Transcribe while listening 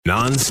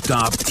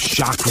Non-stop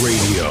shock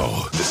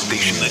radio. The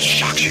station that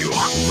shocks you.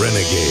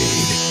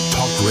 Renegade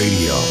Talk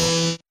Radio.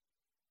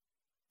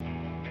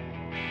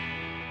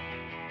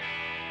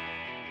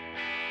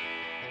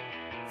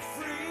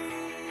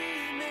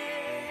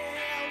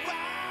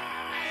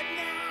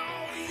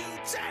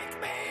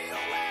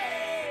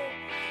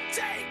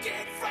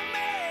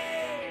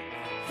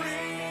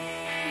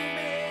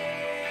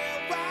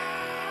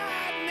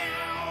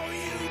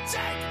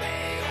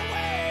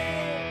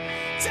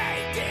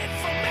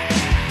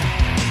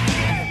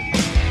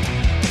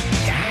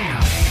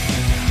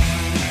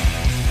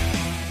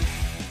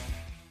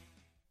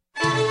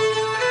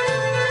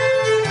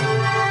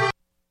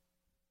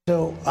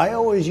 So I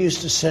always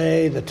used to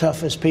say the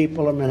toughest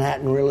people are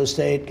Manhattan real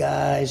estate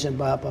guys and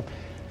blah, blah.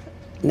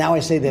 Now I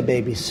say they're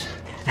babies.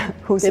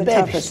 Who's they're the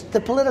babies. toughest?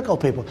 The political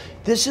people.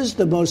 This is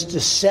the most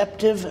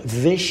deceptive,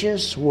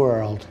 vicious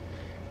world.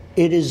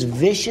 It is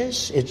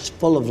vicious. It's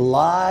full of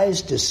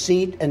lies,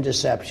 deceit, and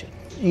deception.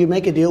 You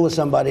make a deal with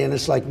somebody, and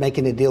it's like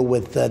making a deal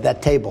with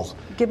that table.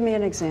 Give me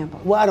an example.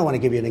 Well, I don't want to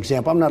give you an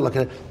example. I'm not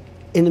looking at it.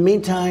 In the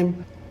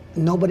meantime,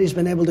 nobody's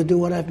been able to do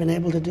what I've been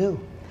able to do.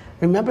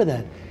 Remember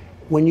that.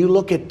 When you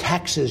look at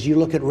taxes, you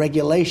look at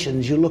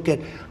regulations, you look at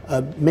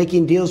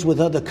making deals with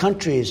other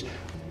countries,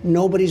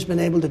 nobody's been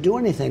able to do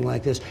anything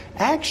like this.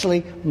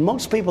 Actually,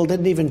 most people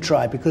didn't even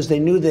try because they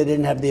knew they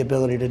didn't have the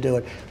ability to do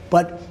it.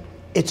 But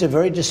it's a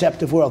very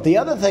deceptive world. The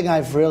other thing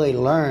I've really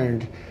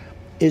learned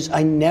is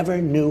I never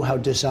knew how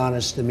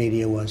dishonest the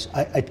media was.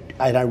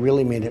 I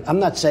really mean it. I'm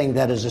not saying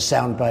that as a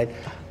soundbite.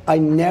 I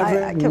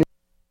never knew.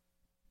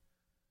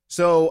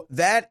 So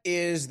that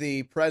is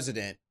the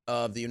president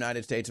of the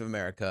United States of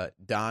America,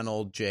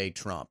 Donald J.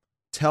 Trump,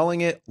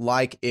 telling it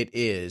like it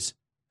is.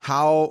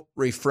 How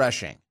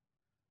refreshing.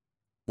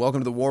 Welcome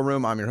to the War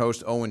Room. I'm your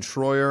host, Owen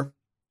Schroyer.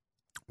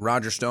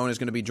 Roger Stone is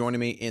going to be joining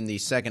me in the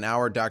second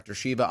hour. Dr.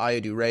 Shiva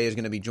Ayyadurai is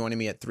going to be joining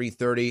me at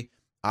 3:30.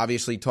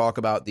 Obviously talk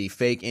about the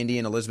fake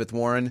Indian Elizabeth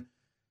Warren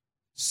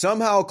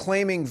somehow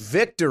claiming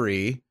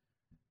victory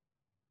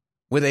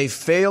with a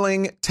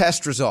failing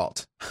test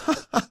result.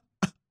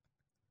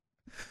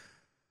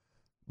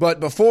 But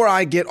before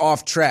I get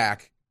off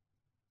track,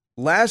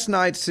 last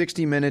night's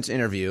 60 Minutes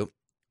interview,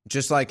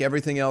 just like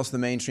everything else the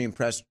mainstream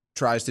press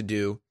tries to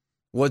do,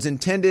 was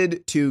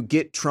intended to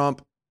get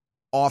Trump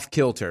off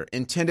kilter,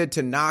 intended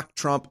to knock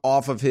Trump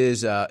off of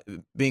his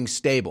being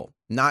stable,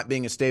 not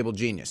being a stable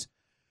genius.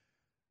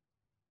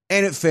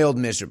 And it failed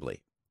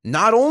miserably.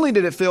 Not only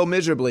did it fail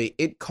miserably,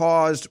 it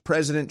caused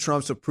President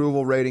Trump's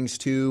approval ratings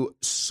to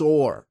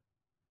soar.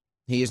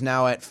 He is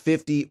now at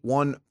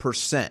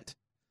 51%.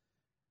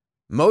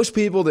 Most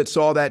people that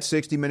saw that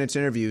 60 Minutes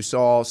interview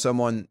saw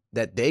someone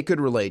that they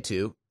could relate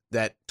to,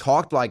 that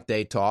talked like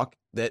they talk,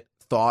 that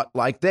thought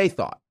like they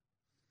thought.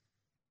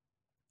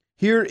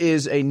 Here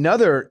is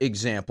another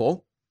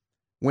example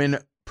when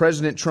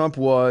President Trump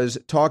was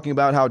talking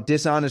about how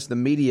dishonest the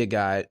media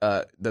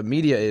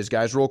is,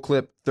 guys. Roll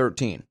clip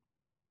 13.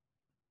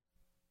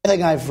 The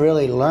thing I've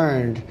really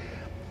learned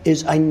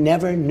is I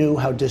never knew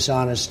how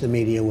dishonest the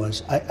media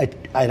was.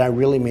 I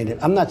really mean it.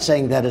 I'm not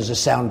saying that as a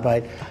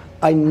soundbite.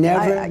 I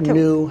never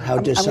knew how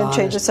dishonest. I'm going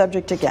to change the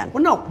subject again.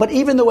 Well, no, but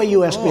even the way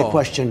you asked me a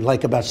question,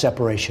 like about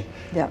separation.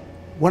 Yeah.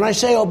 When I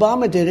say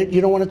Obama did it,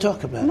 you don't want to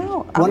talk about it.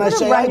 No. When I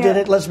say I did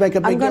it, let's make a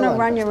big deal. I'm going to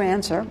run your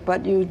answer,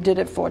 but you did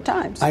it 4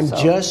 times. I'm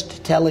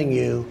just telling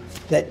you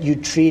that you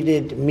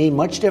treated me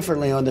much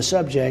differently on the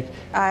subject.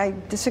 I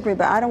disagree,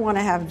 but I don't want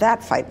to have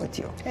that fight with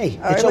you. Hey,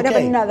 it's okay. We'll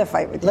have another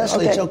fight with you.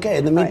 Leslie, okay. It's okay.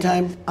 In the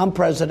meantime, I'm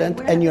president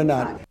and you're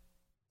not.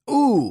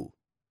 Ooh.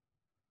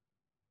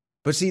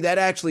 But see, that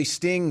actually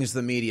stings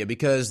the media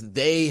because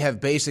they have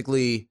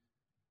basically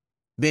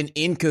been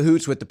in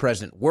cahoots with the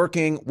president,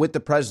 working with the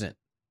president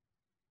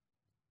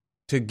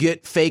to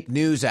get fake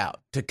news out,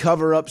 to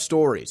cover up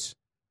stories.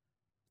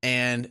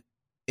 And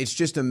it's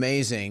just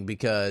amazing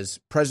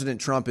because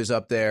President Trump is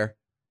up there.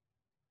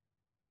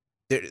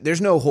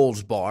 There's no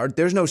holds barred.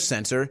 There's no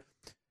censor.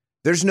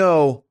 There's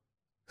no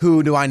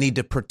who do I need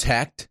to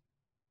protect.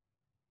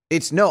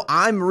 It's no,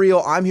 I'm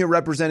real. I'm here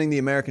representing the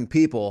American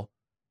people.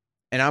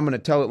 And I'm going to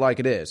tell it like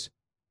it is.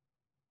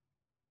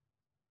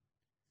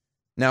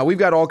 Now, we've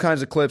got all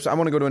kinds of clips. I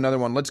want to go to another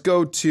one. Let's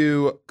go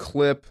to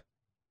clip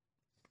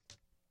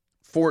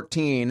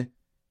 14.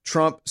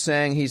 Trump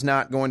saying he's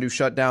not going to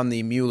shut down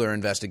the Mueller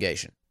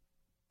investigation.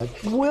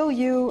 Will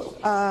you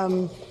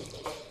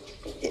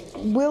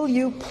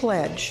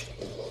pledge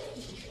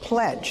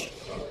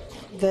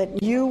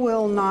that you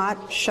will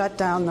not shut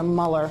down the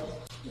Mueller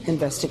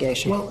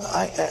investigation? Well,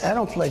 I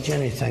don't pledge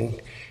anything.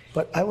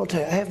 But I will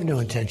tell you, I have no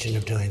intention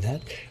of doing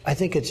that. I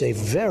think it's a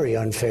very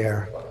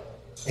unfair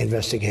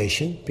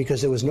investigation because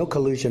there was no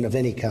collusion of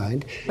any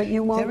kind. But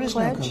you won't pledge? There is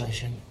no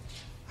collusion.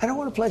 I don't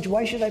want to pledge.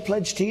 Why should I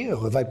pledge to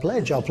you? If I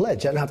pledge, I'll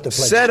pledge. I don't have to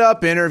pledge. Set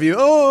up interview.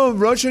 Oh,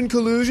 Russian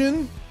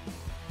collusion?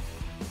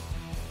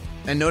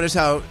 And notice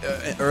how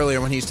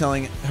earlier when he's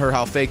telling her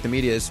how fake the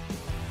media is,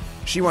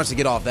 she wants to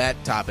get off that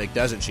topic,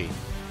 doesn't she?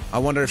 I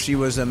wonder if she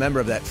was a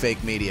member of that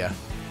fake media.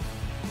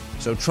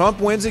 So Trump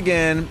wins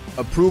again.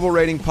 Approval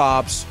rating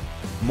pops.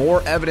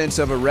 More evidence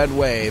of a red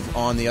wave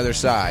on the other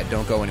side.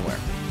 Don't go anywhere.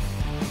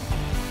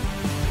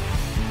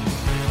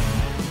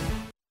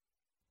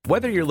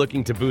 Whether you're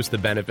looking to boost the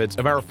benefits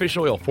of our fish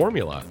oil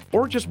formula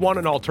or just want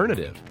an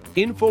alternative,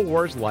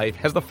 InfoWars Life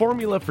has the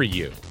formula for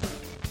you.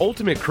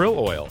 Ultimate Krill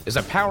Oil is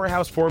a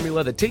powerhouse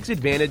formula that takes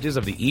advantages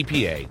of the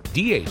EPA,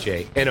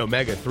 DHA, and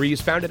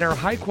omega-3s found in our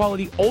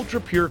high-quality,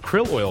 ultra-pure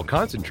krill oil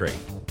concentrate.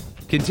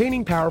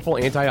 Containing powerful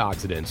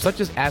antioxidants such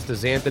as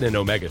astaxanthin and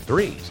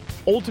omega-3s,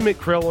 Ultimate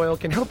Krill Oil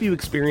can help you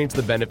experience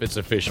the benefits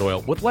of fish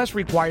oil with less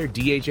required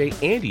DHA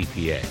and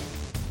EPA.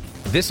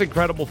 This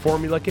incredible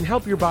formula can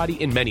help your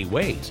body in many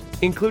ways,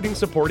 including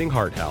supporting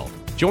heart health,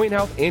 joint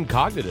health, and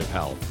cognitive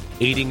health,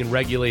 aiding in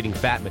regulating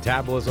fat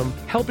metabolism,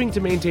 helping to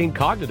maintain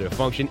cognitive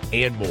function,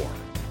 and more.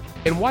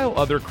 And while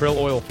other krill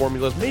oil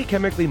formulas may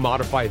chemically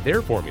modify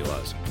their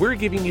formulas, we're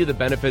giving you the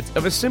benefits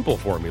of a simple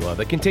formula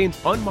that contains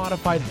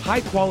unmodified,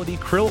 high-quality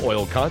krill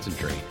oil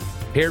concentrate,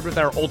 paired with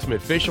our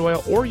Ultimate Fish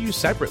Oil or used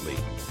separately.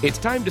 It's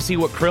time to see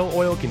what krill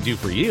oil can do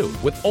for you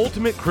with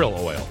Ultimate Krill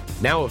Oil,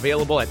 now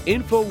available at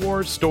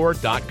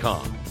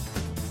InfoWarsStore.com.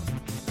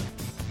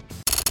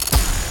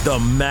 The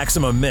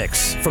Maximum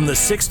Mix from the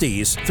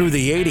 60s through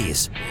the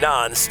 80s.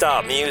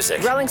 Non-stop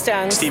music. Rolling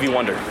Stones. Stevie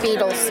Wonder.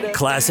 Beatles.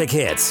 Classic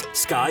hits.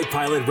 Sky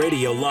Pilot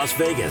Radio Las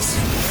Vegas.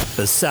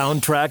 The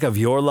soundtrack of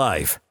your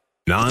life.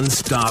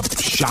 Non-stop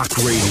shock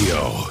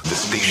radio. The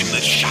station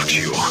that shocks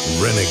you.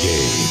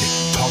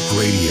 Renegade Talk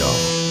Radio.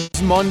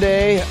 It's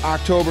Monday,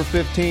 October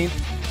 15th,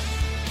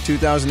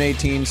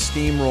 2018,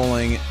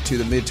 steamrolling to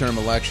the midterm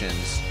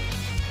elections.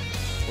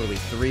 What are we,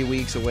 3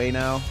 weeks away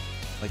now?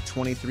 Like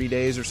 23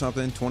 days or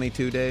something,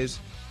 22 days.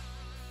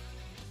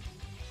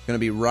 Going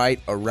to be right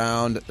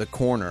around the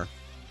corner.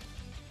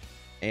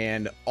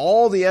 And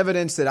all the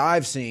evidence that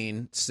I've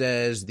seen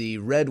says the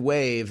red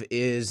wave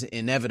is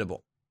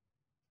inevitable.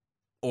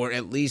 Or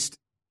at least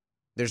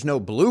there's no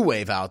blue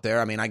wave out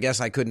there. I mean, I guess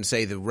I couldn't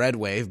say the red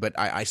wave, but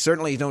I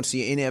certainly don't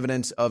see any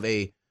evidence of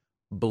a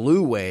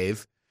blue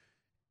wave.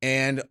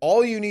 And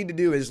all you need to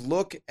do is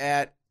look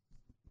at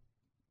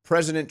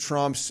President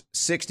Trump's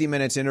 60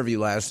 Minutes interview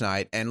last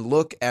night and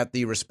look at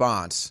the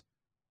response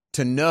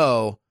to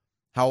know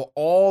how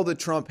all the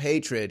Trump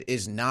hatred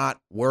is not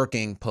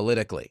working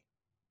politically.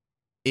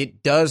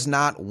 It does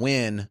not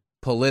win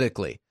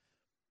politically.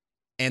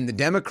 And the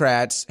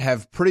Democrats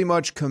have pretty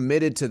much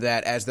committed to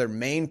that as their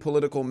main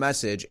political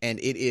message, and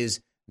it is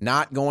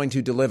not going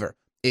to deliver.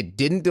 It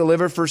didn't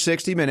deliver for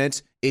 60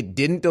 Minutes. It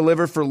didn't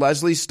deliver for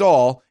Leslie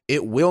Stahl.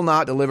 It will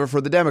not deliver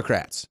for the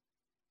Democrats.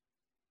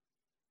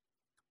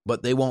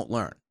 But they won't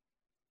learn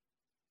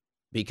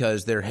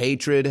because their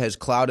hatred has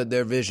clouded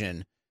their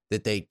vision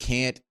that they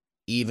can't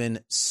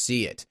even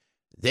see it.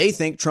 They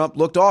think Trump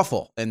looked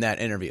awful in that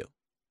interview.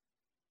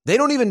 They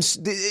don't even,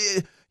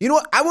 you know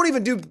what? I won't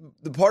even do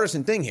the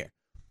partisan thing here.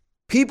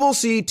 People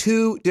see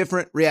two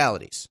different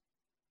realities.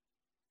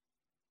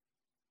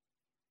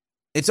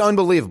 It's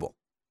unbelievable.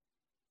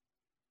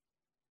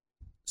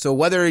 So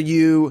whether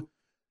you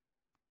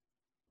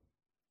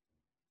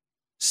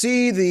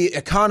see the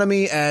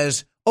economy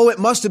as, oh, it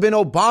must have been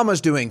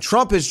Obama's doing.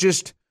 Trump is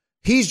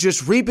he's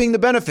just reaping the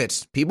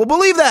benefits. People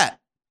believe that.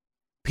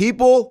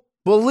 People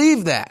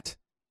believe that.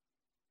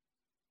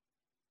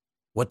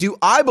 What do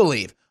I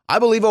believe? I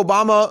believe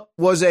Obama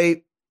was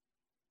a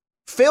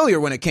failure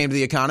when it came to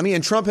the economy,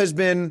 and Trump has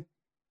been,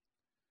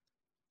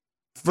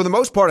 for the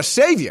most part, a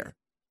savior.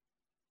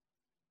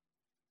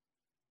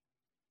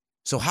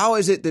 So how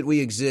is it that we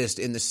exist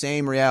in the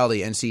same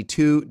reality and see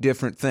two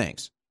different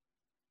things?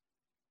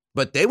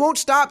 But they won't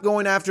stop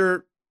going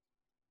after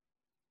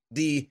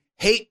the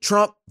hate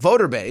Trump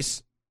voter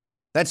base.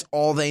 That's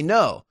all they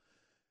know.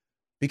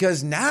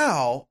 Because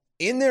now,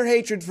 in their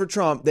hatred for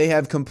Trump, they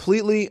have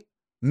completely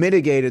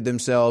mitigated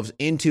themselves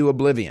into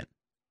oblivion.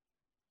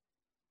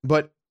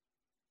 But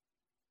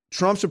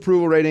Trump's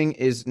approval rating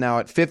is now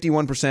at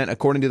 51%,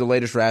 according to the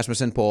latest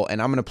Rasmussen poll.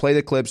 And I'm going to play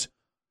the clips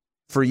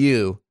for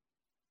you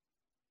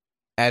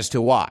as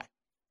to why.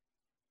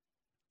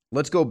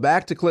 Let's go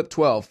back to clip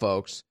 12,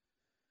 folks.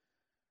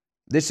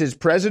 This is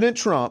President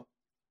Trump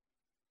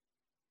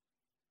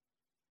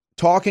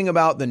talking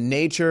about the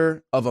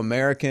nature of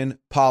American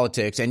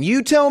politics. And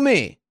you tell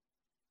me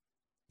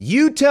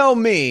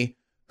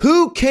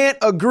who can't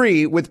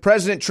agree with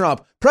President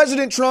Trump?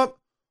 President Trump,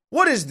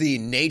 what is the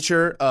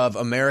nature of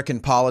American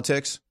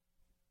politics?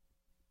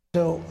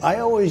 So I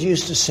always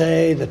used to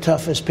say the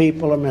toughest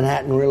people are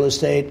Manhattan real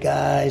estate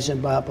guys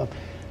and blah, blah.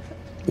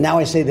 Now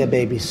I say they're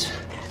babies.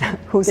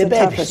 Who's they're the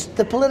babies. toughest?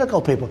 The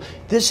political people.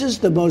 This is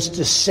the most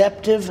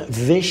deceptive,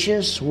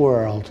 vicious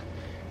world.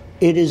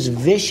 It is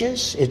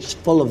vicious. It's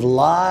full of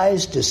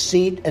lies,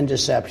 deceit, and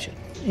deception.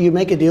 You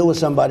make a deal with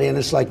somebody, and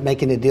it's like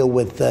making a deal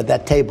with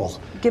that table.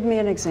 Give me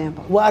an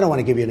example. Well, I don't want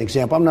to give you an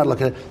example. I'm not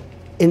looking at it.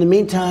 In the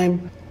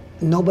meantime,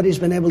 nobody's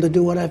been able to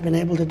do what I've been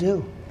able to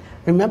do.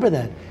 Remember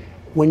that.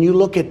 When you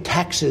look at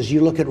taxes,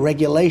 you look at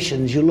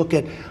regulations, you look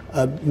at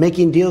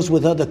making deals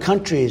with other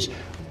countries,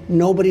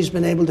 nobody's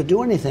been able to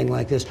do anything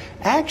like this.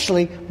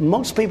 Actually,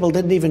 most people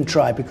didn't even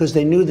try because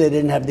they knew they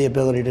didn't have the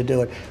ability to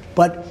do it.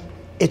 But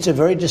It's a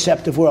very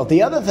deceptive world.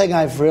 The other thing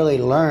I've really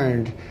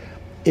learned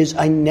is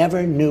I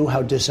never knew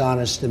how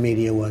dishonest the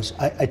media was.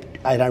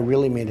 I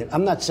really mean it.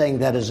 I'm not saying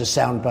that as a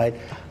soundbite.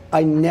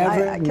 I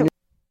never knew.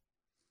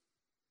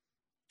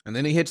 And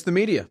then he hits the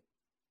media,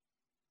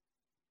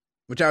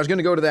 which I was going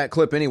to go to that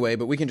clip anyway,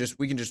 but we can just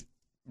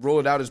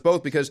roll it out as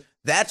both, because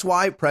that's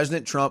why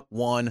President Trump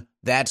won.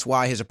 That's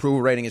why his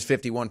approval rating is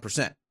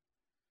 51%.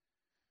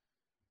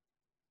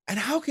 And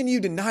how can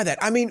you deny that?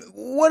 I mean,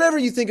 whatever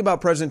you think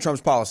about President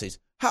Trump's policies,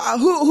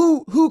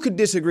 who could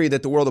disagree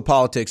that the world of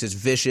politics is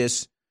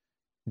vicious,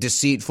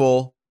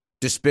 deceitful,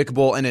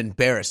 despicable, and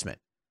embarrassment?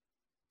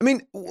 I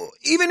mean,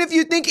 even if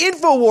you think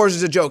InfoWars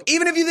is a joke,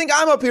 even if you think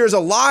I'm up here as a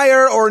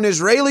liar or an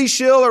Israeli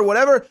shill or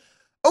whatever,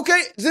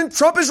 okay, then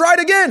Trump is right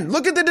again.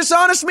 Look at the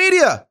dishonest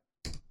media.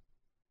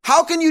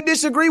 How can you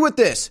disagree with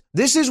this?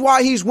 This is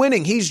why he's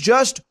winning. He's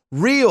just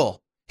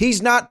real.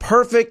 He's not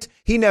perfect.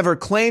 He never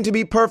claimed to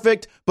be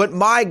perfect. But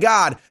my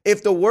God,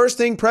 if the worst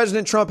thing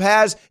President Trump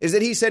has is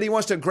that he said he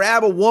wants to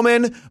grab a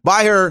woman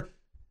by her,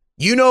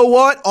 you know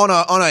what, on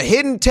a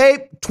hidden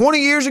tape 20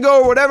 years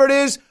ago or whatever it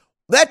is,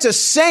 that's a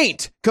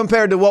saint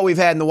compared to what we've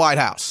had in the White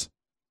House.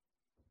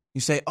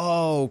 You say,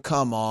 oh,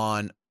 come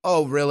on.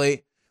 Oh,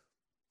 really?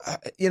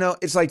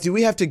 It's like, do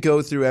we have to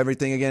go through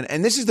everything again?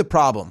 And this is the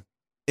problem,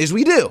 is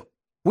we do.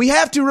 We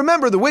have to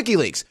remember the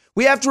WikiLeaks.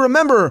 We have to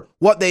remember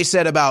what they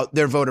said about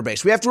their voter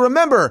base. We have to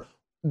remember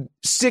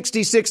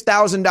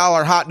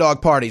 $66,000 hot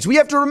dog parties. We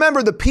have to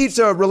remember the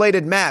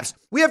pizza-related maps.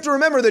 We have to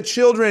remember the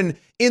children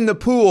in the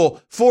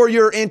pool for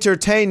your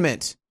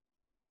entertainment.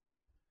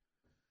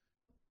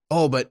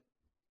 Oh, but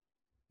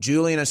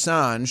Julian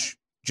Assange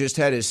just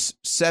had his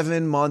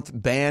 7-month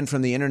ban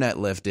from the internet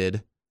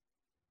lifted.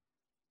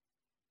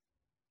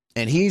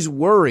 And he's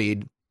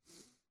worried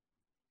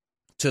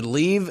to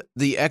leave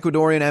the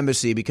Ecuadorian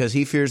embassy because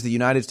he fears the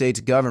United States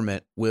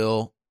government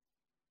will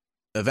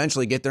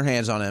eventually get their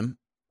hands on him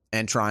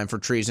and try him for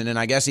treason, and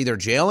I guess either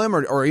jail him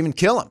or even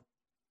kill him.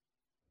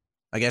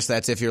 I guess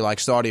that's if you're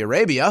like Saudi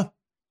Arabia.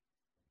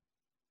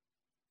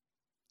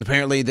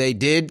 Apparently they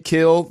did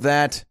kill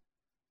that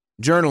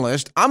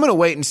journalist. I'm going to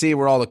wait and see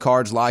where all the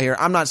cards lie here.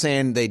 I'm not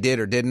saying they did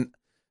or didn't.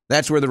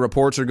 That's where the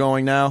reports are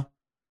going now,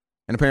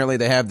 and apparently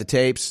they have the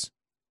tapes.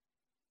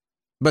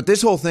 But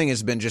this whole thing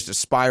has been just a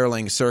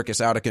spiraling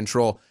circus out of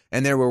control.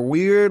 And there were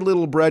weird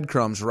little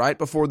breadcrumbs right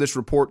before this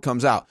report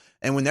comes out.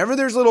 And whenever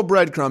there's little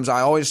breadcrumbs,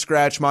 I always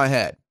scratch my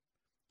head.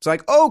 It's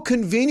like, oh,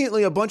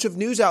 conveniently, a bunch of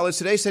news outlets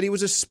today said he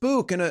was a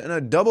spook and a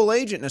double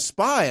agent and a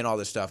spy and all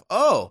this stuff.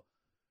 Oh.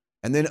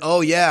 And then, oh,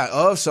 yeah.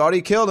 Oh,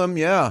 Saudi killed him.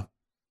 Yeah.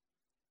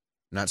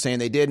 Not saying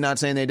they did, not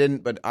saying they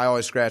didn't, but I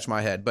always scratch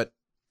my head.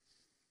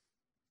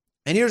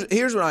 And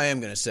here's what I am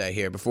going to say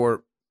here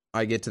before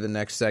I get to the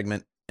next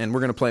segment. And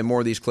we're going to play more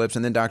of these clips,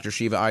 and then Dr.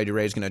 Shiva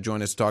Ayyadurai is going to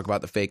join us to talk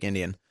about the fake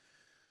Indian.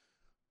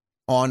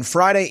 On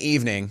Friday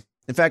evening,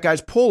 in fact,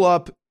 guys, pull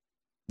up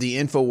the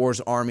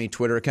InfoWars Army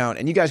Twitter account,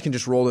 and you guys can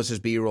just roll this as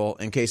B-roll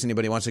in case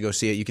anybody wants to go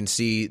see it. You can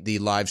see the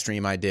live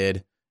stream I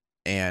did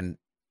and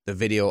the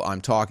video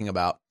I'm talking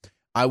about.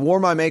 I wore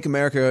my Make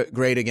America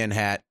Great Again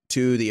hat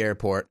to the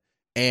airport,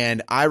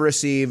 and I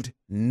received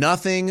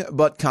nothing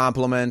but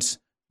compliments,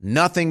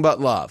 nothing but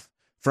love.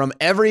 From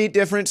every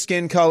different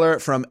skin color,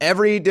 from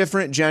every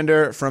different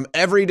gender, from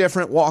every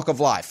different walk of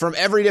life, from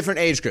every different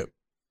age group.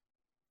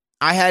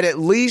 I had at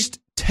least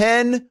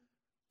 10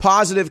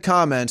 positive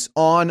comments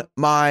on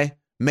my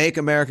Make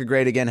America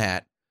Great Again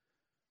hat.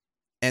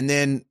 And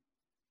then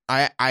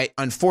I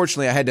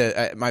unfortunately, I had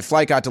to, my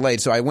flight got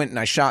delayed, so I went and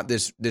I shot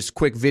this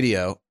quick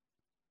video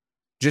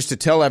just to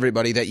tell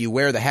everybody that you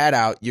wear the hat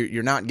out,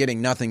 you're not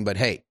getting nothing but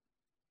hate.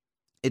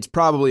 It's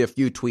probably a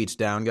few tweets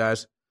down,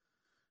 guys,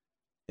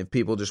 if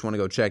people just want to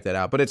go check that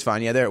out. But it's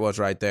fine. Yeah, there it was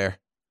right there.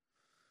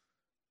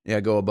 Yeah,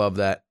 go above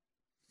that.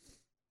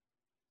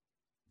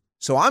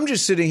 So I'm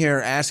just sitting here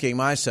asking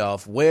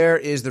myself, where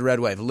is the red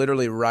wave?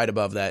 Literally right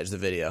above that is the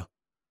video.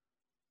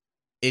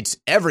 It's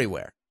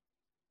everywhere.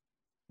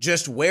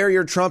 Just wear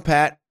your Trump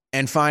hat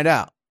and find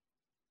out.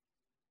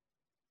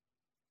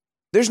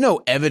 There's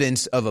no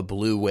evidence of a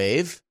blue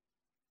wave.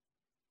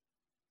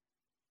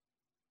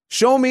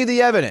 Show me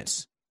the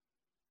evidence.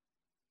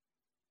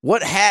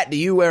 What hat do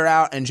you wear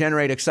out and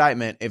generate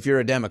excitement if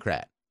you're a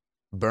Democrat?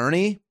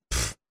 Bernie?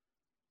 Pfft.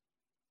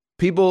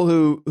 People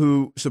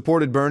who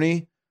supported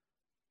Bernie,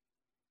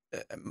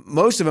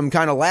 most of them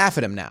kind of laugh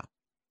at him now.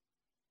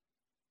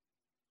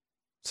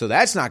 So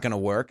that's not going to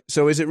work.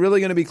 So is it really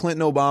going to be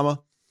Clinton,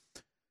 Obama?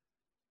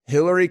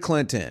 Hillary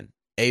Clinton,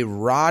 a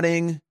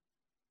rotting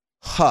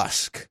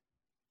husk.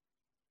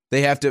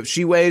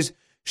 She weighs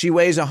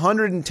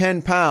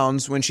 110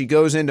 pounds when she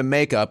goes into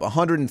makeup,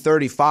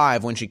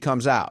 135 when she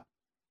comes out.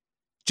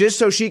 Just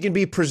so she can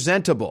be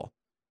presentable.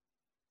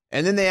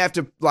 And then they have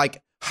to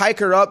hike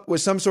her up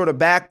with some sort of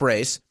back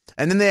brace,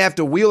 and then they have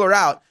to wheel her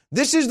out.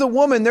 This is the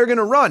woman they're going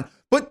to run,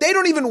 but they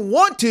don't even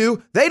want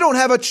to. They don't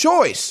have a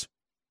choice.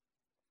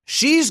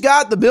 She's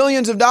got the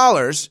billions of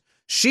dollars.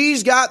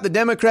 She's got the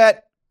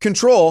Democrat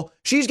control.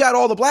 She's got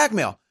all the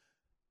blackmail.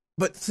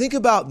 But think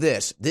about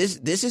this.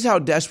 This is how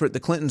desperate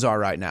the Clintons are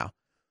right now.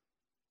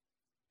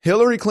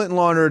 Hillary Clinton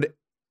laundered,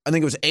 I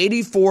think it was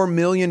 $84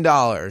 million.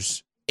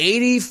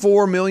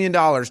 $84 million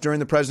during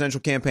the presidential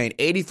campaign.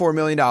 $84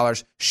 million.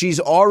 She's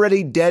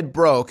already dead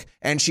broke,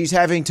 and she's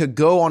having to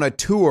go on a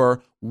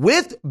tour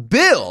with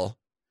Bill.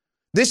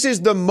 This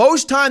is the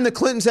most time the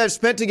Clintons have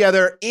spent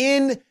together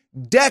in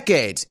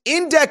decades.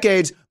 In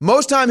decades,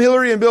 most time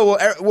Hillary and Bill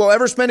will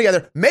ever spend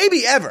together,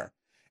 maybe ever.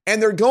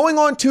 And they're going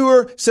on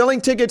tour,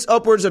 selling tickets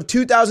upwards of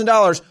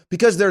 $2,000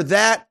 because they're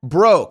that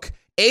broke.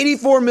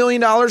 $84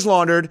 million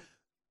laundered.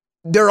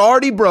 They're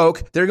already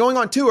broke. They're going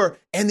on tour.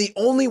 And the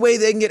only way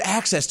they can get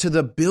access to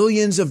the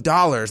billions of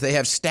dollars they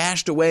have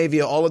stashed away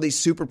via all of these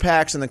super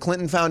PACs and the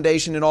Clinton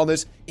Foundation and all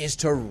this is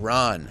to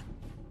run.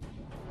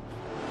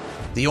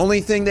 The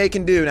only thing they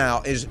can do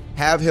now is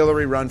have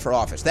Hillary run for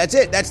office. That's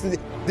it. And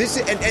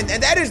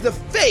that is the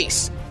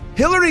face.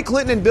 Hillary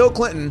Clinton and Bill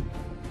Clinton,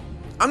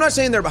 I'm not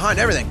saying they're behind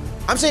everything.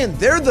 I'm saying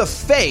they're the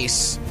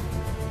face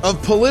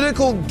of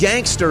political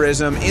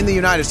gangsterism in the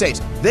United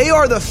States. They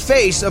are the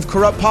face of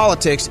corrupt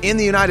politics in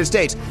the United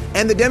States.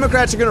 And the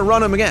Democrats are going to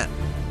run them again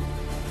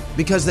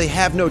because they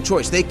have no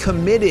choice. They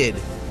committed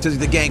to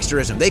the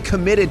gangsterism. They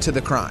committed to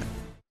the crime.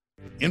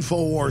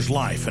 InfoWars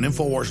Life and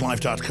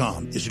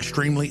InfoWarsLife.com is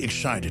extremely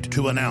excited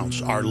to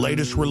announce our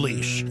latest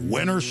release,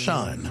 Winter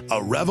Sun,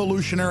 a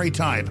revolutionary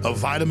type of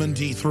vitamin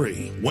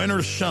D3.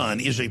 Winter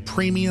Sun is a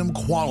premium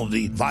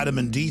quality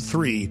vitamin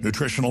D3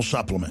 nutritional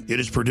supplement.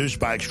 It is produced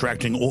by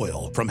extracting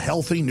oil from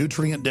healthy,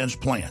 nutrient-dense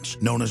plants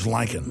known as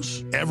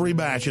lichens. Every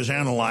batch is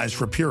analyzed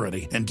for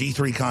purity and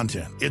D3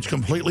 content. It's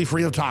completely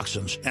free of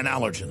toxins and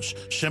allergens.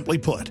 Simply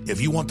put, if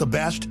you want the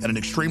best at an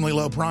extremely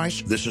low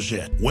price, this is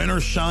it.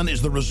 Winter Sun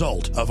is the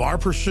result of our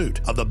pursuit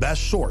of the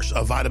best source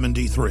of vitamin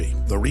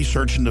D3. The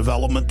research and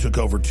development took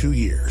over 2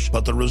 years,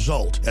 but the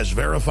result, as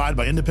verified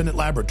by independent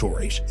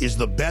laboratories, is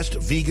the best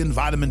vegan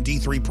vitamin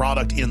D3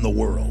 product in the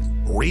world.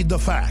 Read the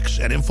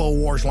facts at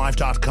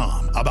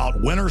InfoWarsLife.com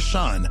about Winter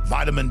Sun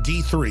Vitamin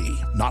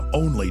D3. Not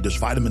only does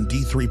vitamin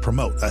D3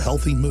 promote a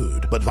healthy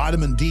mood, but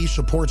vitamin D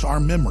supports our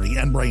memory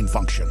and brain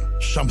function,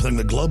 something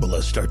the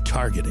globalists are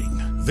targeting.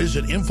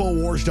 Visit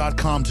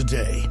InfoWars.com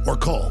today or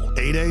call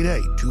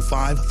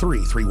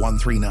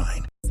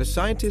 888-253-3139. The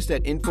scientists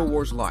at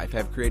InfoWars Life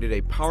have created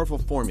a powerful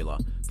formula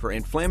for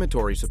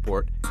inflammatory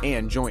support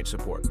and joint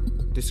support.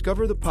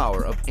 Discover the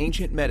power of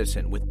ancient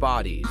medicine with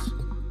Bodies.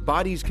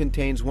 Bodies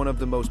contains one of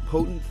the most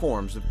potent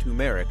forms of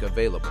turmeric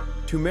available.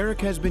 Turmeric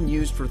has been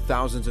used for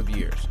thousands of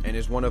years and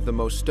is one of the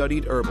most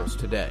studied herbals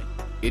today.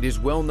 It is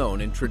well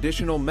known in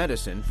traditional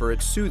medicine for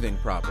its soothing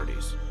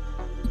properties.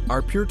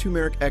 Our pure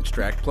turmeric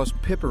extract plus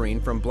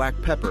piperine from black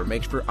pepper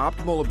makes for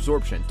optimal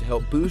absorption to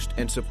help boost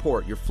and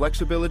support your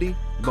flexibility,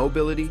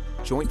 mobility,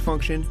 joint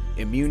function,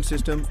 immune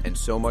system, and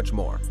so much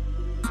more.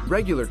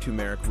 Regular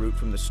turmeric root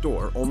from the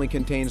store only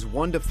contains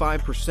 1 to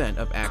 5%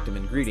 of active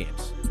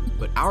ingredients,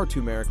 but our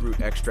turmeric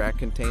root extract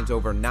contains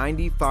over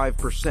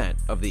 95%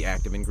 of the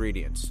active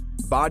ingredients.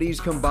 Bodies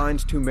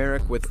combines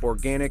turmeric with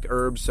organic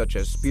herbs such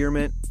as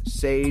spearmint,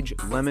 sage,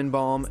 lemon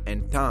balm,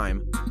 and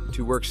thyme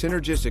to work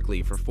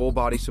synergistically for full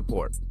body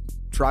support.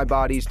 Try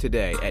Bodies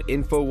today at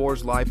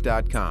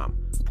InfoWarsLife.com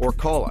or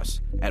call us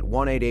at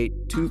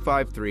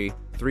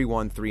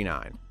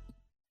 1-888-253-3139.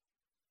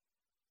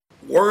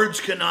 Words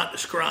cannot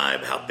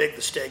describe how big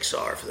the stakes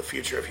are for the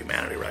future of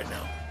humanity right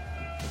now.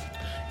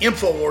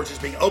 InfoWars is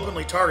being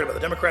openly targeted by the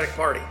Democratic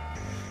Party,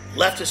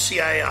 leftist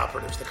CIA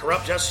operatives, the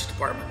corrupt Justice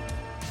Department,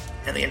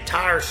 and the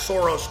entire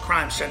Soros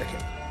crime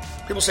syndicate.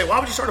 People say, why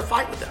would you start a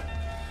fight with them?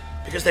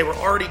 Because they were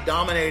already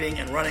dominating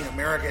and running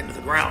America into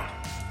the ground.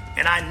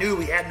 And I knew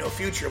we had no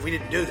future if we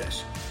didn't do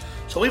this.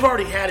 So we've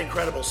already had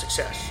incredible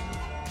success.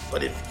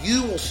 But if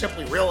you will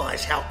simply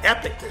realize how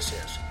epic this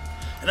is,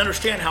 and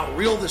understand how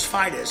real this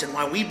fight is and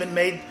why we've been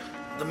made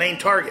the main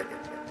target,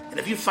 and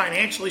if you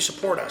financially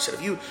support us, and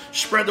if you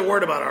spread the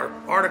word about our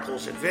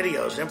articles and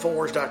videos at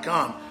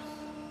Infowars.com,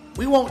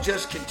 we won't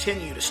just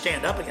continue to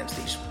stand up against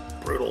these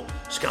brutal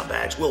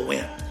scumbags, we'll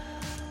win.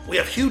 We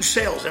have huge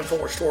sales at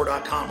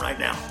InfoWarsStore.com right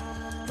now,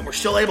 and we're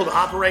still able to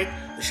operate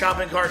the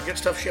shopping cart and get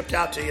stuff shipped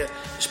out to you,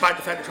 despite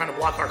the fact they're trying to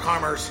block our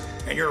commerce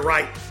and your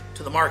right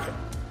to the market.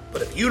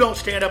 But if you don't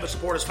stand up and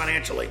support us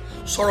financially,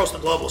 Soros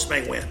and the globalists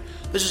may win.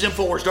 This is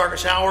InfoWars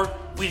Darkest Hour.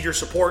 We need your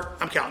support.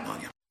 I'm counting on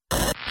you.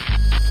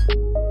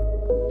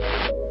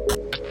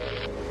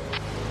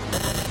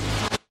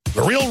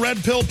 The Real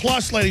Red Pill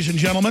Plus, ladies and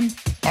gentlemen.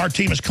 Our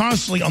team is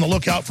constantly on the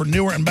lookout for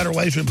newer and better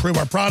ways to improve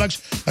our products.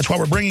 That's why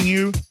we're bringing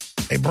you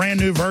a brand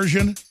new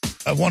version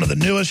of one of the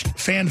newest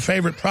fan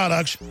favorite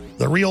products,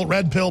 the Real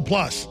Red Pill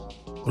Plus.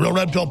 The Real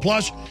Red Pill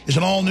Plus is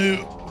an all-new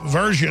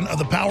version of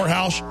the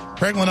powerhouse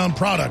Pregnenolone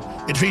product.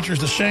 It features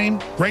the same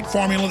great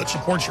formula that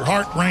supports your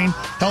heart, brain,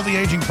 healthy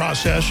aging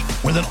process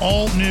with an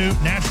all-new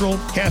natural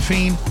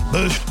caffeine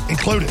boost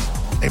included.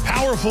 A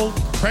powerful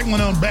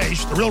Pregnenolone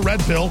base, the Real Red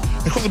Pill,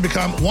 has quickly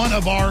become one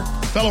of our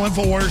fellow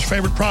InfoWarriors'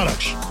 favorite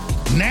products.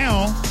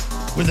 Now,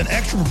 with an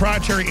extra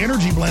proprietary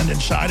energy blend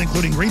inside,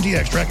 including green tea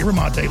extract, yerba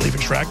mate leaf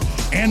extract,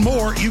 and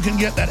more, you can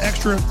get that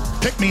extra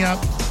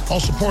pick-me-up while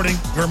supporting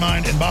your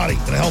mind and body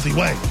in a healthy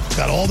way. It's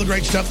got all the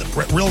great stuff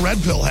that Real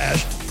Red Pill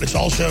has It's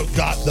also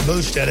got the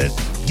boost in it.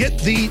 Get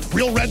the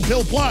Real Red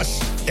Pill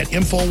Plus at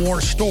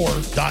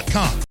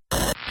InfoWarsStore.com.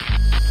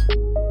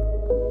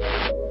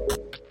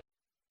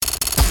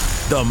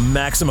 The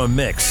Maximum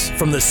Mix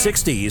from the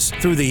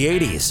 60s through the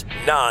 80s.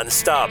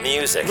 Non-stop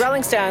music.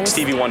 Rolling Stones.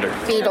 Stevie Wonder.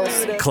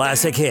 Beatles.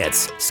 Classic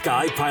hits.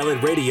 Sky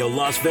Pilot Radio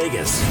Las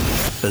Vegas.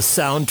 The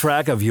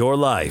soundtrack of your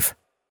life.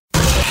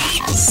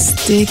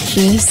 Stick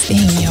this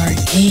in your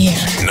ear.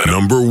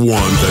 Number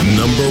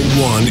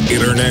one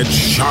internet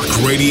shock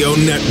radio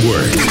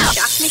network.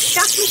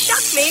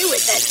 Shock me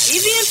with that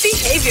deviant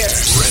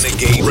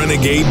behavior.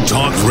 Renegade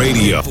Talk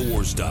Radio.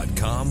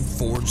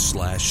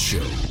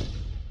 Infowars.com/show.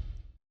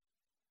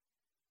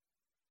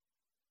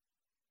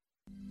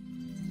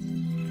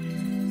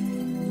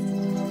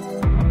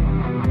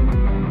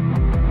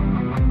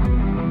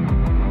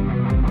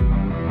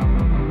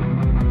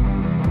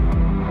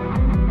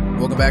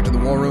 Welcome back to the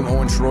War Room.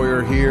 Owen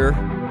Schroyer here.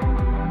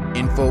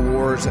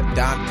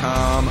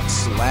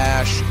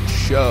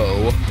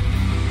 Infowars.com/show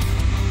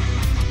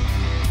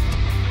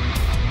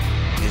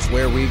is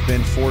where we've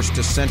been forced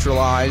to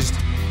centralize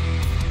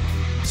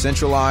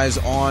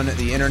on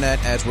the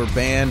internet as we're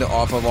banned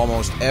off of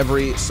almost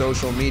every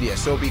social media.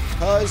 So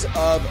because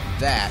of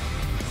that,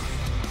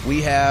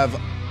 we have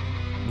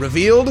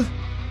revealed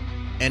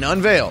and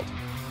unveiled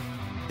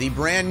the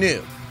brand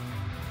new.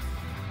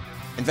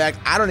 In fact,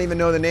 I don't even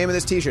know the name of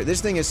this t-shirt.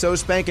 This thing is so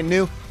spanking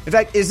new. In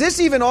fact, is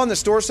this even on the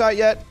store site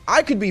yet?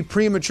 I could be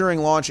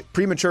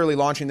prematurely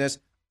launching this.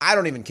 I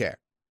don't even care.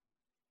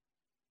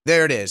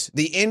 There it is.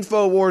 The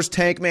InfoWars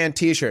Tankman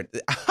t-shirt.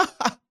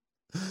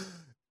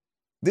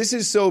 This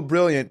is so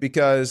brilliant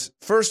because,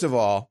 first of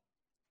all,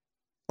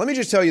 let me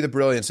just tell you the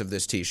brilliance of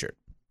this t-shirt.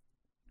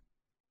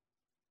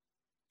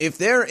 If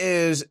there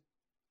is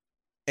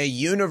a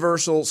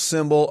universal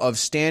symbol of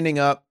standing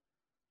up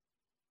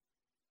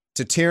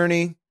to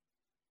tyranny,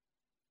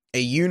 a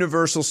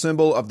universal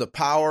symbol of the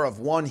power of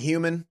one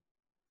human,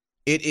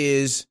 it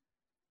is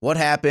what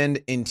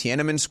happened in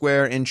Tiananmen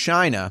Square in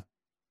China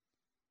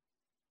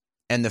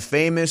and the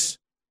famous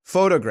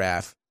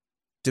photograph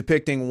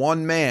depicting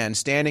one man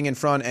standing in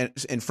front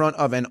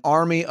of an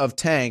army of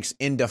tanks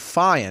in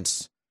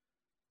defiance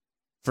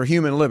for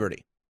human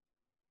liberty.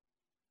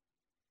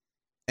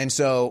 And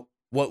so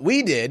what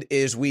we did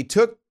is we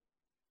took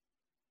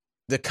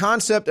the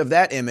concept of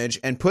that image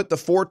and put the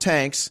 4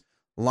 tanks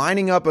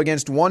lining up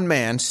against one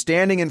man,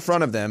 standing in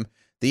front of them,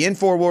 the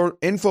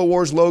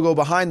InfoWars logo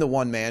behind the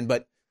one man,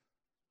 but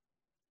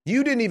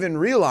you didn't even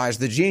realize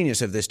the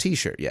genius of this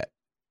t-shirt yet,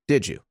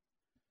 did you?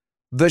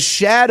 The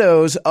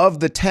shadows of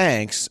the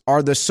tanks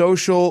are the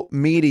social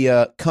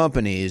media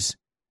companies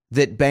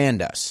that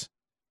banned us.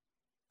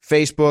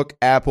 Facebook,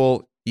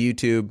 Apple,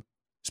 YouTube,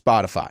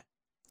 Spotify.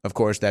 Of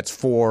course, that's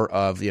 4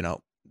 of,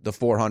 the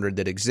 400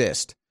 that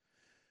exist.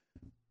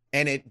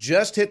 And it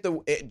just hit the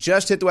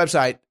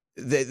website.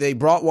 They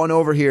brought one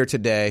over here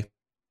today,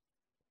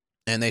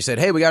 and they said,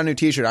 hey, we got a new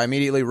t-shirt. I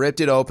immediately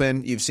ripped it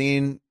open. You've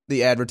seen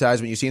the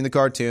advertisement. You've seen the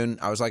cartoon.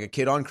 I was like a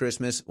kid on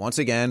Christmas, once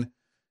again,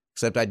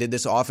 except I did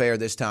this off air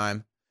this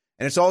time.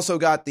 And it's also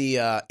got the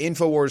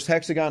InfoWars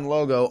hexagon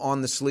logo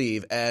on the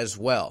sleeve as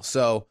well.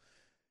 So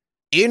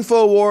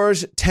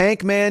InfoWars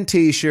Tankman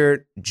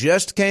t-shirt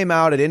just came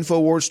out at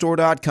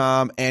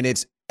InfoWarsStore.com, and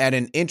it's at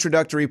an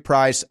introductory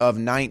price of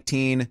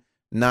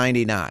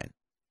 $19.99.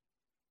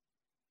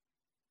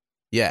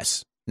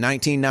 Yes,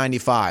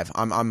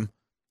 $19.95.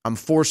 I'm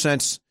 4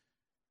 cents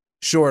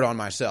short on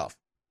myself.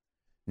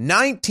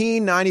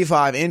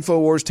 $19.95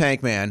 InfoWars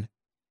Tankman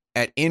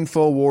at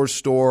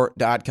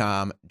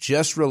InfoWarsStore.com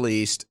just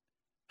released.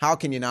 How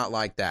can you not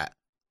like that?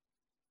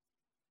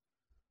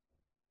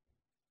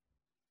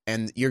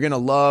 And you're going to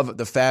love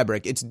the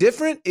fabric. It's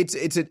different. It's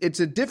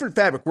a different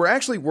fabric. We're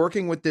actually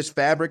working with this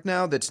fabric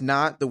now that's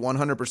not the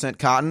 100%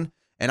 cotton,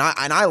 and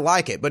I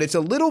like it, but it's a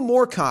little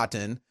more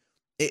cotton.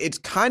 It's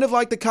kind of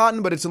like the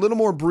cotton, but it's a little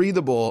more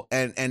breathable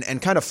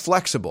and kind of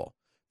flexible,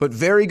 but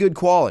very good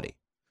quality.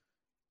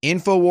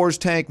 InfoWars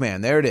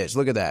Tankman. There it is.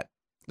 Look at that.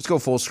 Let's go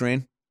full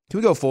screen. Can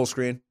we go full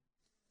screen?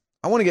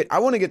 I want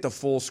to get the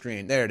full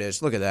screen. There it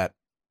is. Look at that.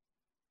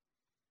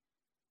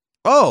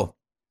 Oh,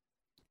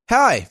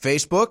 hi,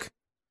 Facebook.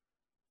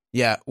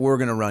 Yeah, we're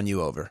going to run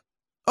you over.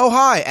 Oh,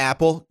 hi,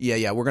 Apple.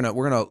 Yeah, we're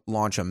going to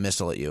launch a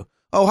missile at you.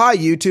 Oh, hi,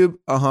 YouTube.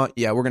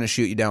 Yeah, we're going to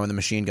shoot you down with a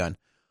machine gun.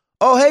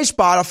 Oh, hey,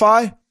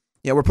 Spotify.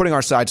 Yeah, we're putting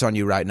our sights on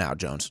you right now,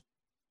 Jones.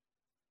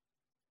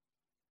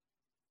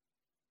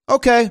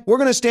 Okay, we're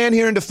going to stand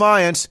here in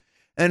defiance,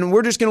 and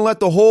we're just going to let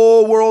the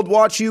whole world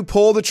watch you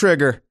pull the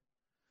trigger.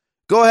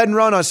 Go ahead and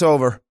run us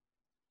over.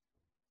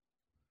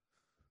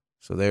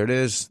 So there it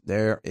is.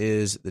 There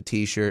is the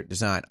t-shirt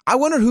design. I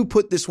wonder who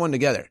put this one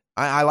together.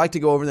 I like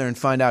to go over there and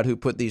find out who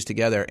put these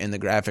together in the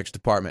graphics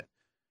department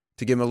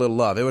to give him a little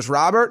love. It was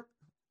Robert.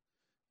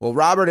 Well,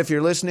 Robert, if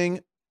you're listening,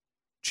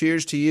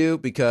 cheers to you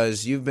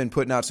because you've been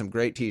putting out some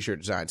great t-shirt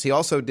designs. He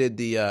also did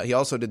the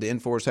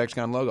InfoWars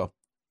hexagon logo.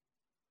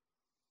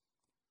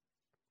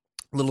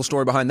 Little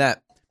story behind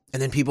that.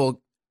 And then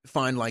people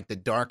find like the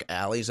dark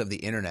alleys of the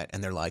internet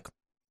and they're like,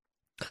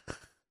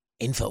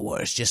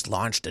 InfoWars just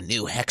launched a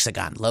new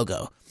hexagon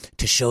logo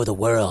to show the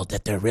world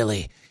that they're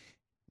really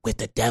with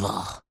the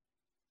devil,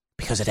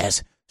 because it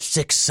has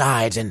 6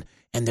 sides and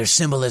there's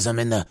symbolism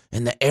in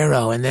the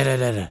arrow and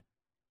da-da-da-da.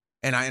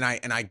 And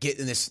I get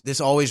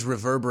this always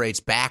reverberates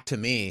back to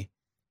me.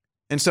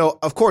 And so,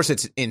 of course,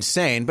 it's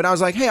insane. But I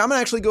was like, hey, I'm going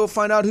to actually go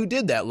find out who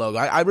did that logo.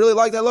 I really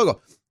like that logo.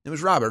 It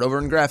was Robert over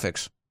in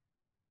graphics.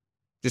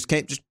 Just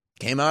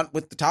came out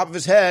with the top of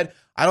his head.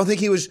 I don't think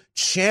he was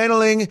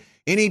channeling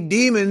any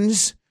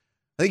demons.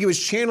 I think he was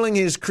channeling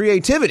his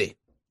creativity.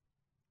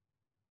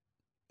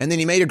 And then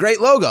he made a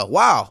great logo.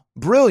 Wow,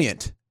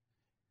 brilliant.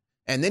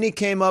 And then he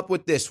came up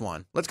with this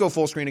one. Let's go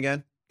full screen again.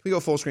 Can we go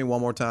full screen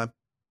one more time?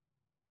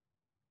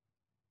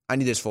 I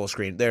need this full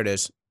screen. There it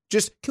is.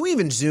 Can we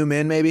even zoom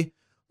in maybe?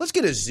 Let's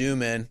get a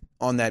zoom in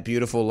on that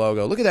beautiful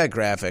logo. Look at that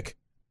graphic.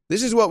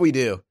 This is what we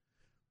do.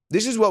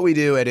 This is what we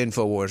do at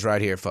InfoWars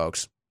right here,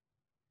 folks.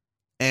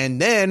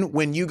 And then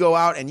when you go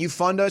out and you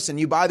fund us and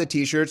you buy the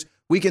t-shirts,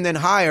 we can then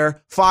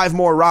hire 5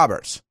 more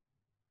Roberts.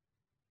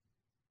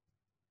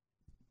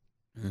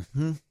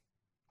 Mm-hmm.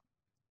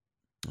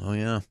 Oh,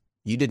 yeah.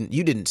 You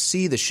didn't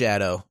see the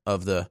shadow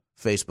of the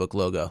Facebook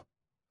logo.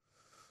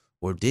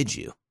 Or did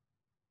you?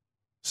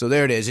 So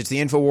there it is. It's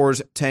the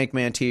InfoWars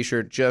Tankman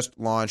t-shirt just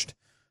launched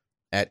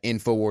at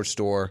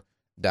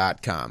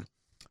InfoWarsStore.com.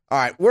 All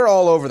right, we're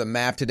all over the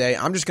map today.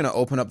 I'm just going to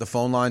open up the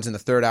phone lines in the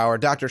third hour.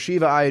 Dr.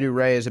 Shiva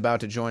Ayyadurai is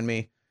about to join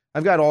me.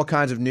 I've got all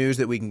kinds of news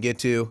that we can get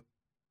to.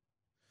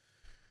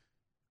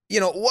 You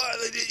know,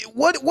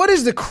 what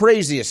is the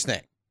craziest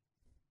thing?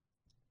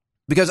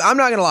 Because I'm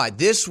not going to lie,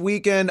 this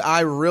weekend I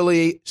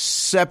really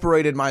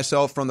separated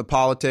myself from the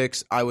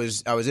politics. I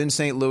was in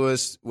St.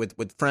 Louis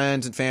with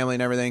friends and family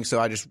and everything, so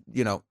I just,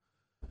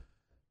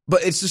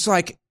 but it's just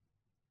like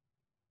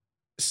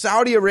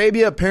Saudi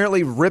Arabia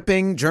apparently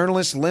ripping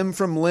journalists limb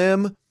from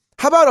limb.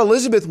 How about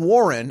Elizabeth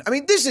Warren? I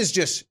mean, this is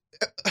just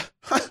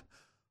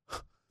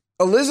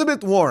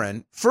Elizabeth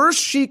Warren. First,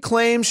 she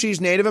claims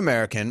she's Native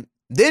American.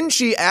 Then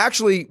she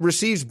actually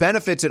receives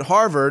benefits at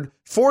Harvard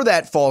for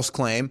that false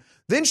claim.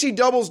 Then she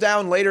doubles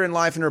down later in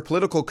life in her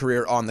political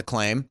career on the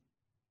claim.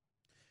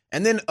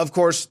 And then, of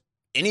course,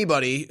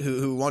 anybody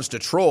who wants to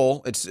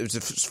troll, it's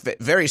a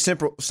very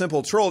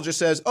simple troll, just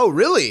says, oh,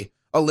 really,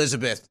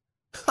 Elizabeth?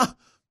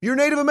 You're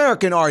Native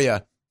American, are you?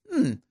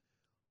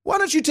 Why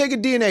don't you take a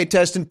DNA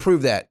test and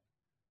prove that?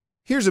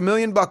 Here's $1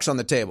 million on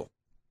the table.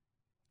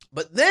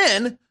 But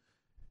then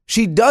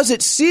she does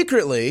it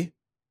secretly,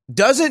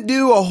 doesn't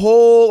do a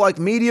whole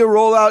media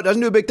rollout,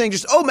 doesn't do a big thing,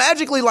 just,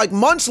 magically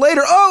months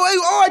later,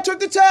 I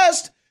took the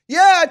test.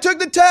 Yeah, I took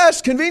the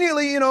test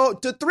conveniently,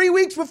 to 3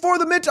 weeks before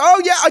the midterm.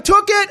 Oh yeah, I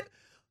took it.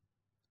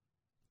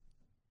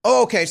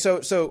 Oh, okay.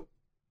 So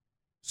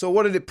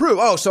what did it prove?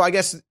 Oh, so I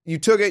guess you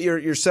took it.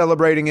 You're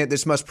celebrating it.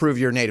 This must prove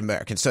you're Native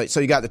American. So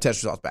you got the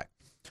test results back.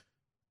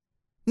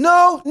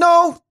 No.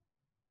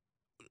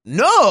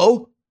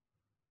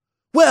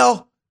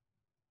 Well,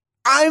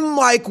 I'm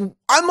like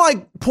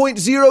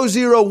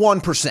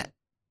 0.001%.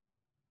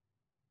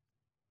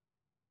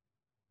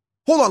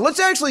 Hold on. Let's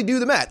actually do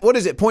the math. What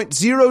is it?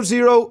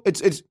 0.00?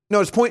 It's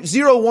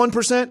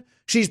 0.01%.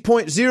 She's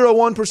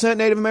 0.01%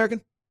 Native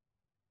American.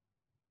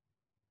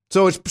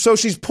 So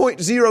she's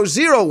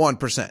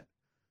 0.001%.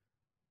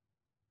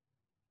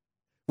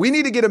 We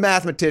need to get a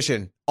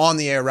mathematician on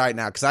the air right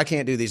now because I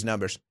can't do these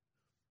numbers.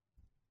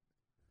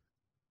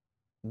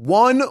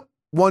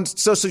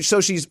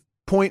 So she's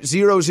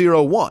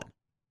 0.001.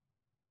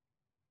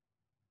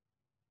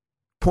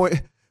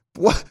 Point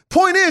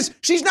is,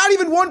 she's not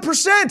even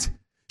 1%.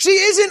 She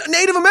isn't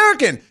Native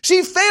American.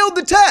 She failed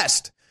the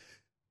test.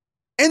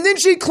 And then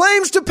she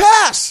claims to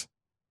pass.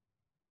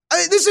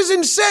 This is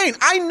insane.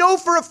 I know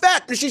for a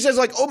fact. And she says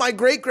my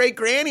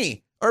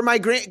great-great-granny or my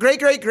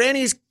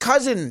great-great-granny's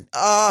cousin.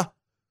 I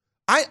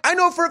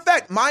know for a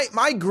fact.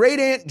 My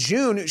great-aunt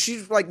June,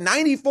 she's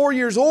 94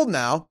 years old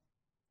now,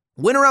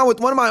 went around with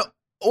one of my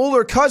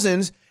older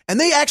cousins, and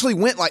they actually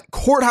went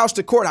courthouse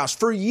to courthouse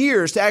for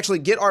years to actually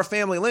get our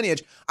family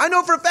lineage. I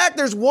know for a fact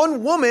there's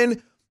one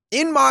woman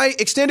in my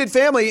extended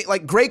family,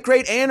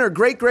 great-great-aunt or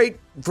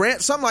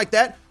great-great-grand, something like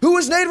that, who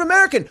was Native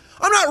American.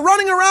 I'm not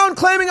running around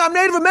claiming I'm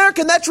Native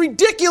American. That's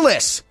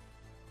ridiculous.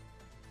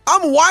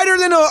 I'm whiter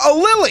than a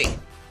lily.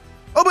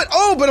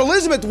 But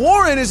Elizabeth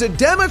Warren is a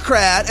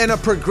Democrat and a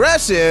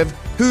progressive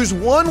who's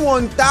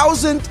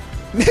 1/1000th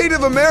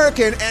Native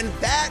American, and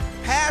that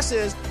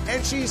passes,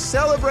 and she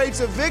celebrates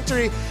a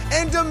victory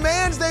and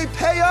demands they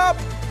pay up.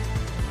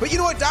 But you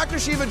know what? Dr.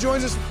 Shiva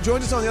joins us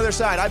on the other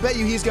side. I bet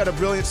you he's got a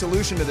brilliant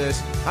solution to this.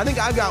 I think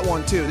I've got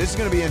one too. This is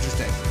going to be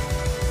interesting.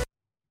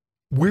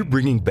 We're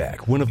bringing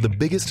back one of the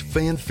biggest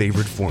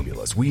fan-favorite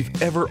formulas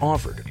we've ever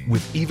offered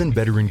with even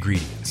better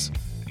ingredients.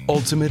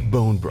 Ultimate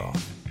Bone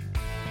Broth.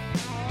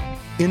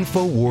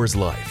 InfoWars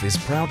Life is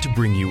proud to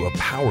bring you a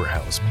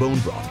powerhouse bone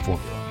broth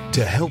formula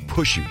to help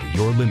push you to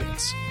your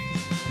limits.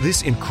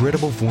 This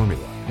incredible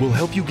formula will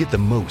help you get the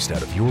most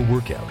out of your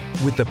workout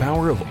with the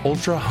power of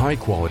ultra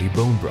high-quality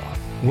bone broth,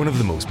 one of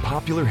the most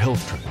popular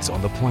health trends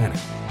on the planet.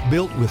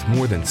 Built with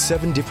more than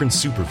 7 different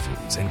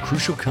superfoods and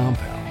crucial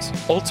compounds,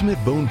 muscles.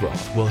 Ultimate Bone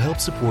Broth will help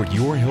support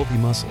your healthy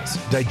muscles,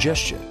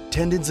 digestion,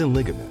 tendons, and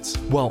ligaments,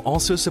 while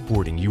also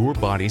supporting your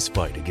body's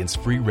fight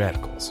against free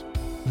radicals.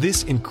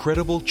 This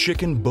incredible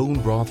chicken bone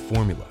broth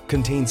formula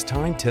contains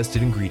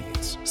time-tested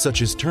ingredients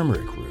such as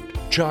turmeric root,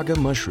 chaga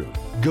mushroom,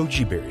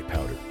 goji berry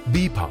powder,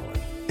 bee pollen,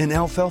 and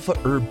alfalfa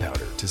herb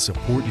powder to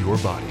support your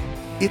body.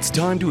 It's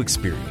time to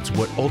experience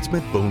what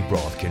Ultimate Bone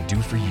Broth can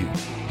do for you.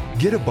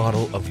 Get a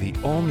bottle of the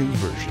all-new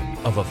version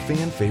of a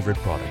fan-favorite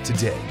product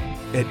today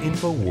at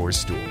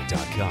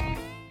InfoWarsStore.com.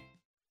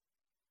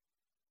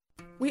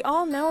 We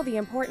all know the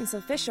importance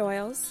of fish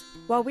oils.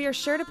 While we are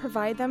sure to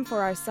provide them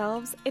for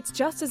ourselves, it's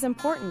just as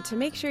important to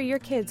make sure your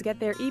kids get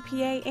their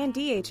EPA and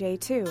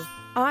DHA too.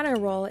 Honor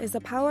Roll is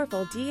a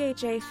powerful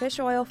DHA fish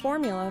oil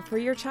formula for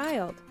your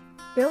child.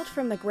 Built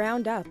from the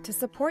ground up to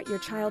support your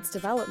child's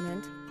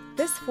development,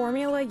 this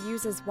formula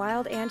uses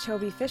wild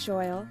anchovy fish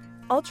oil,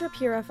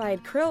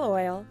 ultra-purified krill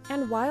oil,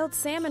 and wild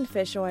salmon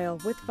fish oil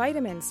with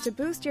vitamins to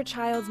boost your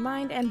child's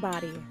mind and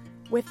body.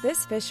 With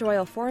this fish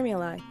oil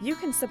formula, you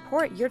can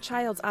support your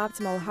child's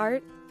optimal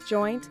heart,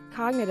 joint,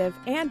 cognitive,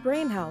 and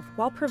brain health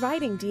while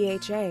providing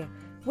DHA,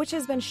 which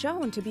has been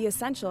shown to be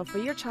essential for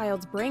your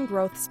child's brain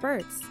growth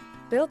spurts.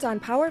 Built on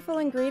powerful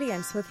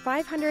ingredients with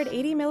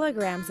 580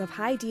 milligrams of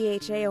high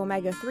DHA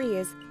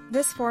omega-3s,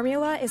 this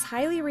formula is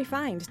highly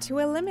refined to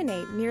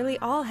eliminate nearly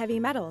all heavy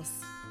metals.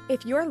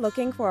 If you're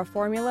looking for a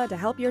formula to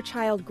help your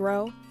child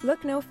grow,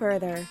 look no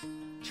further.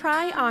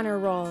 Try Honor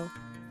Roll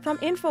from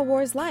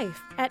InfoWars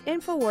Life at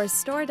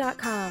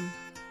InfoWarsStore.com.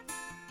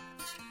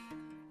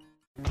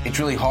 It's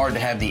really hard to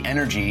have the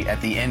energy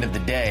at the end of the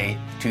day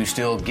to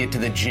still get to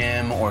the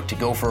gym or to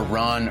go for a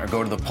run or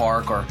go to the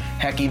park or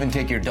heck, even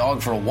take your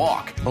dog for a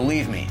walk.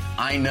 Believe me,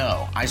 I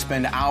know. I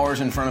spend hours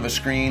in front of a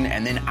screen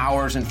and then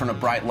hours in front of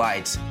bright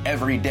lights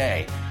every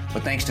day.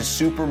 But thanks to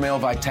Super Male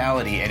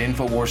Vitality at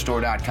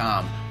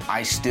InfoWarsStore.com,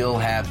 I still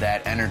have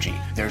that energy.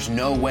 There's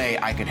no way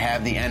I could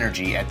have the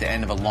energy at the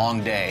end of a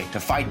long day to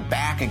fight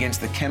back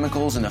against the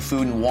chemicals in the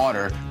food and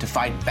water, to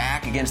fight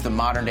back against the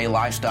modern day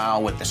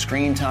lifestyle with the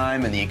screen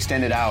time and the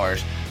extended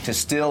hours, to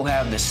still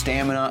have the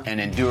stamina and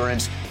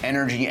endurance,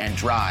 energy and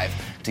drive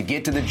to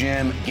get to the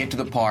gym, get to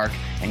the park,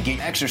 and get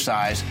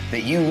exercise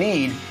that you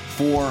need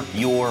for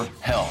your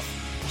health.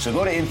 So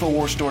go to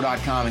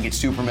InfoWarsStore.com and get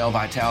Super Male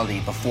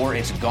Vitality before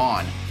it's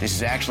gone. This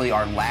is actually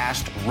our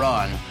last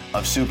run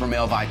of Super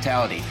Male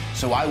Vitality.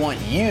 So I want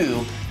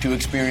you to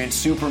experience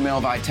Super Male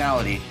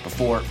Vitality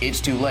before it's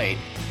too late.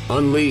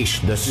 Unleash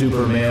the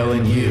super male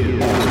in you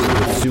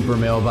with Super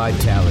Male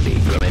Vitality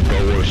from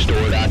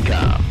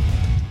InfoWarsStore.com.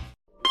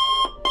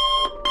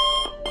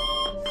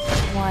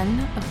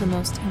 One of the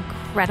most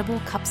incredible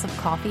cups of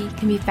coffee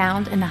can be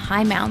found in the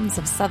high mountains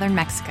of southern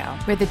Mexico,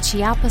 where the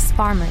Chiapas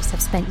farmers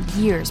have spent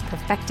years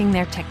perfecting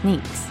their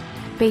techniques.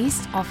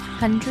 Based off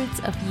hundreds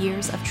of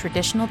years of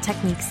traditional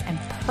techniques and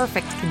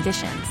perfect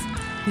conditions,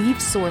 we've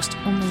sourced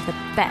only the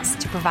best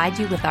to provide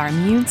you with our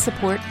immune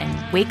support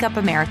and Wake Up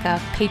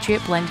America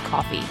Patriot Blend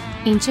coffee.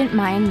 Ancient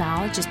Mayan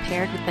knowledge is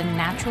paired with the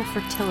natural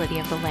fertility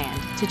of the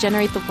land to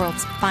generate the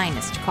world's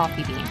finest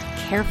coffee bean,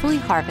 carefully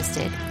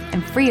harvested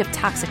and free of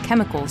toxic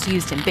chemicals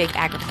used in big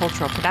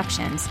agricultural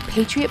productions.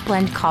 Patriot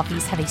Blend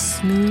coffees have a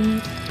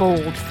smooth,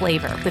 bold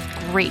flavor with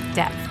great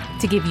depth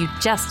to give you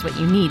just what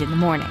you need in the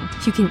morning.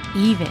 You can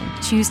even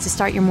choose to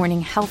start your morning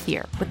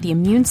healthier with the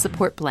Immune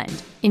Support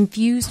Blend,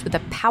 infused with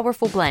a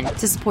powerful blend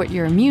to support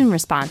your immune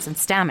response and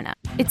stamina.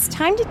 It's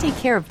time to take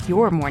care of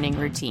your morning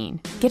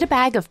routine. Get a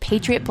bag of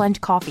Patriot Blend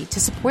coffee to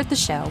support the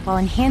show while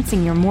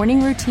enhancing your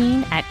morning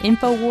routine at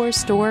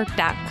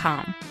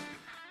InfoWarsStore.com.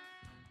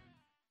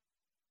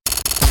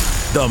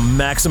 The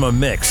Maximum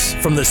Mix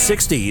from the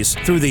 60s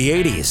through the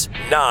 80s.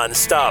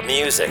 Non-stop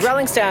music.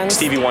 Rolling Stones.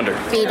 Stevie Wonder.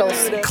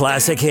 Beatles.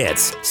 Classic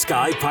hits.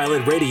 Sky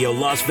Pilot Radio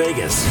Las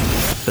Vegas.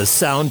 The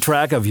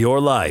soundtrack of your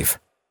life.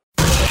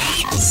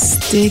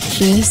 Stick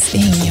this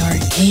in your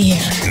ear.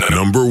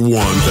 Number one,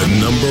 the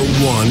number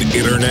one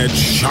Internet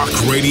Shock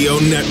Radio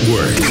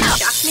Network.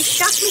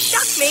 Shock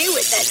me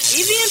with that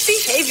deviant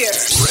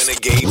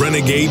behavior.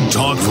 Renegade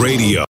Talk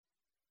Radio.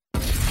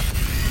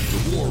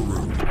 The War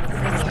Room.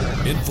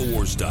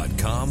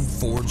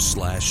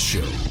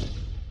 Infowars.com/show.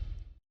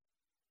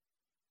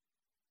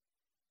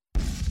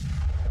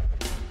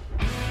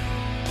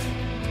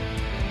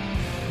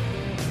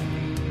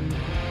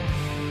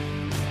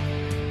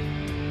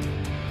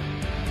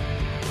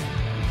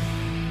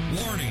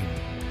 Warning.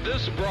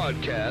 This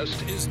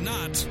broadcast is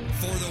not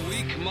for the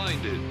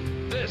weak-minded.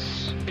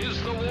 This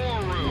is the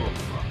War Room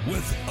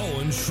with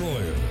Owen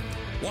Schroyer.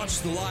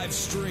 Watch the live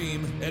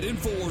stream at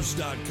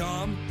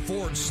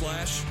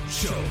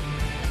Infowars.com/show.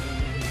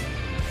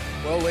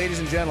 Well, ladies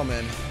and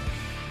gentlemen,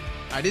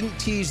 I didn't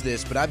tease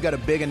this, but I've got a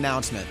big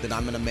announcement that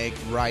I'm going to make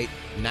right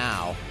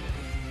now.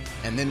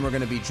 And then we're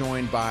going to be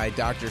joined by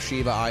Dr.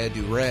 Shiva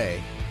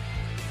Ayyadurai.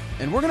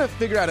 And we're going to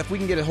figure out if we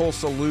can get a whole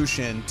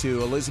solution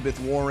to Elizabeth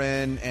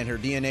Warren and her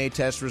DNA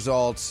test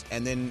results,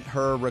 and then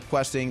her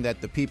requesting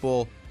that the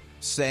people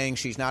saying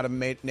she's not a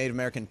Native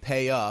American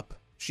pay up.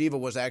 Shiva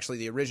was actually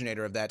the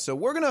originator of that. So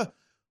we're gonna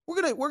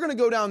we're gonna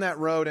go down that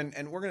road,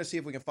 and we're gonna see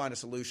if we can find a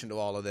solution to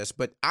all of this.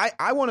 But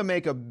I want to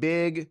make a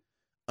big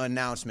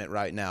announcement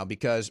right now,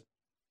 because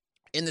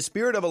in the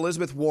spirit of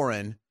Elizabeth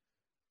Warren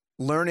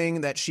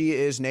learning that she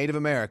is Native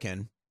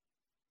American,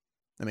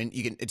 I mean,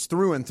 it's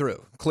through and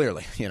through,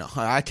 clearly.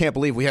 I can't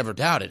believe we ever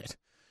doubted it.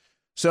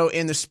 So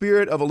in the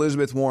spirit of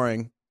Elizabeth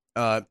Warren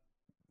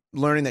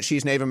learning that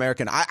she's Native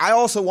American, I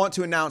also want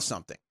to announce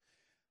something.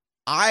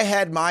 I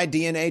had my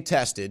DNA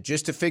tested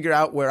just to figure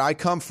out where I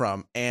come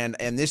from, and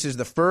this is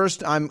the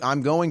first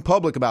I'm going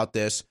public about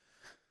this.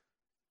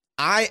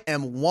 I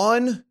am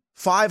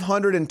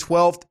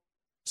 1/512th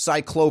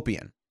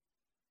Cyclopean.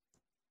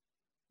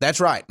 That's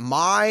right.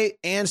 My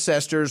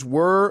ancestors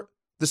were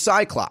the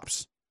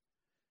Cyclops.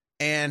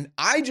 And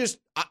I just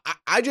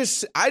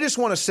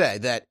want to say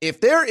that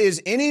if there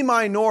is any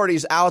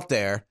minorities out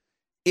there,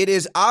 it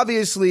is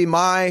obviously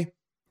my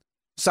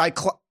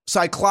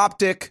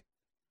cycloptic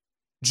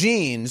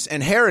genes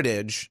and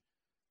heritage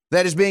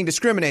that is being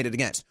discriminated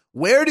against.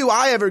 Where do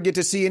I ever get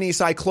to see any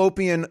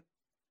Cyclopean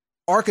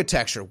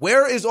architecture?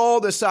 Where is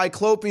all the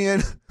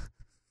Cyclopean?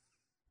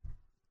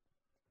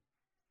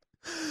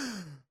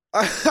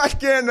 I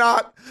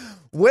cannot.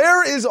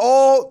 Where is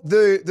all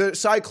the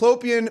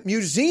Cyclopean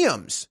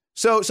museums?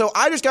 So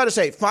I just got to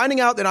say,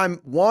 finding out that I'm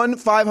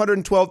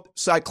 1/512th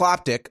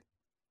Cycloptic,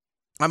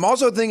 I'm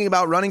also thinking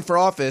about running for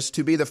office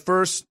to be the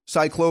first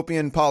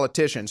Cyclopean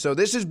politician. So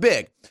this is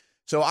big.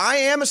 So I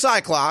am a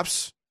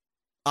Cyclops.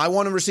 I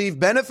want to receive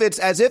benefits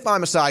as if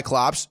I'm a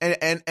Cyclops,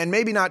 and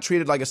maybe not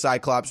treated like a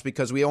Cyclops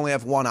because we only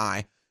have one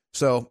eye.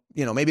 So,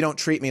 maybe don't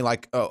treat me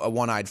like a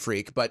one-eyed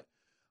freak, but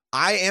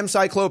I am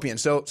Cyclopean.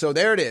 So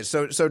there it is.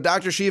 So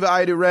Dr. Shiva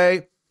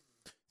Ayyadurai,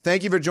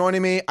 thank you for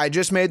joining me. I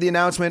just made the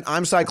announcement.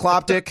 I'm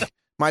Cycloptic.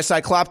 My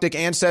Cycloptic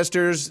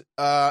ancestors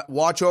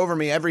watch over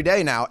me every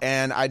day now,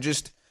 and I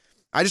just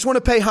want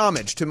to pay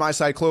homage to my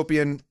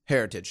Cyclopean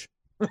heritage.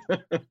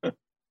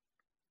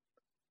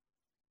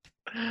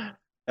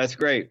 That's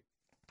great.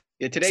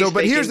 Yeah,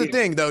 but here's the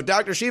thing, though,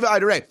 Dr. Shiva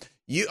Ayyadurai.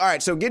 All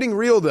right, so getting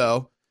real,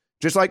 though,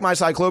 just like my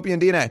Cyclopean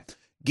DNA,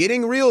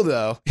 getting real,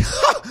 though,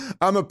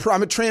 I'm a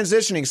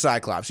transitioning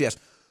Cyclops, yes.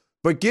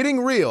 But getting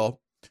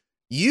real,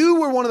 you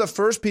were one of the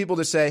first people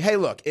to say, hey,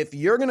 look, if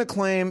you're going to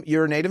claim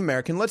you're a Native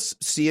American, let's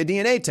see a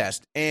DNA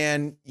test.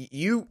 And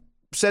you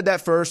said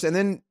that first, and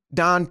then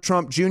Don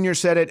Trump Jr.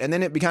 said it, and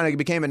then it kind of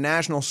became a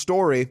national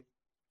story.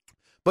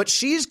 But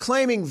she's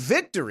claiming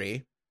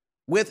victory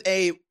with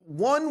a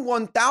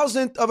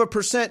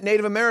 1/1000%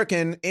 Native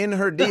American in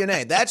her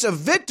DNA. That's a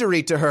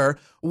victory to her.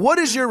 What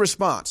is your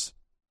response?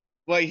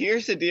 Well,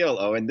 here's the deal,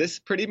 Owen. This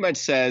pretty much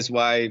says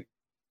how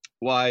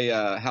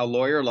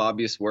lawyer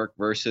lobbyists work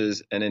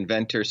versus an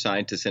inventor,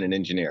 scientist, and an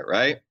engineer,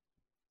 right?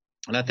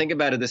 And I think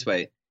about it this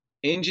way.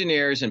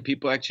 Engineers and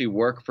people actually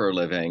work for a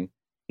living.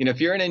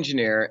 If you're an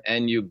engineer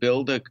and you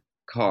build a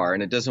car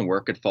and it doesn't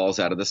work, it falls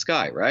out of the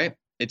sky, right?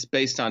 It's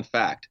based on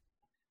fact.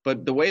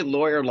 But the way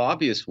lawyer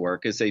lobbyists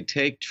work is they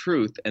take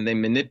truth and they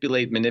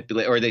manipulate,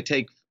 or they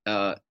take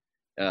stuff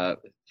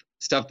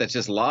that's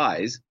just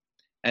lies,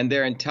 and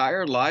their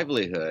entire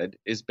livelihood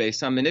is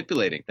based on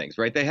manipulating things,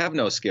 right? They have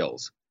no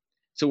skills.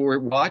 So we're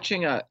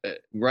watching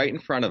right in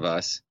front of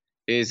us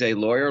is a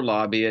lawyer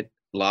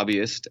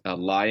lobbyist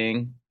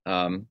lying,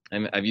 and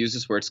I've used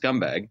this word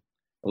scumbag,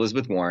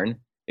 Elizabeth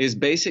Warren, is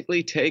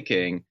basically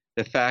taking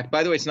the fact,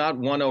 by the way, it's not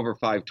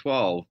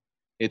 1/512,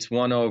 it's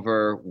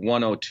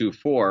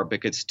 1/1024,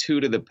 because it's 2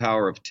 to the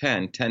power of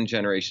 10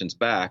 generations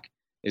back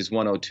is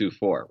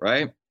 1024,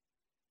 right?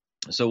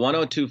 So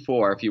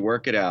 1024, if you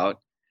work it out,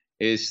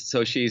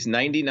 so she's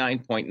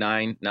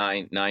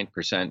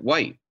 99.999%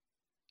 white.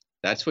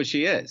 That's what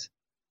she is.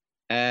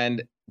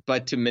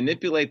 But to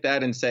manipulate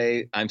that and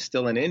say, I'm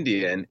still an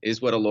Indian,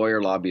 is what a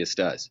lawyer lobbyist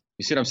does.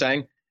 You see what I'm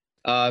saying?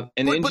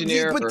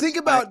 Engineer. But think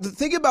about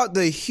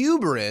the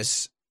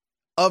hubris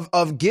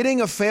of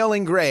getting a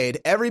failing grade,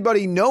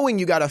 everybody knowing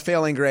you got a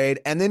failing grade,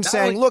 and then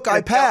saying, look,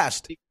 I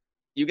passed.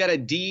 You got a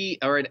D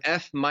or an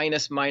F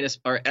minus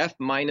or F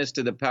minus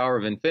to the power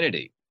of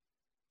infinity.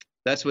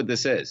 That's what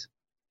this is.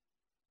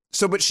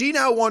 So, but she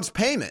now wants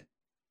payment.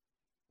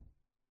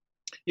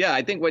 Yeah,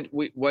 I think what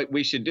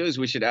we should do is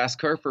we should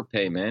ask her for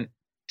payment,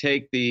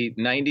 take the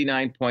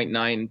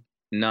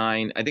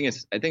 99.99, I think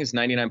it's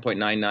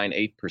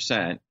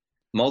 99.998%,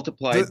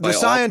 multiply it by the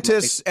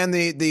scientists and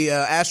the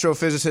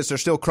astrophysicists are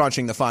still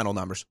crunching the final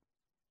numbers.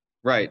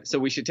 Right. So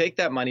we should take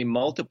that money,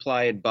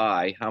 multiply it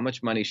by how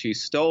much money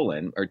she's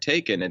stolen or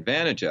taken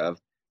advantage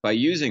of by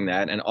using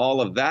that, and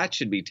all of that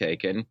should be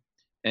taken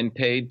and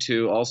paid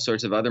to all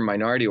sorts of other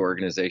minority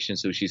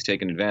organizations who she's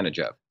taken advantage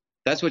of.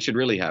 That's what should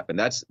really happen.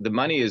 The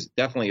money is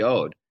definitely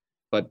owed,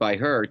 but by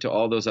her to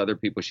all those other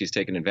people she's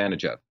taken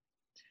advantage of.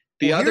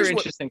 The other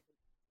interesting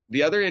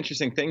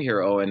thing here,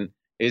 Owen,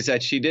 is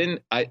that she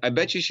didn't. I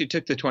bet you she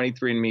took the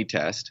 23andMe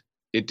test.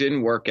 It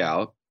didn't work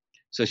out,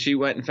 so she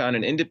went and found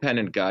an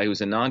independent guy who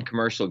was a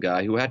non-commercial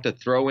guy who had to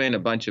throw in a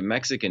bunch of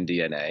Mexican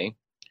DNA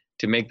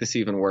to make this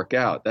even work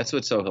out. That's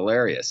what's so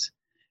hilarious.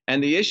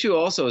 And the issue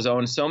also is,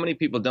 Owen, so many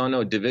people don't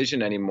know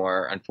division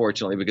anymore,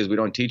 unfortunately, because we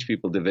don't teach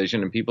people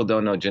division and people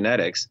don't know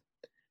genetics.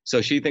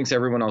 So she thinks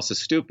everyone else is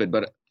stupid.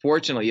 But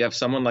fortunately, you have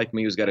someone like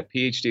me who's got a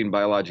PhD in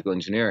biological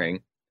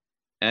engineering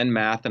and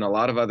math and a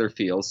lot of other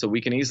fields. So we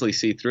can easily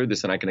see through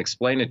this and I can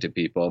explain it to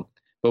people.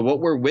 But what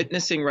we're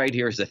witnessing right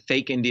here is a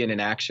fake Indian in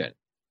action.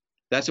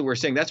 That's what we're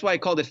saying. That's why I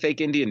called it Fake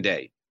Indian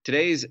Day.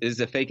 Today is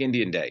the Fake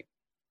Indian Day.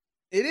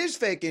 It is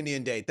Fake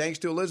Indian Day, thanks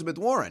to Elizabeth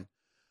Warren.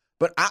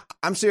 But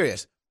I'm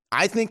serious.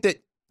 I think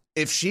that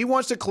if she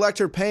wants to collect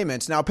her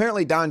payments, now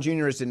apparently Don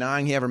Jr. is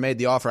denying he ever made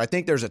the offer. I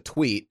think there's a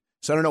tweet,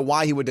 so I don't know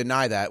why he would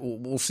deny that.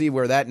 We'll see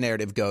where that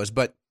narrative goes.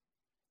 But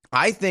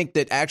I think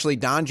that actually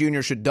Don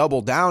Jr. should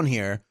double down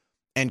here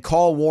and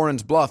call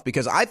Warren's bluff,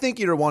 because I think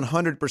you're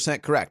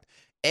 100% correct.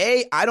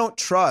 I don't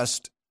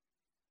trust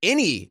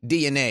any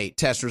DNA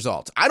test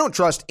results. I don't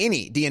trust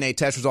any DNA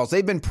test results.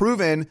 They've been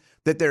proven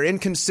that they're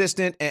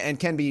inconsistent and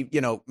can be,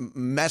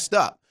 messed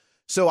up.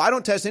 So I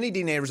don't test any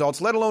DNA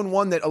results, let alone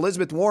one that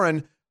Elizabeth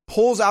Warren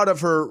pulls out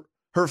of her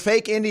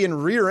fake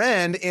Indian rear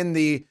end in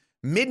the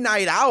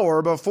midnight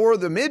hour before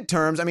the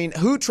midterms. I mean,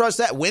 who trusts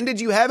that? When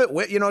did you have it?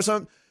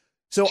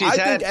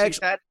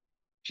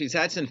 She's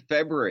had since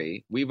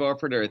February. We've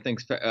offered her, I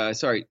think,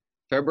 February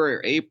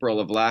or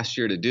April of last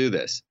year to do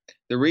this.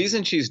 The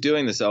reason she's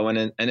doing this, Owen,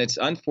 and it's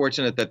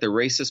unfortunate that the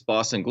racist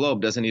Boston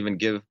Globe doesn't even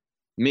give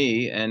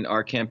me and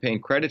our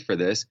campaign credit for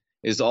this,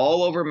 is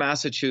all over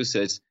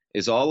Massachusetts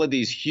is all of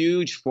these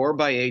huge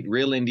 4x8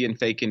 real Indian,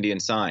 fake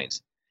Indian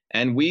signs.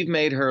 And we've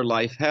made her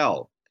life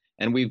hell.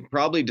 And we've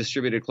probably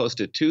distributed close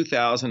to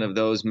 2,000 of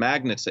those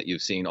magnets that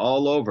you've seen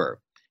all over.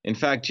 In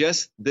fact,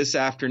 just this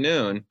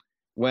afternoon,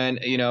 when,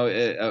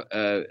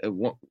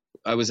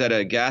 I was at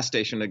a gas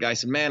station, the guy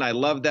said, "Man, I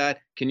love that.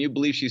 Can you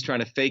believe she's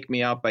trying to fake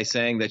me out by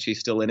saying that she's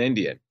still an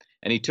Indian?"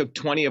 And he took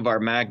 20 of our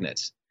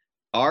magnets.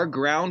 Our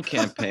ground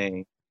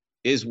campaign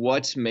is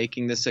what's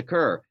making this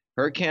occur.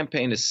 Her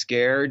campaign is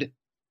scared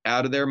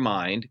out of their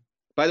mind.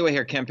 By the way,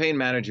 her campaign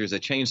manager is a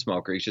chain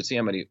smoker. You should see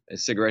how many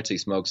cigarettes he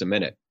smokes a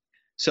minute.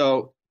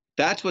 So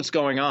that's what's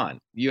going on.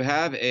 You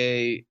have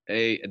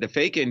the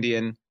fake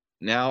Indian.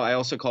 Now I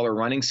also call her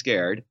running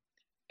scared.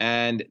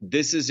 And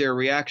this is their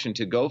reaction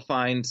to go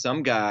find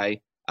some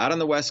guy out on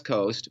the West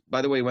Coast,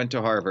 by the way, went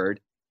to Harvard,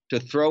 to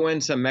throw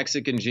in some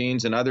Mexican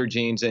genes and other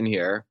genes in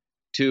here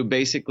to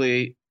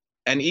basically,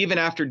 and even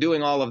after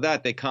doing all of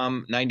that, they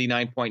come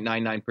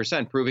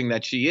 99.99%, proving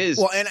that she is.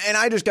 Well, and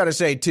I just got to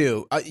say,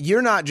 too,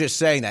 you're not just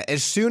saying that.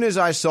 As soon as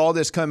I saw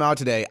this come out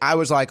today, I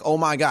was like, oh,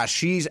 my gosh,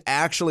 she's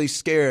actually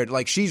scared.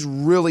 Like, she's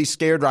really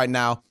scared right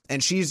now.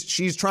 And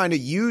she's trying to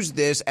use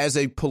this as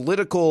a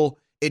political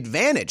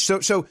advantage.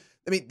 So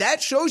I mean,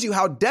 that shows you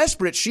how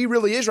desperate she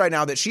really is right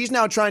now, that she's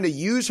now trying to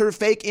use her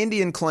fake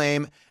Indian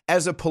claim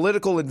as a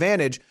political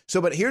advantage.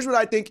 So, but here's what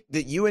I think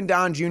that you and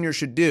Don Jr.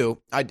 should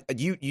do.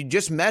 You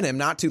just met him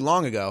not too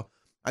long ago.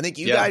 I think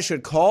you guys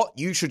should call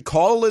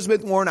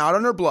Elizabeth Warren out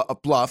on her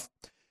bluff,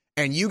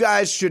 and you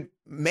guys should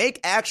make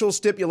actual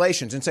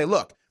stipulations and say,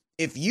 look,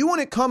 if you want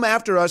to come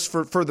after us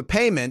for the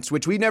payments,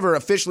 which we never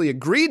officially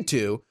agreed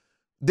to,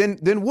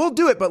 then we'll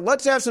do it. But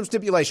let's have some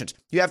stipulations.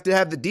 You have to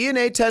have the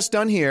DNA test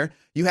done here.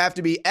 You have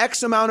to be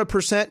X amount of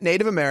 %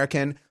 Native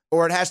American,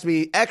 or it has to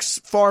be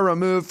X far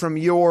removed from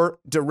your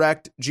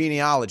direct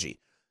genealogy.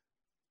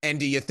 And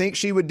do you think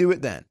she would do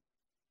it then?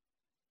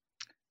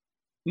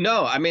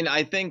 No, I mean,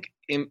 I think,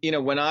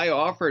 when I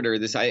offered her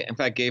this, I in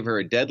fact gave her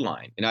a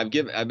deadline, and I've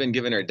been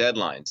giving her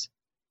deadlines.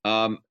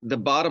 The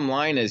bottom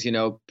line is,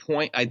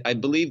 I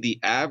believe the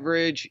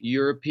average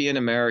European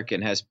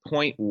American has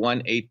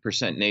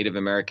 0.18% Native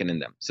American in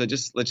them. So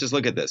let's just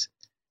look at this.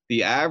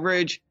 The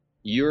average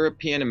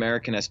European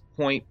American has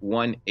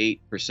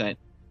 0.18%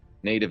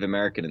 Native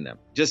American in them,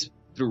 just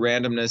through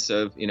randomness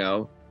of,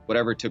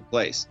 whatever took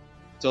place.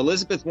 So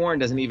Elizabeth Warren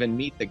doesn't even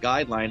meet the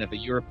guideline of a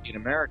European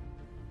American.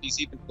 She's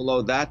even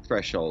below that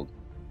threshold.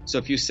 So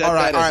if you set all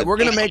right, that we're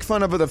going to make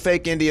fun of the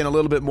fake Indian a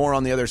little bit more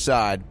on the other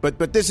side.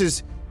 But this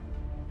is,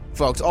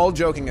 folks, all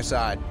joking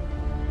aside,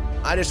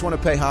 I just want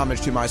to pay homage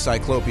to my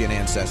Cyclopean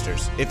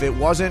ancestors. If it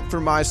wasn't for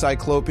my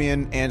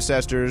Cyclopean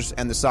ancestors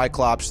and the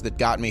Cyclops that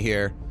got me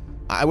here,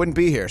 I wouldn't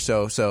be here.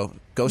 So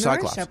go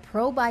Cyclops. Nourish a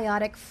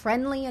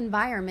probiotic-friendly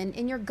environment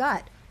in your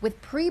gut with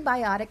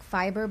Prebiotic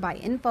Fiber by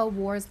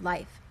InfoWars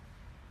Life.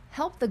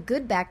 Help the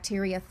good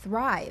bacteria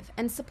thrive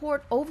and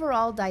support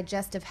overall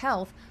digestive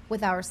health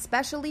with our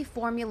specially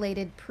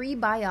formulated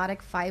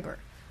prebiotic fiber,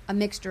 a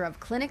mixture of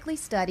clinically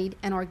studied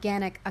and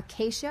organic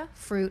acacia,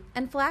 fruit,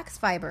 and flax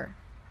fiber.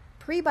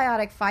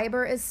 Prebiotic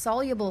fiber is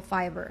soluble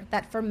fiber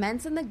that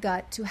ferments in the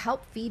gut to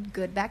help feed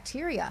good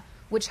bacteria,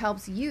 which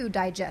helps you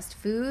digest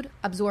food,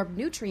 absorb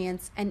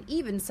nutrients, and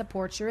even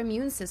support your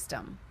immune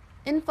system.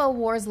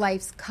 InfoWars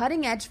Life's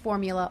cutting-edge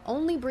formula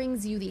only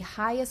brings you the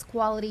highest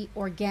quality,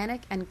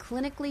 organic, and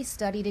clinically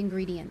studied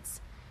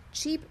ingredients.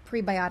 Cheap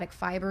prebiotic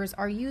fibers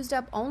are used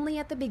up only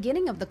at the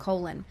beginning of the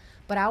colon,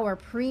 but our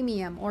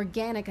premium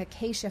organic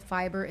acacia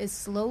fiber is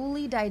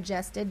slowly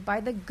digested by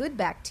the good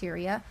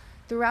bacteria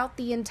throughout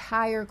the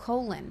entire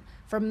colon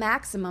for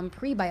maximum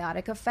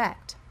prebiotic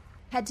effect.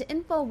 Head to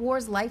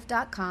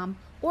InfoWarsLife.com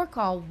or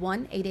call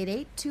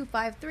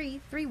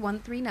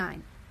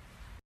 1-888-253-3139.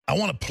 I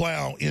want to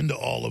plow into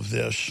all of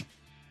this,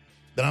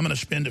 but I'm going to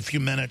spend a few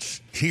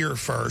minutes here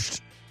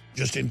first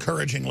just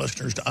encouraging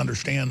listeners to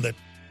understand that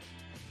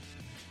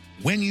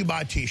when you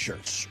buy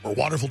T-shirts or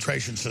water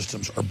filtration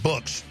systems or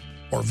books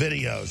or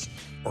videos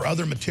or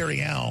other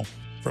material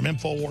from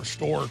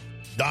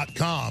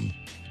InfoWarsStore.com,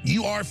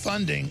 you are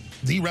funding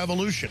the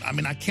revolution. I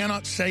mean, I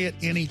cannot say it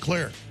any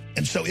clearer.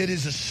 And so it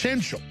is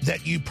essential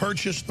that you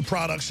purchase the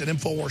products at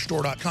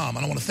InfoWarsStore.com.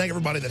 And I want to thank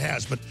everybody that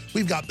has, but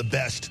we've got the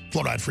best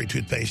fluoride-free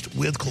toothpaste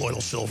with colloidal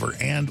silver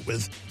and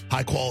with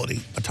high-quality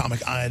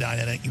atomic iodine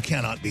in it. You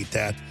cannot beat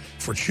that.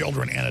 For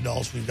children and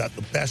adults, we've got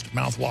the best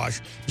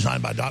mouthwash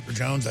designed by Dr.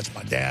 Jones. That's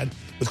my dad,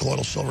 with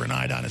colloidal silver and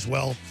iodine as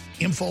well.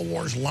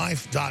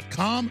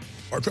 InfoWarsLife.com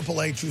or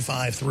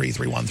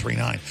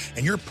 888-253-3139.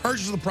 And your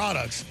purchase of the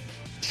products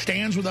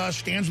stands with us,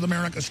 stands with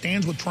America,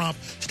 stands with Trump,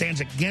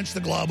 stands against the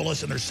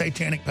globalists and their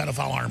satanic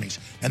pedophile armies.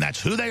 And that's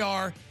who they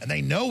are, and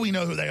they know we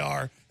know who they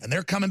are, and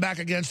they're coming back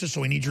against us, so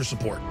we need your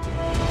support.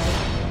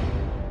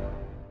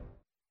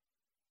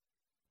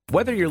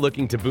 Whether you're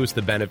looking to boost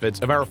the benefits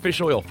of our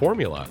fish oil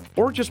formula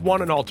or just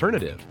want an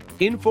alternative,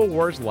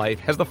 InfoWars Life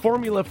has the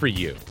formula for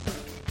you.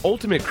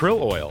 Ultimate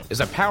Krill Oil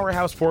is a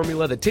powerhouse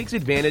formula that takes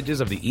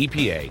advantages of the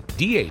EPA,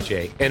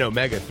 DHA, and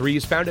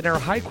omega-3s found in our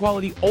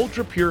high-quality,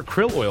 ultra-pure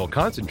krill oil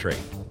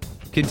concentrate.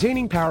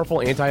 Containing powerful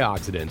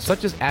antioxidants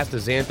such as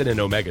astaxanthin and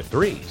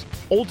omega-3s,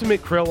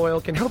 Ultimate Krill Oil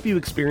can help you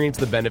experience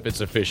the benefits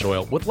of fish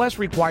oil with less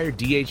required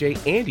DHA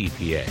and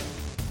EPA.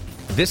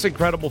 This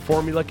incredible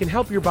formula can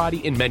help your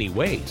body in many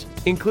ways,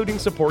 including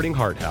supporting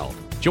heart health,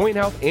 joint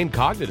health, and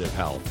cognitive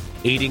health,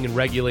 aiding in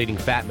regulating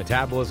fat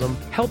metabolism,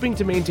 helping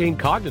to maintain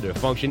cognitive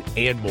function,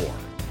 and more.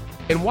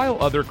 And while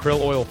other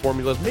krill oil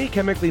formulas may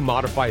chemically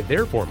modify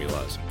their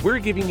formulas, we're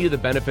giving you the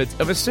benefits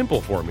of a simple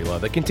formula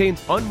that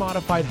contains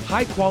unmodified,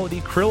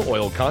 high-quality krill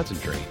oil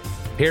concentrate,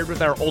 paired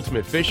with our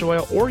Ultimate Fish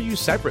Oil or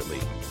used separately.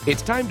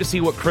 It's time to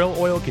see what krill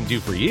oil can do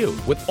for you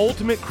with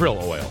Ultimate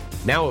Krill Oil,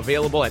 now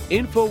available at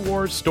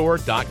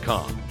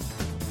InfoWarsStore.com.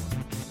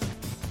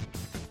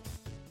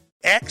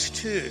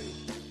 X2,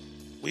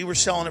 we were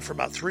selling it for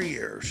about 3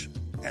 years,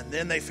 and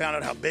then they found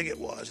out how big it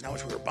was and how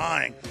much we were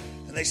buying,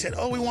 and they said,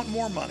 oh, we want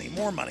more money,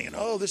 and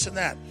oh, this and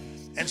that.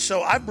 And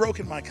so I've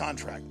broken my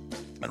contract,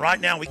 and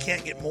right now we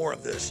can't get more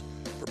of this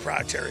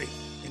proprietary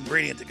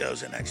ingredient that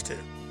goes in X2.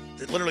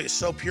 It literally is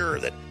so pure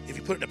that if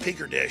you put it in a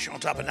peaker dish on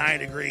top of a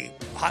 90-degree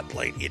hot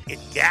plate, it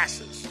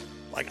gases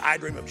like I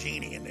Dream of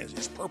Jeannie, and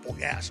it's purple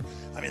gas.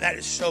 I mean, that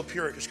is so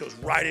pure, it just goes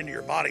right into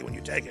your body when you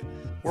take it.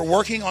 We're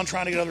working on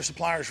trying to get other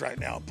suppliers right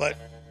now, but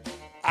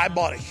I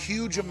bought a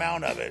huge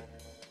amount of it,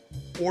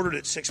 ordered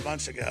it 6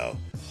 months ago,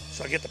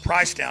 so I get the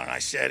price down, and I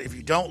said, if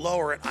you don't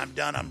lower it, I'm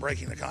done, I'm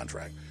breaking the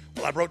contract.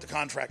 Well, I broke the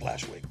contract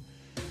last week.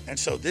 And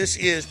so this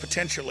is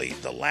potentially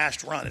the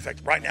last run. In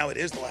fact, right now it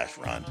is the last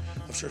run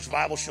of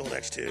Survival Shield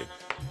X2.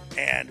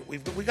 And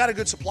we've got a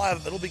good supply of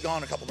it. It'll be gone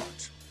in a couple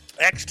months.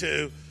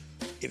 X2,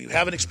 if you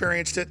haven't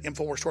experienced it,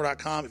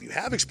 InfoWarsStore.com. If you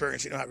have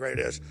experienced it, you know how great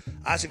it is.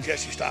 I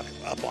suggest you stock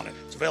up on it.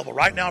 It's available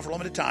right now for a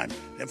limited time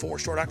at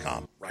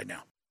InfoWarsStore.com right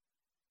now.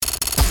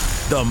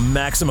 The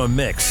Maximum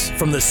Mix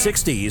from the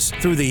 60s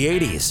through the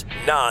 80s.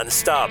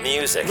 Non-stop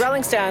music.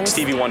 Rolling Stones.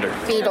 Stevie Wonder.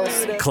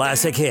 Beatles.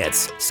 Classic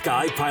hits.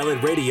 Sky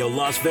Pilot Radio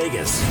Las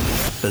Vegas.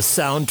 The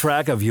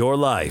soundtrack of your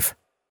life.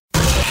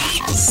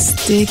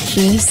 Stick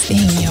this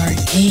in your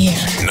ear.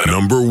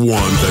 Number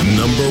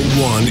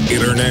one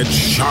Internet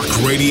shock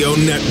radio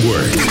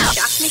network.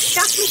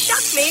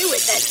 Shock me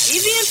with that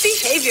deviant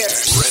behavior.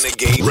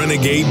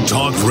 Renegade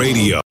Talk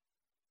Radio.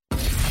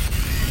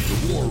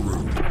 The War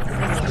Room.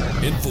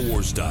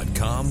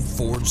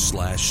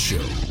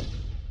 Infowars.com/show.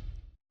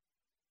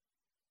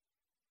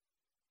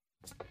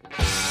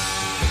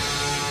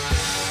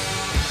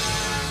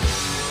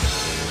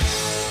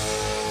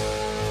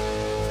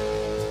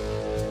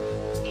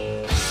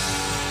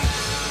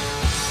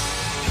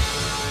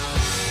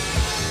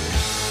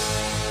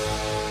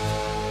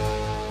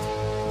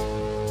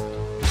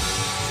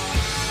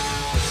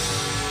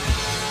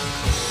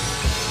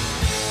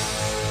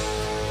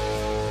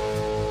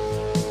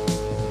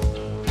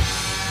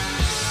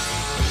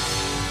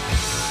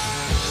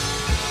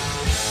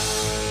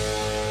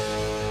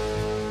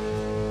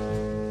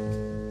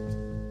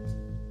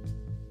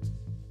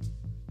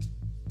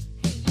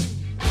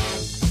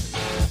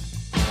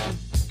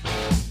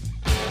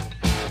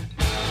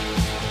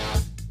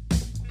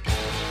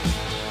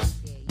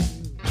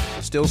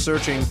 Still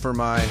searching for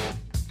my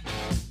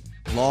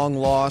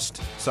long-lost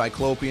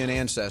Cyclopean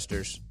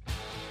ancestors.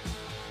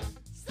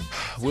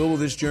 Where will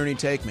this journey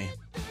take me?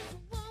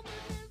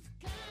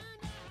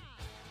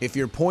 If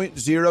you're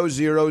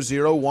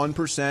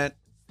 0.0001%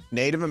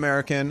 Native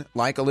American,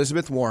 like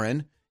Elizabeth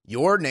Warren,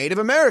 you're Native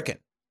American,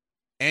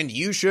 and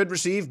you should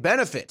receive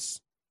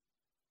benefits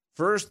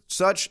for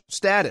such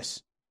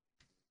status.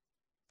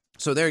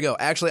 So there you go.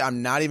 Actually,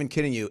 I'm not even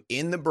kidding you.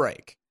 In the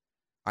break,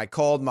 I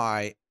called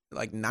my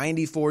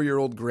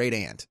 94-year-old great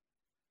aunt,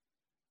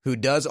 who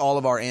does all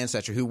of our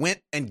ancestry, who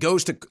went and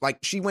goes to, like,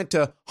 she went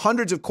to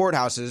hundreds of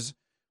courthouses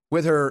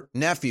with her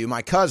nephew,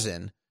 my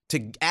cousin,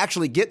 to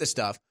actually get the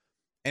stuff.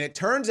 And it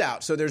turns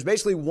out, so there's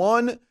basically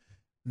one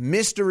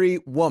mystery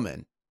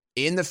woman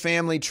in the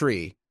family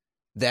tree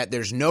that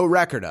there's no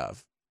record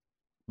of,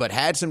 but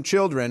had some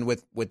children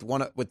with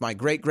my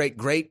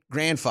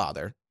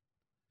great-great-great-grandfather.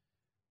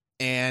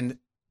 And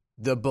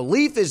the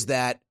belief is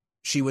that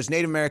she was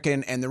Native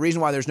American, and the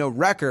reason why there's no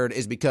record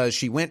is because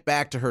she went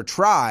back to her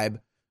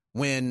tribe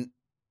when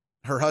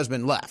her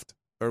husband left,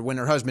 or when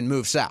her husband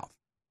moved south.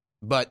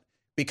 But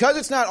because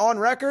it's not on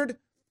record,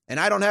 and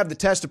I don't have the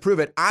test to prove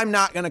it, I'm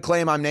not going to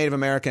claim I'm Native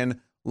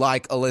American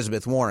like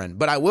Elizabeth Warren.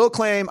 But I will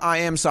claim I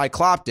am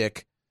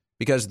cycloptic,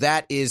 because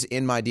that is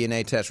in my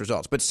DNA test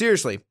results. But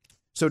seriously,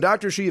 so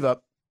Dr.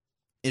 Shiva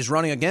is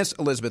running against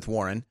Elizabeth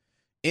Warren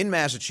in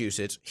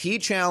Massachusetts. He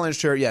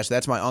challenged her. Yes,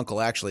 that's my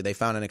uncle, actually. They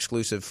found an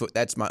exclusive.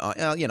 That's my,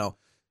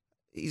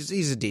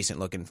 he's a decent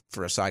looking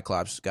for a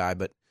Cyclops guy,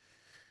 but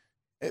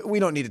we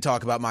don't need to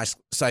talk about my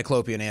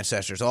Cyclopean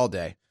ancestors all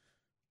day.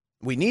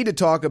 We need to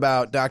talk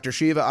about Dr.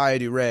 Shiva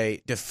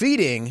Ayyadurai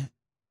defeating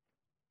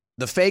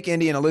the fake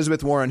Indian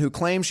Elizabeth Warren, who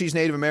claims she's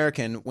Native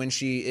American when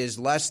she is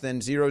less than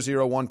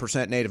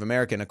 0.001% Native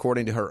American,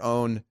 according to her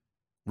own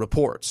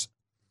reports.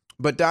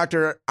 But,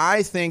 Doctor,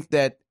 I think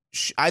that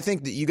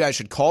you guys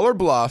should call her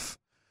bluff,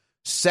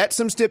 set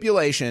some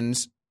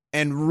stipulations,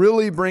 and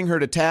really bring her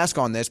to task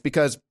on this,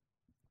 because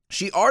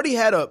she already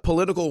had a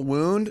political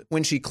wound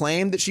when she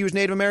claimed that she was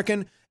Native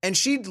American, and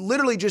she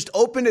literally just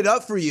opened it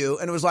up for you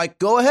and it was like,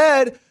 go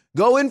ahead,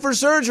 go in for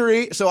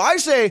surgery. So I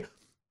say,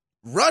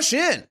 rush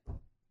in.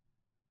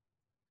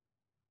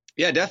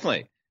 Yeah,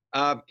 definitely.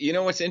 You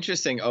know what's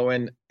interesting,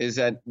 Owen, is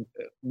that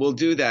we'll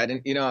do that.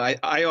 And,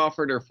 I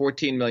offered her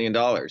 $14 million,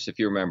 if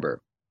you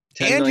remember.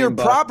 And your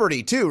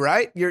property too,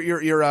 right?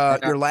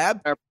 Your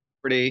lab?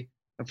 Property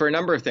for a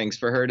number of things,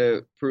 for her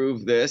to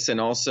prove this, and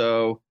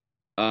also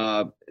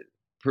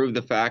prove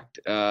the fact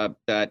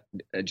that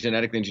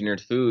genetically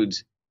engineered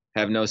foods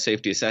have no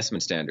safety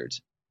assessment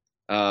standards,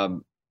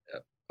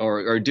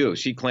 or do.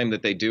 She claimed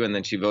that they do, and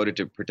then she voted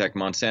to protect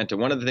Monsanto.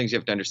 One of the things you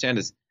have to understand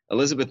is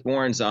Elizabeth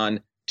Warren's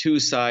on two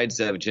sides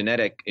of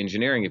genetic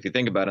engineering. If you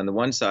think about it, on the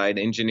one side,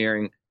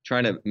 engineering,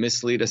 trying to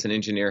mislead us and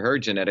engineer her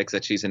genetics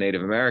that she's a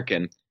Native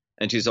American.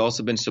 And she's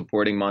also been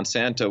supporting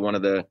Monsanto, one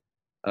of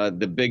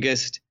the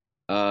biggest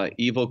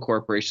evil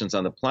corporations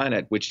on the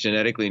planet, which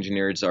genetically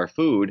engineers our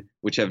food,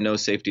 which have no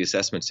safety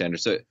assessment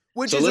standards.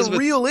 Which is a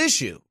real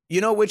issue,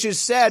 which is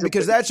sad,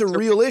 because that's a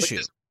real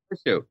issue.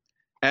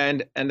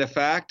 And the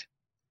fact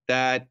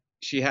that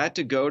she had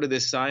to go to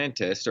this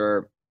scientist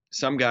or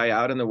some guy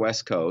out on the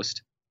West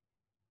Coast,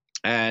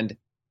 and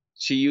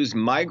she used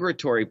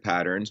migratory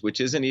patterns, which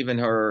isn't even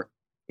her,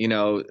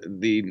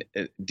 the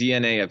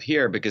DNA of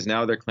here, because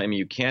now they're claiming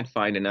you can't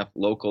find enough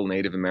local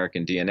Native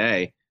American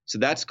DNA. So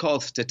that's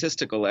called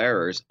statistical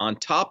errors on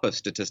top of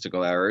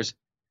statistical errors,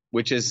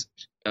 which is,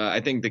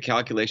 I think the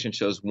calculation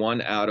shows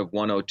 1 out of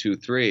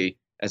 1023,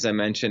 as I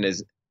mentioned,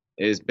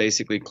 is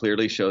basically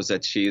clearly shows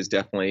that she is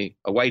definitely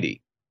a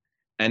whitey.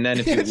 And then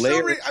if you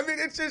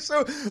it's just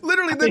so,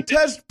 literally the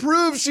test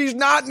proves she's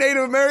not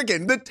Native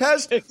American. The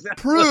test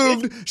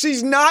proved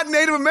she's not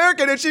Native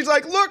American, and she's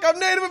like, look, I'm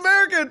Native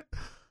American.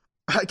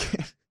 I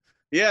can't.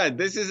 Yeah,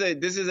 this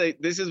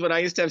is when I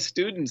used to have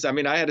students. I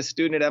mean, I had a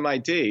student at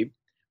MIT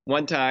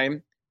one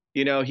time,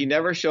 he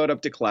never showed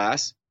up to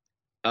class,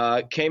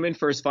 came in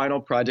for his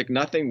final project.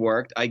 Nothing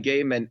worked. I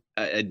gave him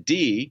a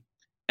D,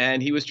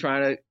 and he was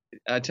trying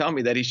to tell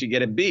me that he should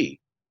get a B.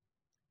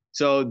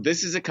 So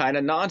this is the kind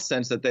of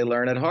nonsense that they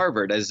learn at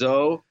Harvard, as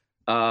though,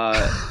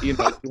 you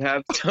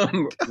have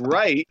some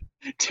right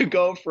to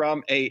go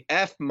from a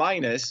F-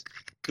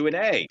 to an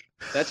A.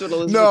 That's what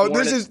Elizabeth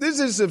Warren this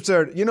is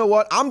absurd. You know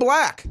what? I'm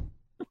black.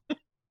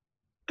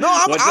 No,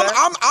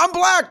 I'm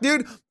black,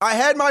 dude. I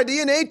had my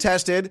DNA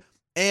tested,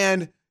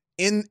 and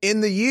in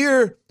the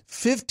year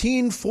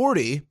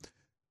 1540,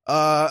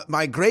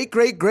 my great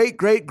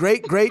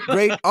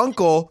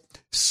uncle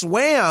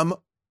swam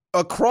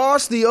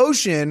across the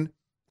ocean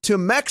to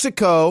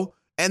Mexico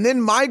and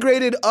then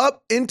migrated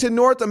up into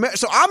North America.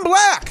 So I'm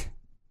black.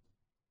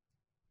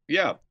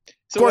 Yeah.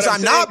 So of course,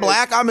 I'm not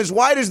black. I'm as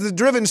white as the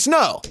driven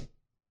snow.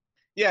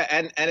 Yeah,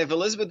 and if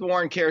Elizabeth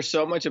Warren cares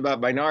so much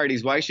about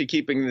minorities, why is she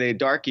keeping the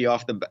darky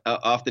off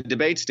the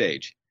debate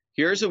stage?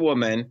 Here's a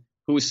woman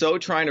who's so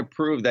trying to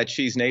prove that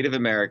she's Native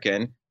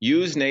American,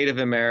 used Native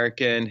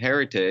American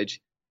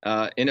heritage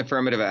in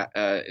affirmative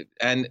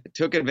and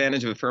took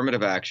advantage of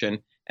affirmative action.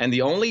 And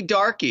the only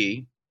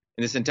darky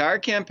in this entire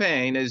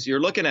campaign is, you're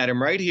looking at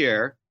him right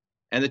here,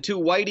 and the two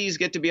whiteys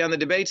get to be on the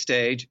debate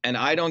stage, and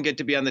I don't get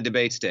to be on the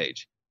debate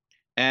stage.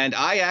 And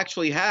I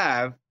actually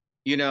have,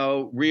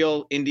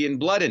 real Indian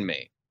blood in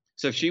me.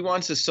 So if she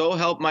wants to so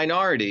help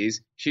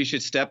minorities, she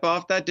should step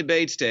off that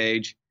debate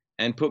stage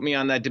and put me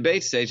on that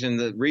debate stage. And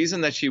the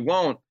reason that she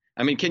won't,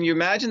 I mean, can you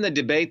imagine the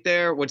debate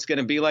there? What's going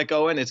to be like,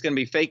 Owen? It's going to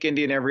be fake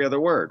Indian every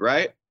other word,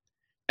 right?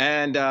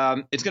 And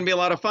it's going to be a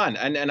lot of fun.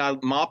 And I'll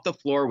mop the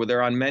floor with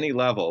her on many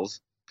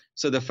levels.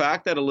 So the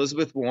fact that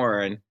Elizabeth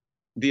Warren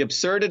the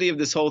absurdity of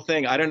this whole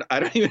thing. I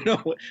don't even know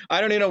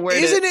where.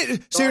 Isn't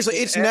it seriously?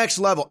 It's next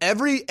level.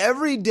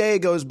 Every day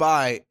goes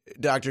by,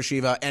 Dr.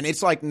 Shiva, and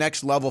it's like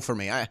next level for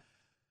me. I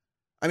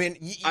mean,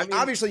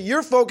 obviously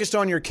you're focused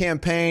on your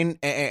campaign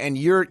and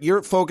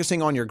you're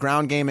focusing on your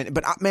ground game.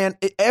 But man,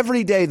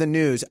 every day the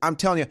news, I'm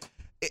telling you,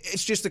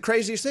 it's just the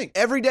craziest thing.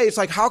 Every day it's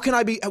like, how can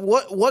I be?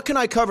 What can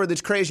I cover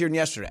that's crazier than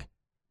yesterday?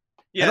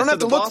 Yeah, I don't have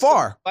to look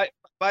far.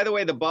 By the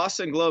way, the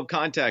Boston Globe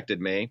contacted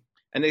me.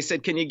 And they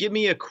said, can you give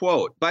me a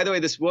quote? By the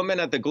way, this woman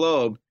at the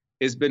Globe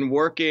has been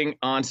working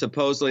on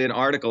supposedly an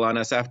article on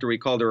us after we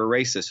called her a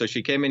racist. So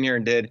she came in here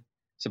and did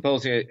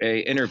supposedly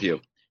a interview.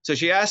 So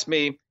she asked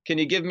me, can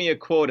you give me a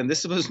quote? And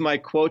this was my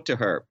quote to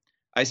her.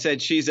 I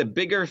said, she's a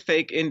bigger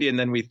fake Indian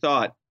than we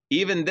thought.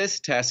 Even this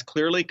test,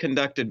 clearly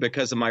conducted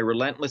because of my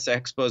relentless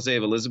expose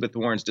of Elizabeth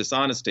Warren's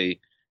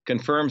dishonesty,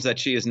 confirms that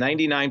she is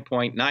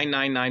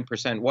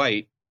 99.999%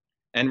 white.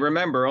 And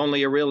remember,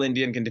 only a real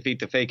Indian can defeat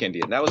the fake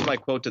Indian. That was my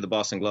quote to the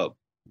Boston Globe.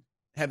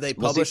 Have they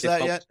published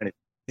that yet?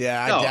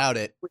 Yeah, I doubt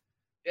it.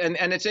 And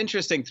it's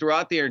interesting.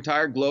 Throughout the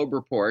entire Globe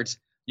reports,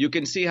 you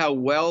can see how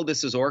well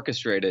this is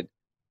orchestrated.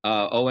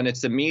 And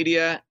it's the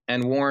media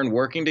and Warren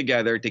working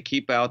together to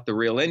keep out the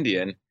real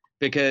Indian,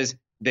 because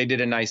they did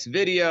a nice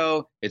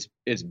video.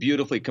 It's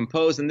beautifully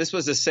composed. And this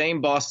was the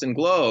same Boston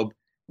Globe,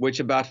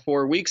 which about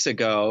 4 weeks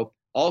ago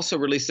also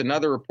released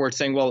another report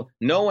saying, well,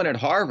 no one at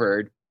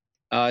Harvard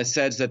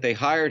says that they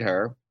hired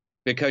her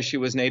because she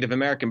was Native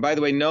American. By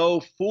the way, no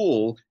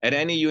fool at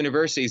any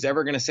university is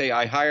ever going to say,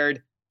 I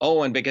hired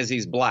Owen because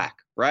he's black,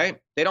 right?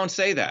 They don't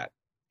say that.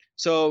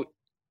 So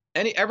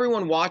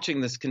everyone watching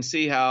this can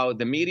see how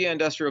the media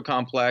industrial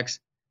complex,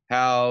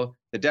 how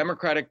the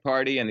Democratic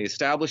Party and the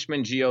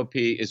establishment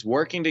GOP is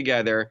working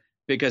together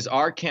because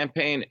our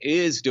campaign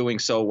is doing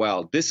so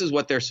well. This is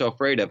what they're so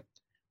afraid of.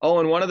 Oh,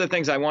 and one of the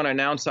things I want to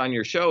announce on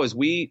your show is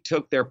we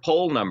took their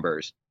poll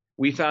numbers.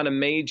 We found a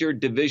major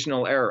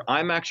divisional error.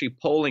 I'm actually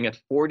polling at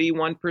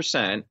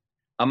 41%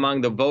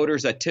 among the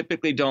voters that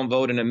typically don't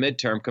vote in a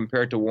midterm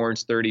compared to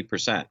Warren's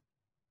 30%.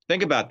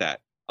 Think about that.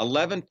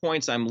 11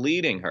 points I'm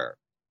leading her.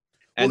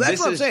 And well, that's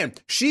what I'm saying.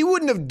 She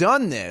wouldn't have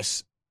done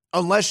this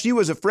unless she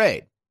was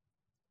afraid.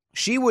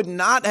 She would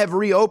not have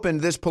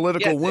reopened this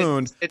political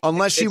wound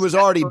unless she was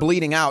already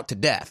bleeding out to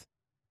death.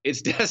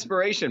 It's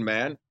desperation,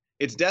 man.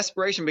 It's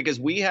desperation because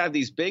we have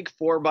these big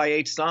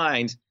 4x8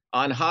 signs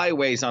on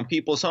highways, on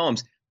people's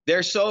homes.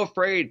 They're so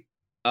afraid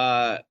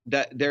that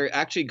they're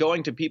actually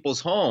going to people's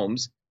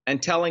homes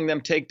and telling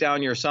them, take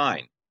down your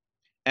sign.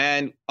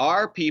 And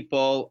our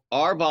people,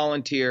 our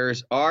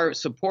volunteers, our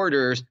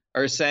supporters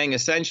are saying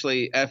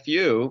essentially F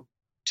you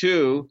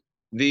to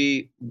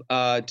the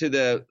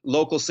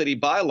local city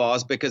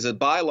bylaws, because the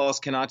bylaws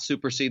cannot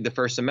supersede the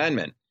First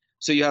Amendment.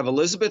 So you have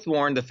Elizabeth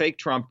Warren, the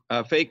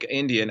fake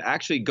Indian,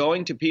 actually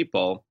going to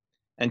people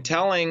and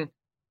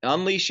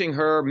unleashing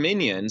her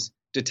minions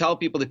to tell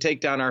people to take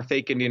down our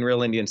fake Indian,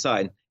 real Indian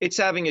side. It's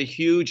having a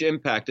huge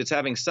impact. It's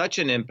having such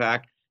an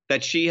impact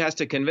that she has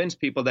to convince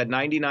people that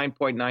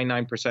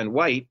 99.99%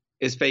 white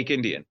is fake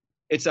Indian.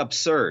 It's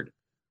absurd.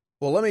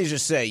 Well, let me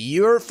just say,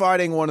 you're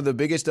fighting one of the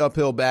biggest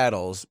uphill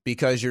battles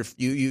because you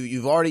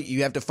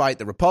have to fight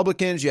the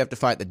Republicans, you have to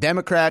fight the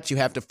Democrats, you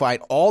have to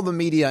fight all the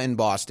media in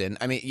Boston.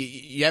 I mean,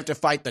 you have to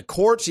fight the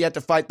courts, you have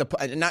to fight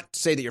not to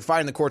say that you're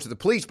fighting the courts of the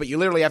police, but you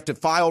literally have to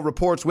file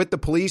reports with the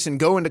police and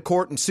go into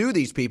court and sue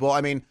these people.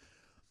 I mean,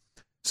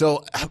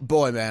 so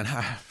boy, man,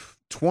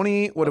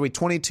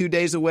 22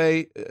 days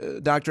away,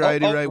 Dr.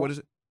 Aydin, right? What is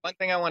it? One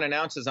thing I want to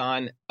announce is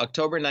on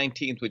October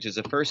 19th, which is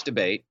the first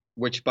debate,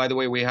 which, by the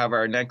way, we have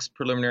our next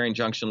preliminary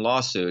injunction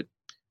lawsuit.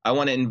 I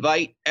want to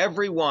invite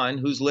everyone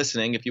who's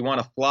listening, if you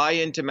want to fly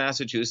into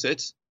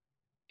Massachusetts,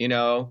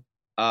 or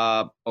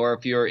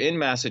if you're in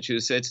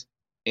Massachusetts,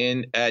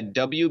 at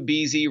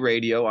WBZ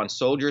Radio on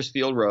Soldiers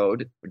Field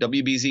Road, or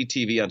WBZ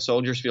TV on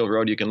Soldiers Field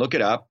Road, you can look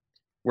it up.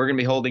 We're going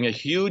to be holding a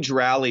huge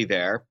rally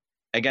there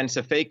against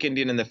the fake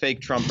Indian and the fake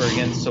Trumper,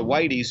 against the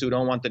whiteys who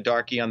don't want the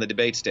darkie on the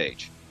debate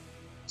stage.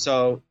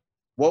 So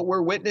what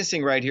we're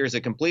witnessing right here is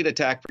a complete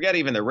attack. Forget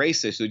even the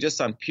racists, who just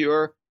on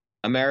pure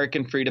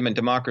American freedom and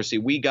democracy.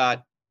 We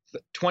got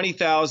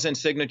 20,000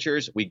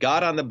 signatures. We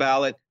got on the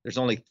ballot. There's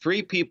only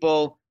 3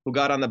 people who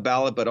got on the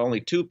ballot, but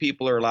only 2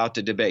 people are allowed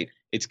to debate.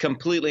 It's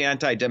completely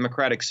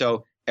anti-democratic.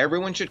 So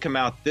everyone should come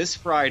out this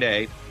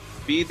Friday,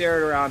 be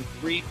there around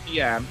 3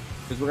 p.m.,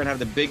 because we're going to have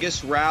the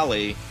biggest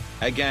rally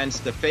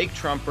against the fake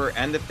Trumper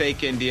and the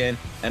fake Indian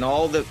and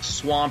all the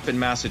swamp in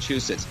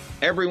Massachusetts.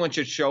 Everyone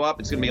should show up.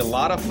 It's going to be a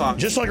lot of fun.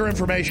 Just like our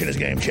information is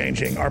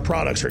game-changing, our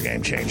products are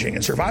game-changing.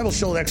 And Survival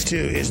Shield X2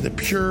 is the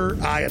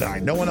pure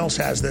iodine. No one else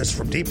has this,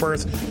 from deep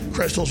earth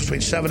crystals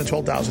between 7,000 and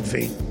 12,000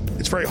 feet.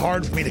 It's very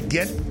hard for me to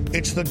get.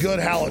 It's the good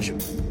halogen.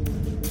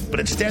 But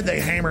instead, they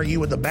hammer you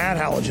with the bad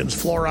halogens,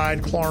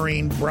 fluoride,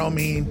 chlorine,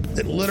 bromine,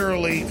 that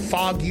literally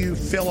fog you,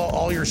 fill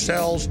all your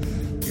cells,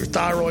 your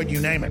thyroid,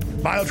 you name it.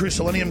 BioTrue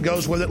Selenium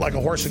goes with it like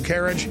a horse and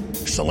carriage.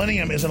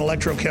 Selenium is an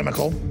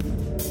electrochemical.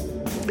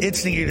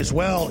 It's needed as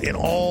well in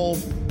all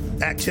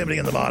activity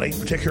in the body,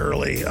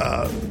 particularly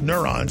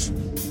neurons,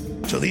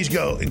 So these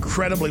go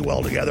incredibly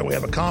well together. We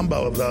have a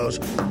combo of those.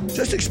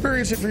 Just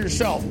experience it for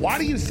yourself. Why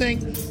do you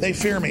think they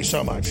fear me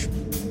so much?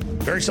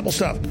 Very simple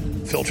stuff.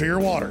 Filter your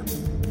water.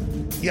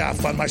 Yeah, I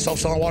find myself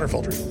selling water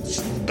filters.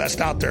 It's the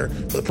best out there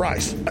for the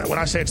price. When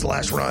I say it's the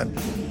last run,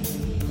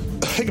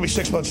 it could be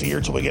 6 months a year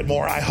until we get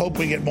more. I hope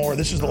we get more.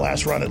 This is the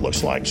last run, it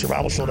looks like.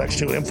 Survival Shield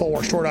X2 at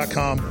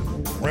InfoWarsStore.com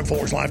or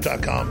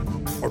InfoWarsLife.com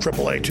or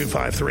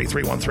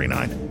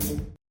 888-253-3139.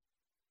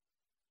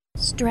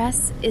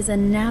 Stress is a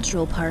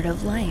natural part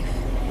of life.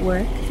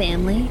 Work,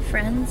 family,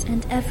 friends,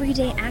 and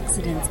everyday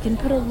accidents can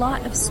put a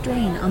lot of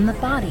strain on the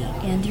body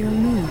and your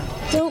mood.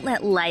 Don't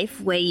let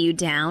life weigh you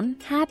down.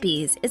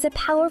 Happies is a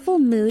powerful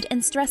mood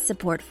and stress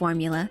support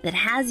formula that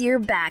has your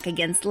back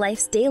against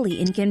life's daily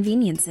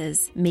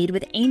inconveniences. Made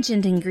with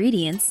ancient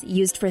ingredients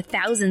used for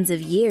thousands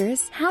of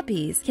years,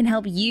 Happies can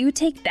help you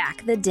take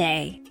back the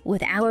day.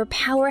 With our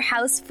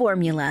powerhouse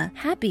formula,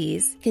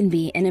 Happies can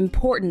be an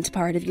important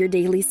part of your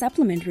daily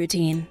supplement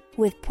routine.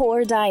 With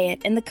poor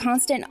diet and the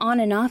constant on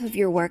and off of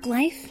your work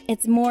life,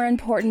 it's more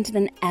important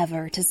than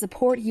ever to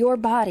support your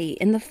body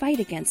in the fight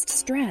against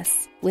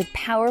stress. With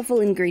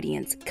powerful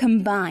ingredients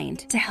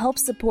combined to help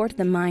support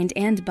the mind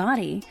and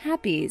body,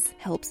 Happies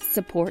helps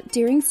support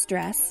during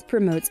stress,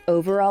 promotes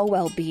overall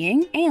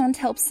well-being, and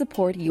helps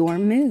support your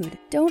mood.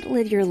 Don't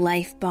live your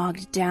life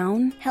bogged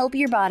down. Help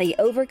your body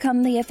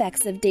overcome the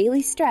effects of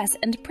daily stress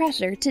and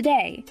pressure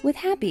today with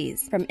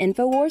Happies from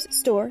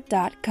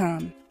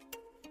InfoWarsStore.com.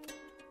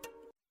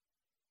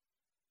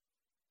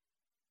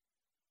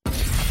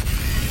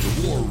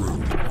 War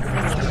Room.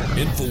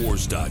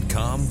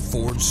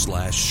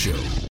 Infowars.com/show.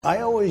 I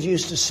always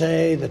used to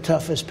say the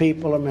toughest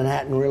people are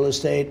Manhattan real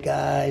estate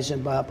guys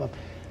and blah, blah.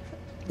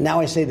 Now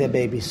I say they're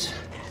babies.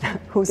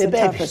 Who's they're the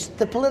babies? toughest?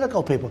 The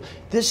political people.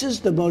 This is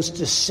the most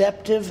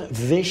deceptive,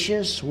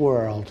 vicious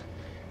world.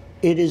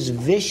 It is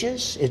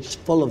vicious. It's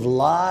full of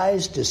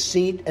lies,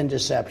 deceit, and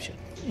deception.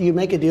 You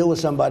make a deal with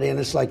somebody, and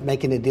it's like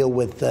making a deal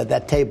with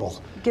that table.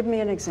 Give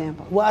me an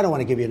example. Well, I don't want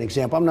to give you an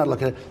example. I'm not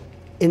looking at it.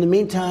 In the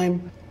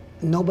meantime,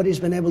 nobody's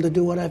been able to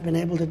do what I've been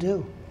able to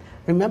do.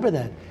 Remember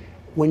that.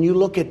 When you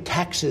look at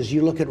taxes,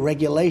 you look at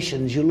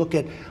regulations, you look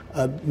at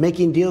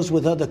making deals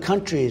with other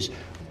countries,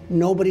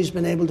 nobody's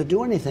been able to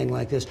do anything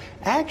like this.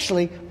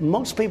 Actually,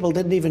 most people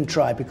didn't even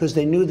try because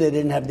they knew they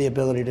didn't have the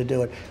ability to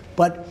do it.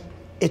 But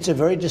it's a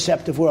very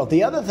deceptive world.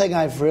 The other thing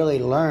I've really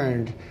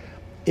learned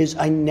is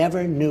I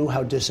never knew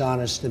how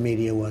dishonest the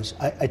media was.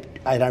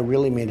 I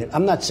really mean it.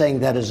 I'm not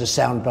saying that as a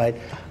soundbite.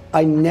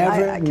 I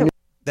never knew.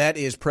 That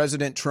is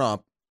President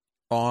Trump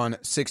on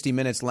 60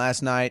 Minutes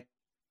last night,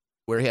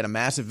 where he had a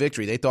massive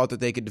victory. They thought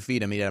that they could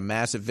defeat him. He had a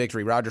massive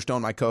victory. Roger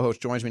Stone, my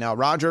co-host, joins me now.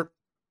 Roger,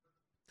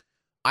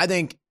 I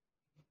think,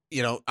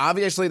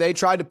 obviously they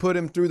tried to put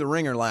him through the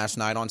ringer last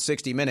night on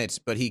 60 Minutes,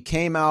 but he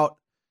came out,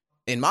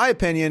 in my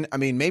opinion,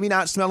 maybe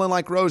not smelling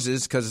like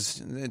roses,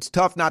 because it's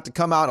tough not to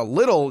come out a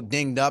little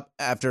dinged up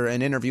after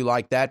an interview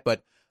like that,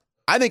 but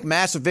I think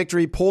massive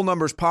victory. Poll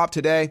numbers pop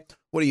today.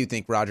 What do you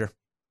think, Roger?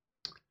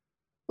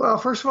 Well,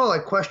 first of all, I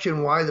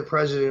question why the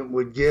president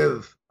would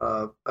give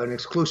an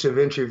exclusive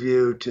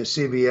interview to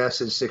CBS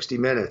in 60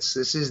 Minutes.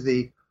 This is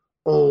the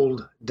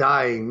old,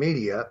 dying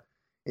media.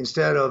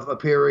 Instead of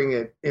appearing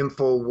at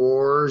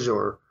InfoWars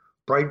or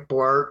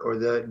Breitbart or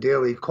the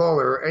Daily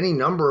Caller, any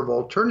number of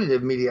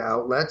alternative media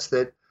outlets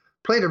that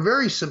played a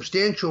very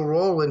substantial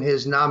role in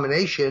his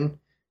nomination,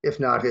 if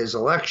not his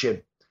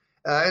election.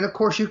 And of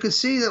course, you could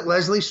see that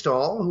Lesley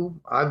Stahl, who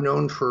I've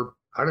known for,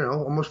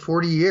 almost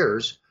 40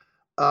 years,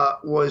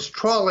 was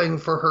trawling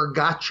for her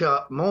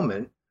gotcha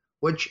moment,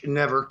 which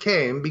never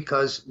came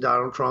because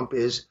Donald Trump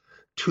is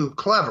too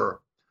clever.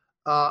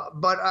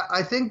 But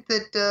I think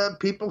that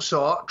people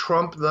saw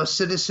Trump, the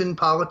citizen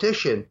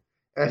politician,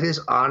 at his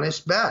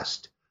honest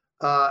best.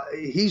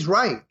 He's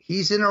right.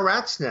 He's in a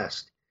rat's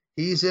nest.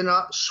 He's in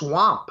a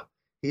swamp.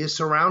 He is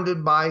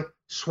surrounded by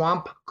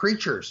swamp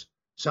creatures,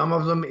 some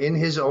of them in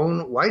his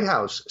own White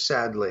House,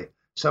 sadly,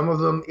 some of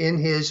them in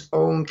his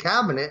own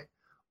cabinet.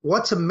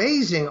 What's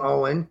amazing,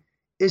 Owen,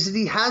 is that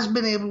he has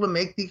been able to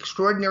make the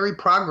extraordinary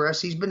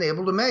progress he's been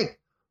able to make.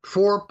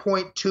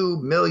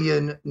 4.2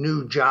 million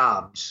new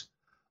jobs,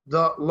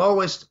 the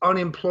lowest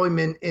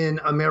unemployment in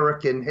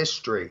American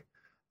history,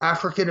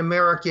 African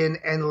American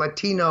and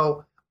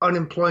Latino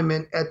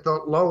unemployment at the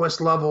lowest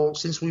level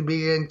since we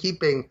began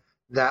keeping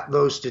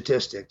those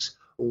statistics,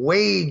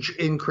 wage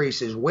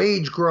increases,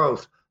 wage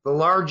growth, the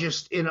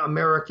largest in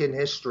American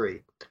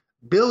history,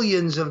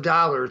 billions of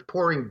dollars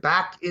pouring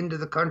back into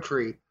the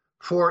country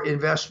for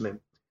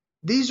investment.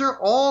 These are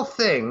all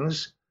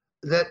things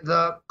that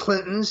the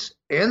Clintons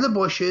and the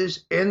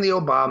Bushes and the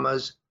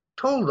Obamas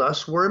told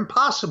us were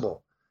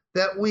impossible,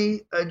 that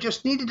we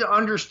just needed to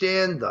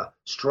understand the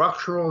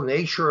structural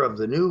nature of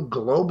the new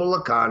global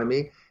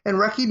economy and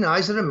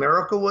recognize that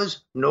America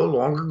was no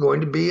longer going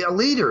to be a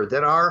leader,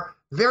 that our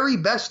very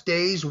best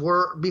days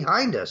were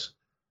behind us.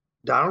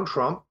 Donald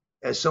Trump,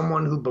 as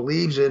someone who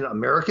believes in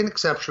American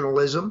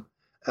exceptionalism,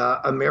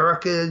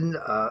 American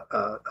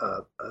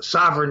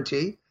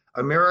sovereignty,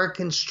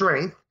 American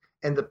strength,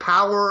 and the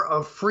power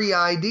of free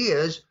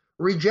ideas,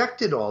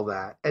 rejected all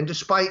that. And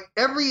despite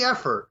every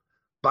effort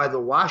by the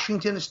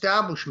Washington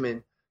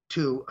establishment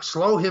to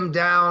slow him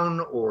down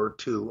or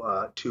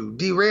to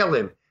derail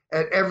him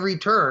at every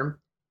turn,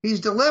 he's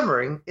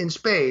delivering in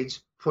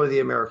spades for the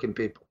American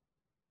people.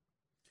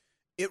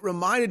 It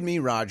reminded me,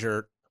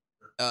 Roger,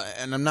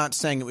 and I'm not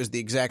saying it was the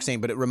exact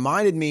same, but it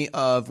reminded me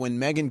of when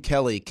Megyn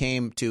Kelly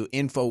came to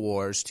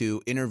InfoWars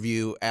to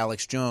interview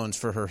Alex Jones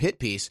for her hit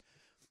piece.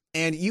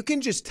 And you can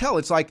just tell,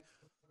 it's like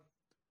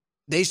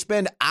they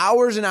spend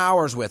hours and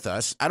hours with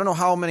us. I don't know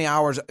how many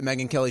hours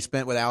Megyn Kelly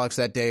spent with Alex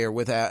that day or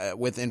with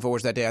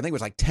InfoWars that day. I think it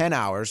was like 10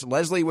 hours.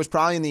 Leslie was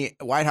probably in the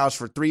White House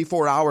for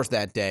 3-4 hours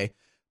that day.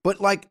 But,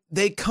 like,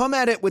 they come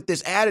at it with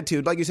this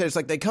attitude. Like you said, it's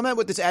like they come at it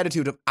with this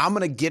attitude of, I'm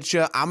going to get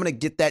you. I'm going to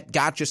get that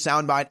gotcha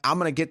soundbite. I'm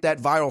going to get that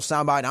viral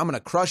soundbite. I'm going to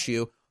crush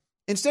you.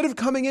 Instead of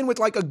coming in with,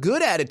 like, a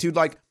good attitude,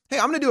 like, hey,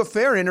 I'm going to do a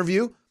fair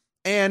interview,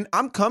 and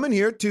I'm coming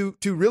here to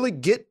really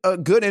get a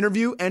good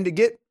interview and to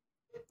get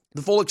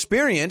the full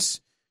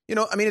experience. You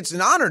know, I mean, it's an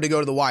honor to go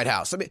to the White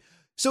House. I mean,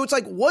 so it's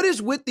like, what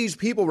is with these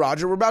people,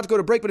 Roger? We're about to go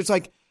to break, but it's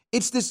like,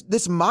 it's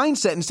this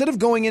mindset. Instead of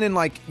going in and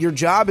like your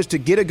job is to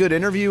get a good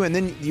interview and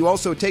then you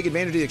also take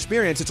advantage of the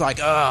experience, it's like,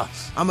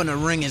 I'm going to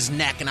wring his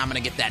neck and I'm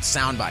going to get that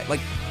soundbite.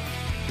 Like,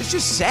 it's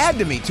just sad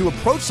to me to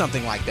approach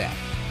something like that.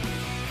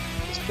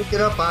 Let's pick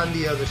it up on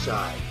the other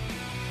side.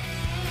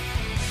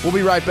 We'll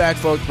be right back,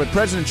 folks, but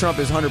President Trump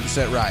is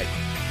 100% right.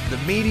 The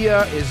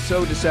media is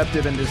so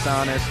deceptive and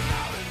dishonest.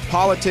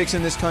 Politics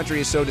in this country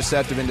is so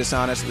deceptive and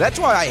dishonest. That's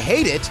why I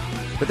hate it,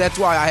 but that's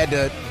why I had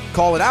to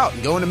call it out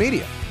and go into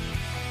media.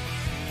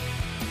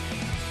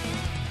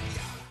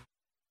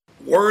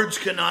 Words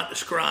cannot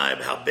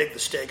describe how big the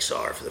stakes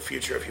are for the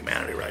future of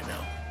humanity right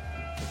now.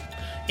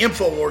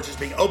 InfoWars is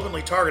being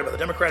openly targeted by the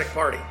Democratic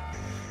Party,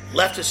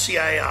 leftist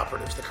CIA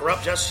operatives, the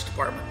corrupt Justice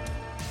Department,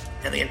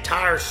 and the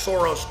entire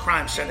Soros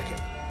crime syndicate.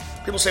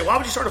 People say, why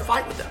would you start a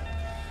fight with them?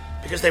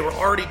 Because they were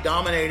already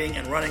dominating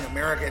and running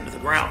America into the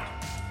ground.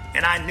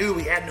 And I knew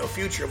we had no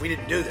future if we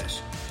didn't do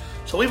this.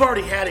 So we've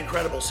already had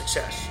incredible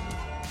success.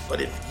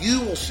 But if you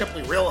will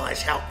simply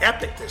realize how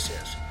epic this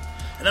is,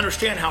 and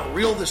understand how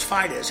real this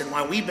fight is and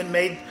why we've been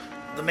made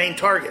the main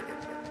target.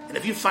 And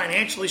if you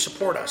financially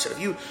support us, and if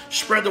you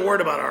spread the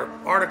word about our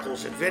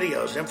articles and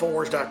videos at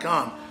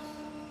Infowars.com,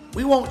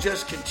 we won't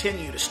just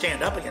continue to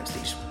stand up against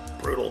these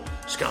brutal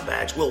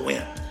scumbags, we'll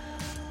win.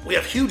 We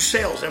have huge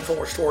sales at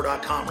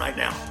InfoWarsStore.com right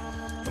now.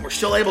 And we're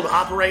still able to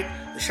operate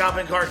the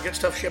shopping cart and get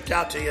stuff shipped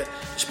out to you,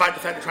 despite the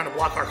fact they're trying to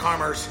block our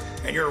commerce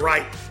and your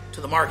right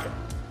to the market.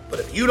 But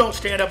if you don't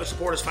stand up and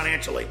support us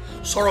financially,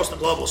 Soros and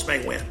the globalists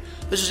may win.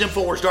 This is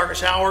InfoWars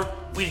Darkest Hour.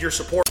 We need your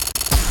support.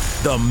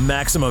 The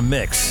Maximum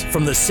Mix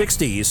from the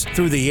 60s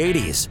through the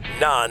 80s.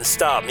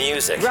 Non-stop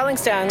music. Rolling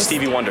Stones.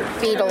 Stevie Wonder.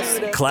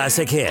 Beatles.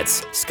 Classic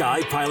hits.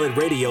 Sky Pilot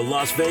Radio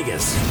Las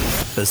Vegas.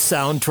 The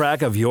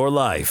soundtrack of your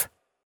life.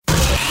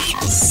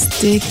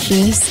 Stick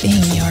this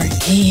in your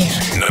ear.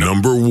 The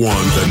number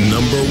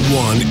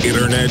one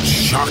Internet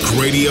Shock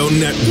Radio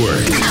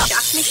Network.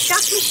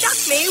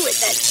 Shock me with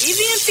that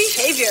deviant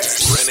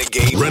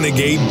behavior.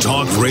 Renegade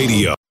Talk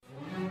Radio.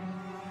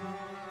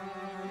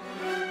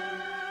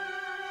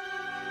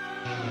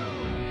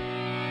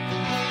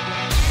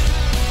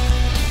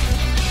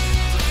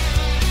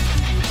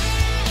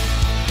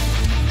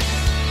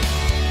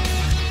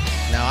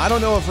 Now, I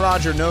don't know if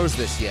Roger knows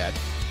this yet,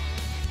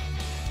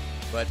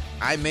 but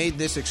I made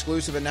this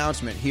exclusive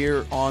announcement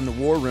here on the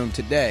War Room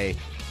today.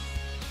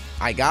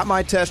 I got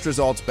my test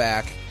results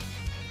back,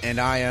 and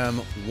I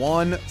am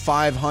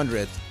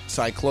 1/500th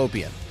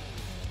Cyclopean.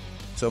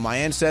 So my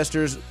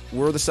ancestors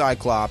were the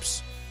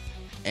Cyclops,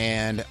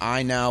 and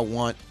I now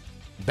want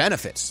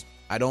benefits.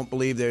 I don't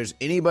believe there's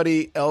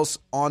anybody else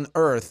on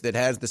Earth that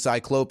has the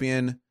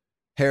Cyclopean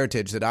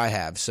heritage that I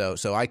have. So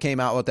I came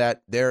out with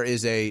that. There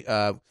is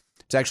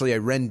it's actually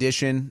a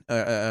rendition,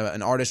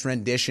 an artist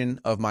rendition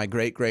of my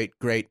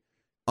great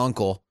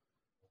uncle.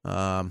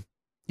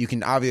 You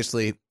can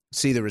obviously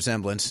see the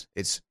resemblance.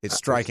 It's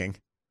striking.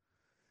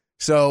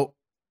 So,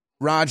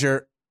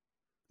 Roger,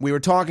 we were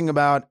talking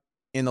about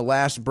in the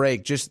last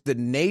break just the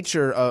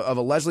nature of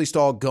a Leslie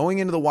Stahl going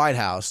into the White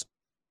House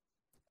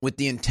with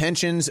the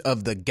intentions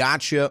of the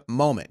gotcha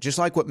moment, just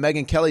like what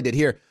Megyn Kelly did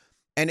here.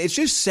 And it's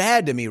just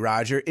sad to me,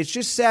 Roger. It's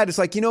just sad. It's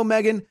like,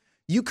 Megyn,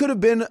 you could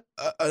have been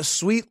a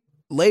sweet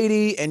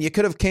lady and you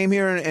could have came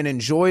here and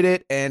enjoyed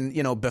it and,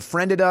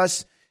 befriended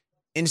us.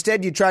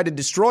 Instead, you tried to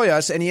destroy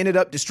us and you ended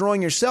up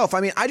destroying yourself. I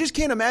mean, I just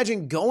can't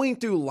imagine going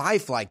through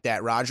life like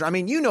that, Roger. I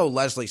mean,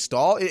 Leslie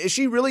Stahl. Is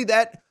she really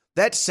that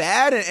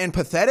sad and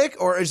pathetic,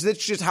 or is this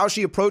just how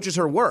she approaches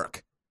her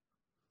work?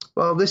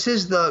 Well, this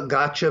is the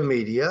gotcha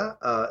media.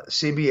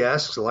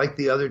 CBS, like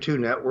the other two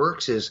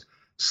networks, is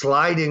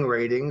sliding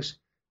ratings,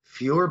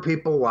 fewer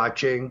people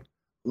watching,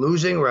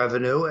 losing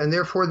revenue, and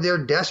therefore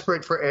they're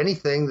desperate for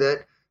anything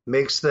that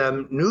makes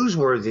them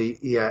newsworthy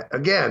yet.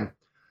 Again,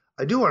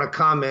 I do want to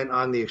comment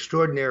on the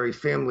extraordinary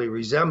family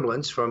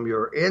resemblance from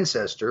your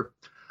ancestor.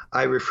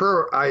 I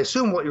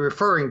assume what you're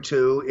referring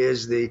to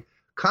is the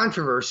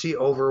controversy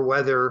over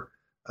whether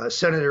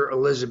Senator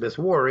Elizabeth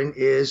Warren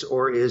is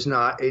or is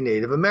not a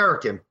Native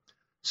American.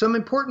 Some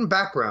important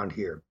background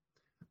here.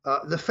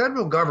 The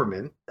federal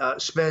government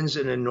spends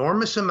an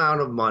enormous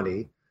amount of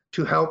money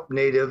to help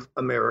Native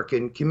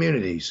American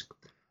communities.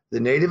 The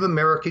Native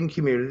American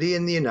community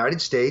in the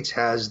United States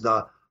has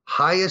the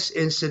highest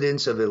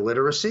incidence of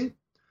illiteracy,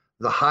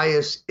 the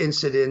highest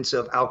incidence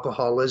of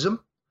alcoholism,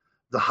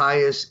 the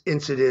highest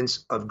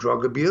incidence of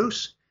drug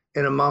abuse,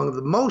 and among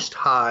the most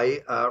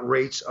high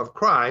rates of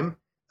crime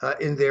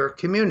in their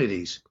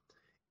communities.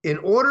 In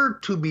order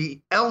to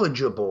be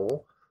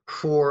eligible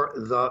for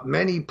the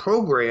many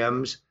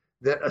programs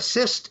that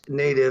assist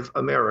Native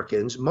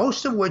Americans,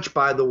 most of which,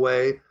 by the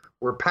way,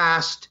 were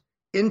passed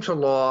into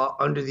law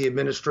under the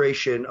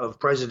administration of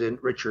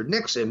President Richard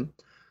Nixon,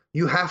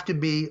 you have to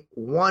be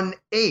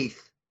 1/8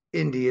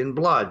 Indian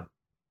blood.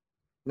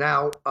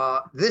 Now,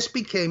 this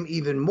became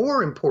even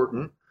more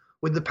important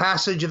with the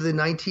passage of the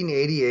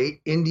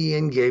 1988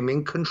 Indian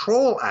Gaming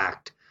Control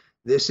Act.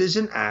 This is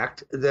an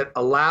act that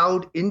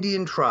allowed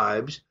Indian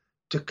tribes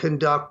to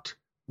conduct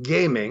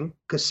gaming,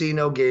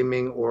 casino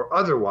gaming or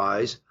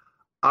otherwise,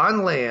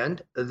 on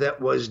land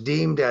that was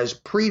deemed as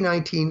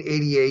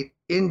pre-1988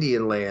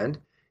 Indian land,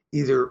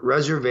 either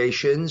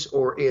reservations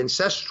or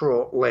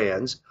ancestral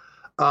lands.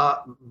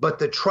 But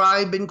the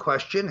tribe in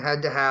question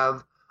had to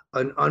have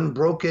an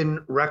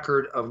unbroken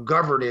record of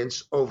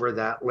governance over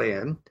that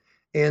land,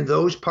 and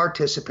those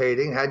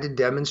participating had to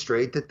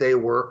demonstrate that they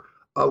were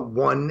a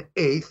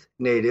 1/8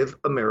 Native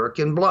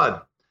American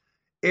blood.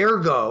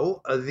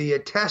 Ergo, the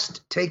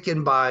test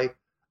taken by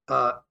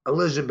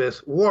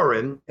Elizabeth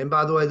Warren, and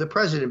by the way, the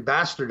president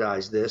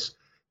bastardized this.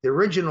 The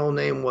original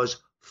name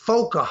was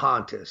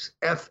Pocahontas,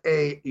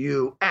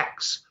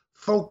 F-A-U-X,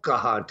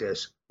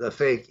 Pocahontas, the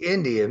fake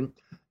Indian,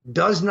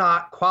 does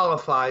not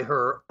qualify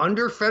her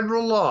under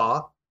federal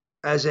law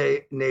as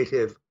a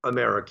Native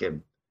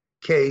American.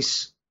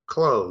 Case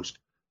closed.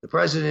 The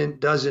president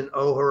doesn't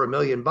owe her $1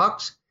 million.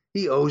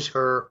 He owes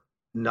her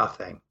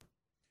nothing.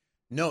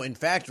 No, in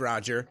fact,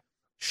 Roger,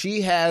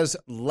 she has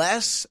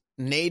less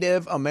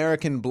Native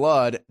American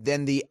blood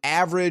than the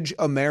average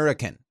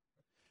American.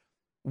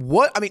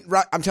 What? I mean,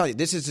 I'm telling you,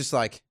 this is just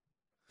like,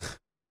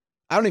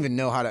 I don't even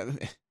know how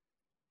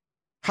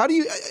do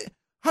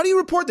you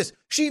report this?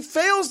 She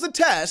fails the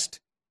test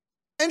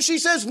and she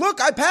says, look,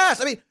 I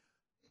passed. I mean,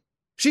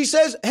 she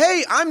says,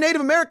 hey, I'm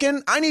Native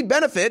American. I need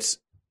benefits.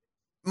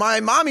 My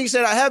mommy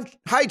said I have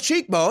high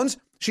cheekbones.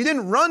 She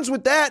then runs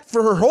with that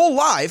for her whole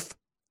life.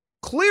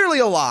 Clearly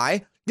a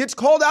lie. Gets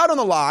called out on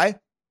the lie.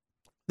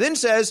 Then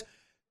says,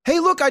 hey,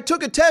 look, I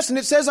took a test and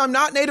it says I'm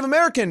not Native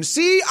American.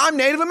 See, I'm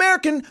Native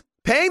American.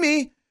 Pay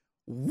me.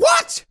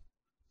 What?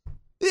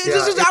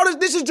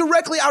 This is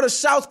directly out of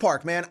South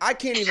Park, man. I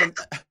can't even.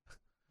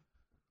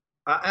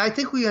 I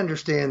think we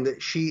understand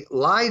that she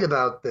lied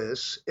about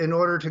this in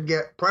order to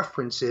get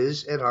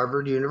preferences at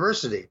Harvard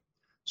University.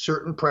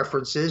 Certain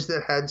preferences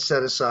that had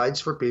set-asides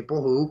for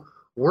people who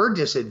were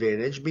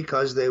disadvantaged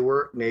because they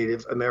were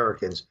Native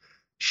Americans.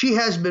 She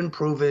has been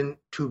proven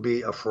to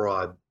be a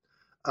fraud.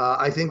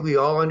 I think we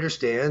all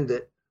understand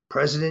that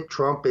President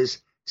Trump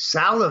is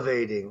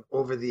salivating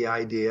over the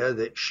idea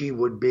that she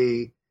would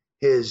be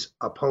his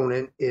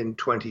opponent in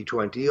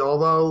 2020,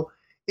 although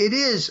it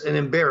is an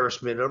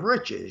embarrassment of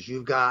riches.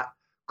 You've got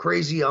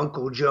crazy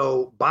Uncle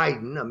Joe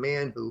Biden, a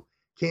man who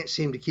can't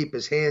seem to keep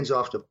his hands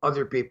off of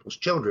other people's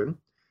children.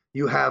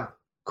 You have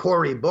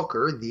Cory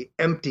Booker, the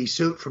empty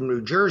suit from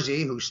New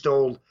Jersey, who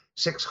stole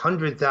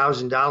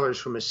 $600,000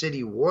 from a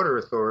city water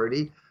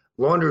authority,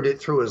 laundered it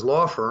through his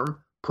law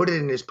firm, put it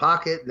in his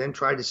pocket, and then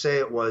tried to say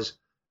it was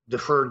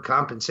deferred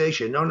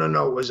compensation.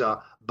 No, it was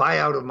a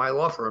buyout of my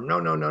law firm.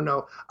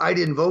 No, I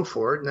didn't vote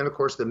for it. And then, of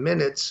course, the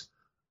minutes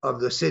of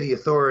the city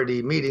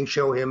authority meeting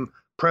show him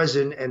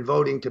present and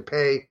voting to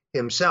pay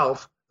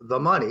himself the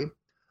money.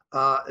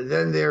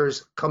 Then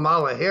there's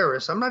Kamala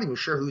Harris. I'm not even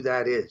sure who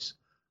that is.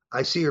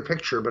 I see her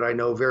picture, but I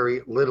know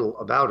very little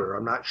about her.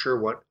 I'm not sure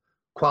what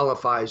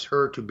qualifies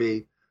her to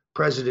be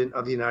president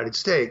of the United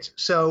States.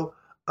 So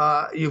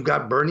you've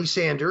got Bernie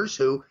Sanders,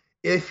 who,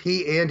 if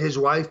he and his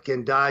wife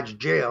can dodge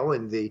jail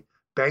in the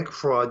bank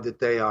fraud that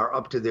they are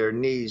up to their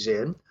knees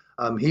in,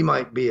 he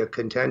might be a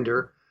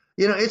contender.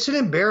 You know, it's an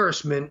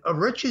embarrassment of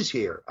riches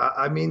here.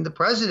 I mean, the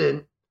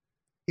president,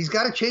 he's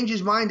got to change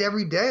his mind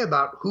every day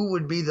about who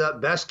would be the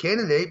best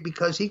candidate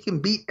because he can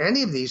beat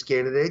any of these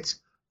candidates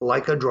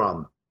like a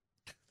drum.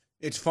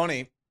 It's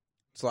funny.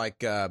 It's like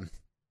the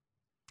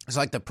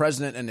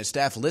president and his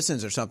staff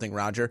listens or something,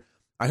 Roger.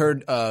 I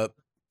heard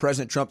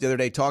President Trump the other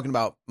day talking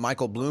about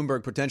Michael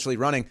Bloomberg potentially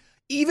running.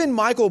 Even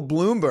Michael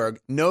Bloomberg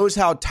knows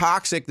how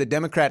toxic the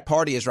Democrat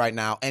Party is right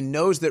now and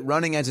knows that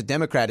running as a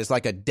Democrat is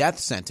like a death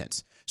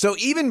sentence. So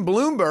even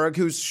Bloomberg,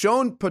 who's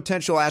shown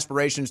potential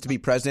aspirations to be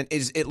president,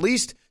 is at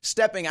least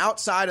stepping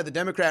outside of the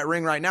Democrat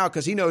ring right now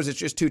because he knows it's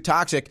just too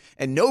toxic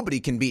and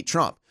nobody can beat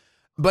Trump.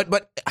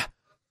 But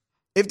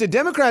if the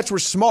Democrats were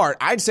smart,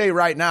 I'd say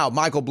right now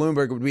Michael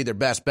Bloomberg would be their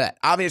best bet.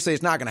 Obviously,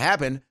 it's not going to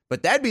happen,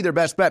 but that'd be their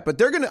best bet. But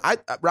they're going to,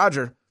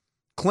 Roger,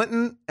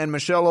 Clinton and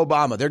Michelle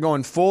Obama. They're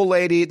going full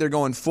lady. They're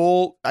going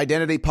full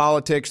identity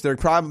politics. They're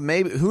probably,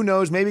 maybe, who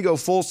knows, maybe go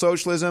full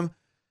socialism.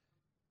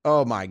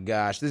 Oh, my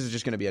gosh. This is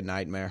just going to be a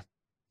nightmare.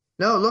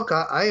 No, look,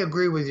 I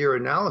agree with your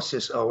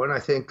analysis, Owen. I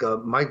think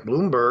Mike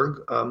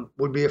Bloomberg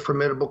would be a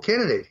formidable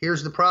candidate.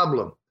 Here's the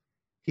problem.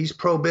 He's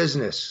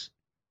pro-business.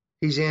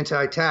 He's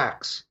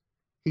anti-tax.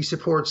 He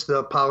supports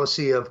the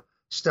policy of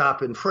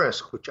stop and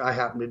frisk, which I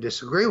happen to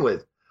disagree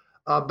with.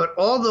 But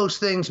all those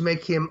things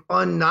make him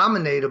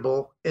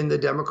unnominatable in the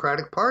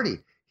Democratic Party.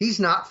 He's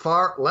not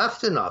far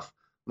left enough.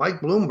 Mike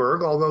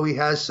Bloomberg, although he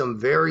has some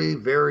very,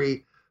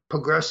 very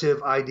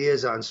progressive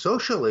ideas on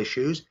social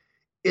issues,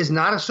 is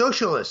not a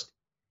socialist.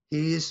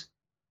 He's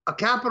a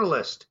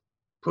capitalist,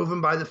 proven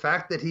by the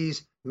fact that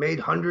he's made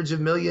hundreds of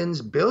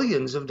millions,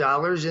 billions of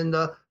dollars in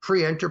the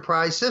free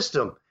enterprise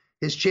system.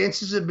 His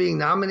chances of being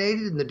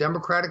nominated in the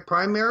Democratic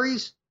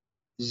primaries?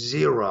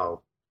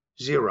 Zero.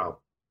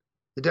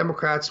 The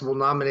Democrats will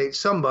nominate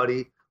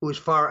somebody who is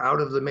far out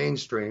of the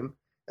mainstream,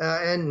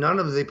 and none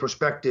of the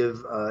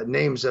prospective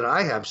names that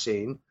I have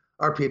seen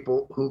are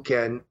people who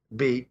can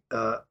beat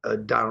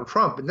Donald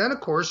Trump. And then, of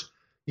course,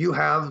 you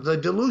have the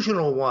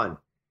delusional one,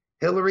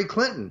 Hillary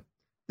Clinton.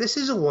 This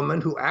is a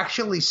woman who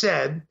actually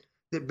said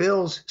that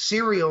Bill's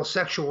serial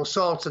sexual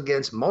assaults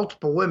against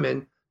multiple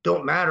women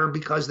don't matter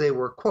because they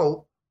were,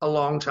 quote, a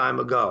long time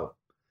ago.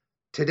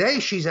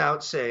 Today, she's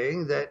out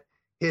saying that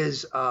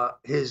his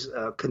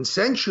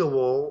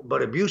consensual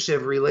but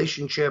abusive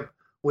relationship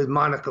with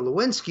Monica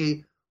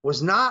Lewinsky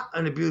was not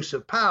an abuse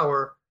of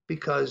power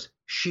because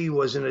she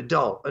was an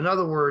adult. In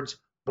other words,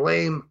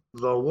 blame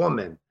the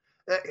woman.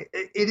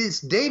 It is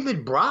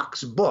David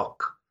Brock's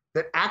book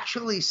that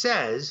actually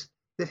says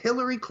that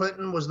Hillary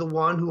Clinton was the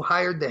one who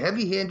hired the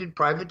heavy-handed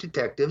private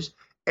detectives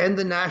and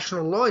the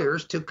national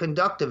lawyers to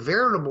conduct a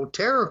veritable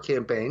terror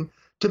campaign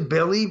to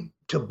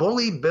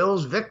bully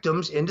Bill's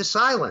victims into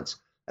silence.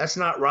 That's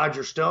not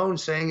Roger Stone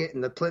saying it in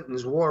the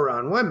Clintons' War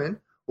on Women,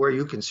 where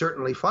you can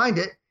certainly find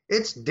it.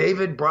 It's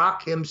David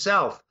Brock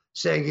himself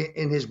saying it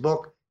in his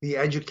book, The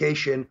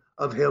Education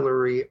of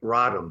Hillary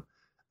Rodham.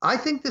 I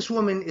think this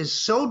woman is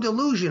so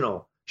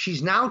delusional.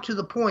 She's now to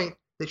the point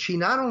that she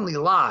not only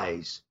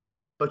lies,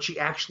 but she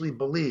actually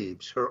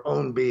believes her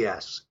own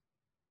BS.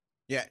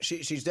 Yeah,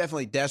 she's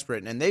definitely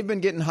desperate. And they've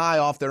been getting high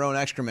off their own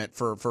excrement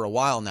for a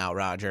while now,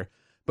 Roger.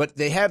 But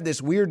they have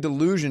this weird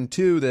delusion,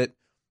 too, that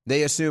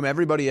they assume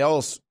everybody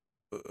else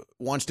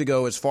wants to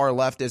go as far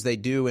left as they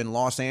do in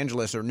Los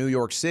Angeles or New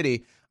York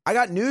City. I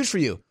got news for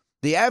you.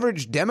 The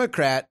average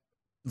Democrat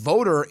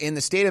voter in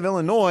the state of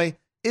Illinois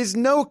is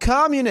no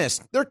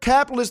communist. They're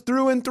capitalist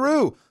through and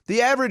through.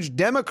 The average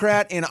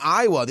Democrat in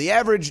Iowa, the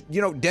average,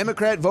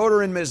 Democrat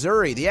voter in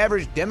Missouri, the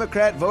average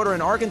Democrat voter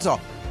in Arkansas,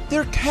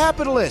 they're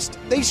capitalist.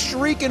 They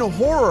shriek in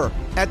horror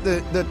at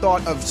the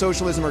thought of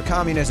socialism or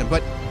communism.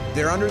 But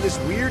they're under this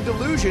weird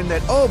delusion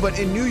that, but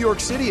in New York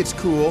City it's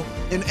cool,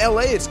 in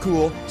LA it's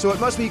cool, so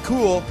it must be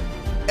cool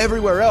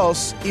everywhere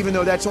else, even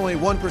though that's only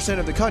 1%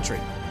 of the country.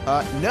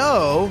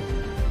 No.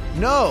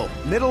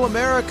 Middle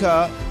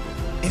America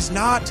is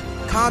not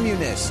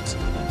communist.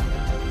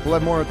 We'll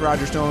have more with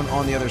Roger Stone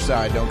on the other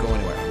side. Don't go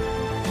anywhere.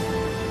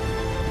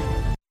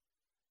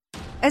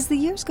 As the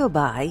years go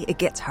by, it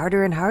gets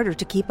harder and harder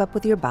to keep up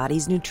with your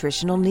body's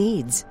nutritional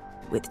needs.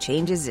 With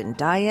changes in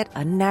diet,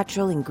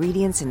 unnatural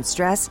ingredients, and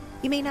stress,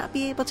 you may not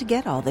be able to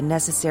get all the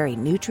necessary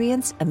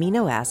nutrients,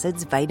 amino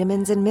acids,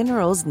 vitamins, and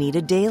minerals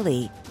needed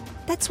daily.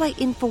 That's why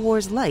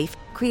InfoWars Life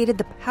created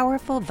the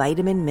powerful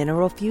Vitamin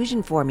Mineral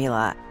Fusion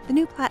formula. The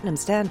new platinum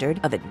standard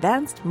of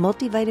advanced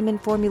multivitamin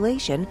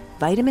formulation,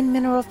 Vitamin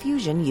Mineral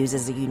Fusion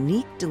uses a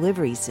unique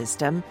delivery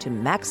system to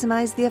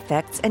maximize the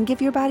effects and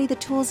give your body the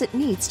tools it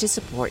needs to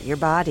support your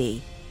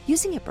body.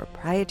 Using a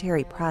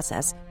proprietary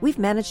process, we've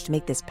managed to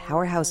make this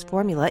powerhouse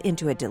formula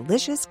into a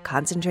delicious,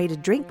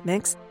 concentrated drink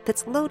mix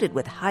that's loaded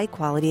with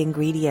high-quality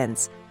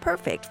ingredients.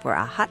 Perfect for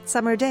a hot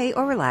summer day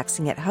or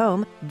relaxing at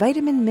home,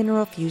 Vitamin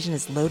Mineral Fusion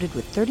is loaded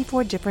with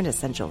 34 different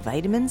essential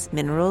vitamins,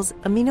 minerals,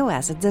 amino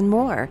acids, and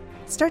more.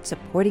 Start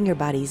supporting your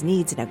body's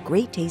needs in a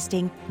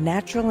great-tasting,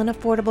 natural, and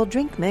affordable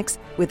drink mix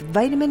with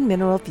Vitamin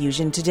Mineral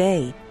Fusion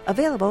today.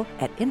 Available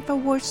at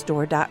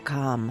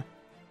InfoWarsStore.com.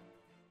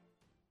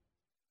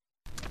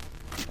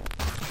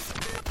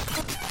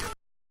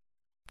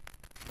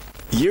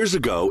 Years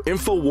ago,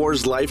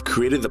 InfoWars Life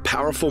created the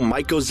powerful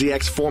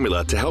MycoZX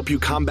formula to help you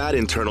combat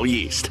internal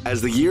yeast.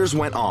 As the years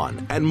went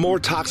on and more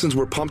toxins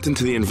were pumped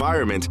into the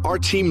environment, our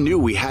team knew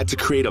we had to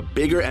create a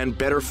bigger and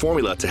better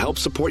formula to help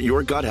support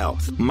your gut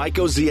health.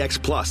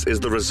 MycoZX Plus is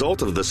the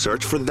result of the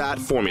search for that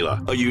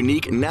formula, a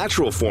unique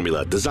natural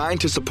formula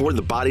designed to support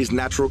the body's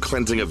natural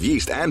cleansing of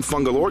yeast and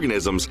fungal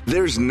organisms.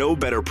 There's no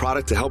better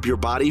product to help your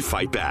body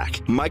fight back.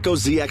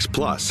 MycoZX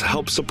Plus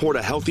helps support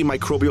a healthy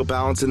microbial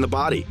balance in the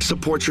body,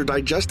 supports your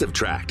digestive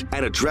tract, extract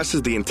and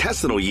addresses the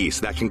intestinal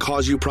yeast that can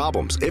cause you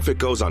problems if it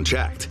goes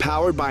unchecked.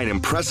 Powered by an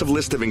impressive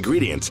list of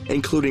ingredients,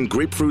 including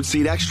grapefruit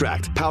seed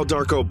extract, Pau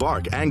d'Arco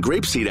bark, and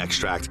grapeseed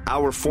extract,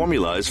 our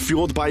formula is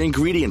fueled by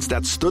ingredients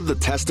that stood the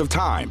test of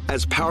time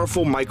as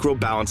powerful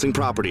microbalancing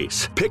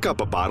properties. Pick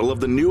up a bottle of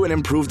the new and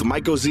improved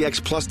Myco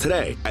ZX Plus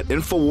today at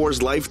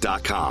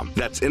InfoWarsLife.com.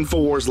 That's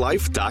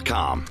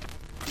InfoWarsLife.com.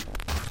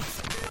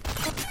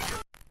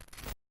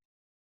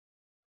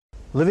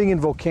 Living in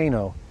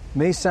Volcano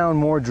may sound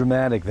more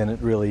dramatic than it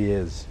really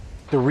is.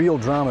 The real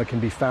drama can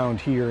be found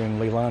here in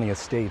Leilani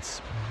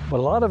Estates. But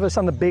a lot of us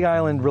on the Big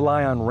Island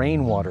rely on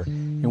rainwater,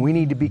 and we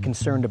need to be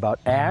concerned about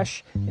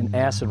ash and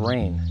acid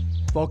rain.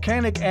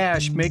 Volcanic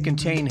ash may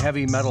contain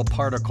heavy metal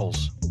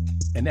particles,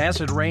 and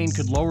acid rain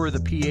could lower the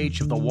pH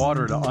of the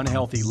water to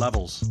unhealthy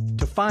levels.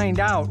 To find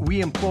out,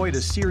 we employed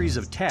a series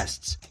of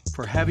tests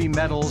for heavy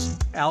metals,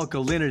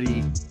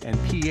 alkalinity,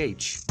 and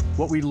pH.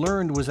 What we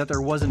learned was that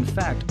there was in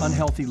fact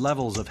unhealthy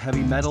levels of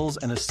heavy metals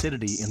and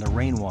acidity in the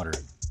rainwater.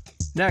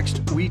 Next,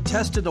 we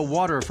tested the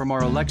water from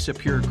our Alexa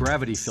Pure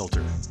gravity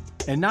filter.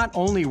 And not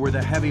only were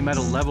the heavy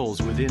metal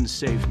levels within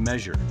safe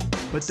measure,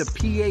 but the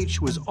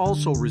pH was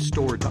also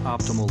restored to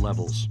optimal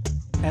levels.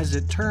 As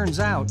it turns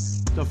out,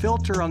 the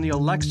filter on the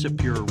Alexa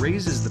Pure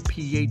raises the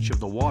pH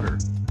of the water.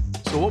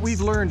 So what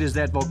we've learned is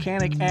that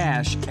volcanic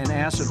ash and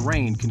acid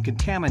rain can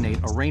contaminate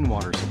a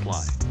rainwater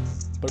supply.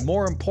 But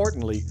more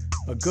importantly,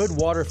 a good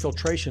water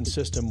filtration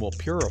system will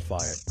purify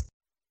it.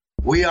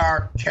 We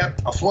are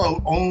kept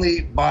afloat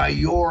only by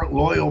your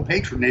loyal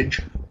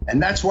patronage,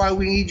 and that's why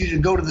we need you to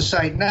go to the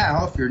site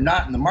now. If you're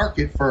not in the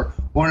market for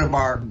one of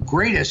our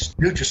greatest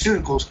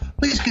nutraceuticals,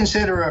 please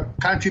consider a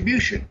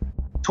contribution.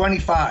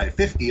 $25,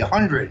 $50,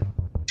 $100,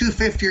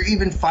 $250, or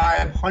even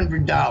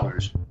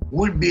 $500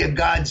 would be a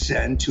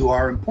godsend to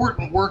our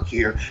important work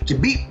here to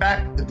beat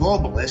back the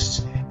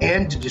globalists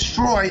and to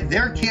destroy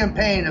their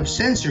campaign of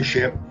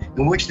censorship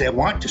in which they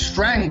want to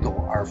strangle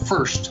our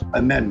First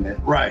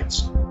Amendment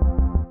rights.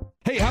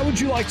 Hey, how would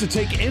you like to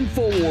take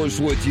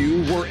InfoWars with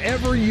you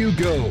wherever you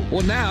go?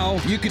 Well, now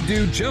you can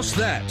do just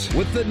that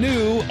with the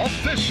new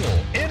official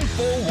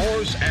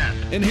InfoWars app.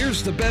 And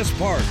here's the best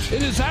part.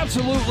 It is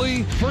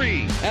absolutely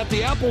free. At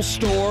the Apple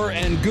Store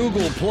and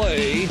Google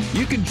Play,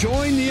 you can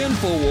join the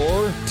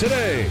InfoWar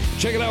today.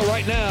 Check it out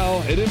right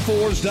now at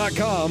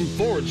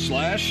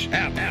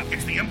InfoWars.com/app.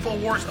 It's the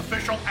InfoWars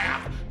official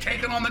app.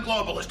 Taking on the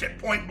globalist at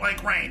point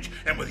blank range.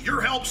 And with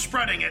your help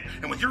spreading it,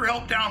 and with your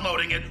help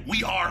downloading it,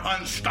 we are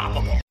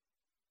unstoppable.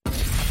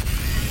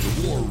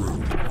 The War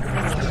Room.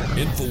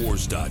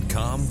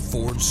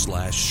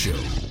 Infowars.com/show.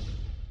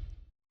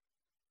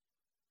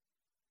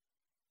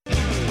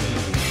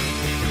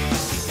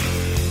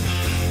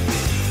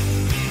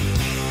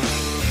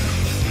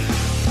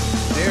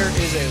 There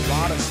is a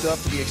lot of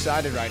stuff to be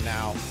excited right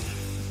now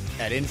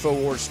at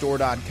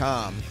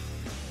InfoWarsStore.com.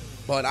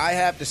 But I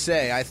have to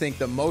say, I think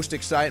the most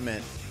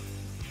excitement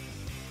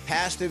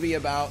has to be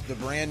about the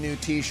brand new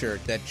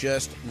t-shirt that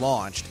just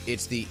launched.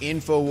 It's the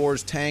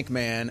InfoWars Tank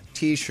Man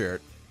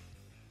t-shirt.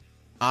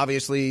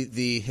 Obviously,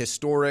 the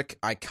historic,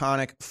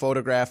 iconic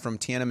photograph from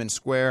Tiananmen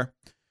Square.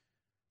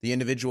 The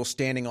individual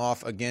standing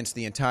off against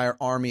the entire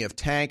army of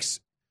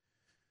tanks.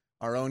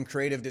 Our own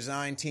creative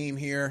design team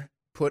here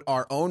put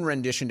our own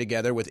rendition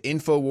together with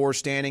InfoWars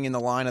standing in the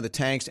line of the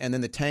tanks and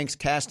then the tanks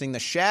casting the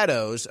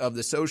shadows of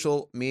the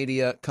social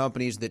media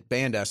companies that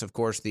banned us. Of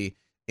course, the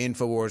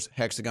InfoWars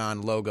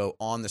hexagon logo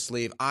on the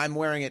sleeve. I'm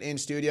wearing it in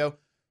studio.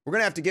 We're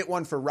going to have to get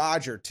one for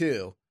Roger,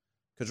 too,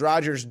 because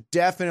Roger's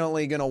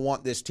definitely going to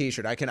want this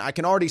T-shirt. I can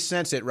already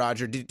sense it,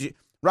 Roger.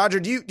 Roger,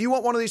 do you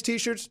want one of these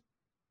T-shirts?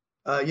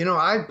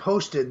 I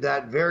posted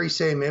that very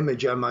same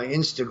image on my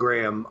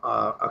Instagram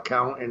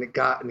account, and it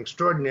got an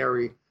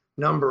extraordinary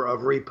number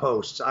of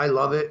reposts. I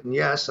love it, and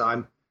yes,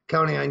 I'm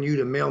counting on you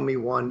to mail me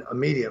one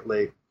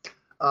immediately.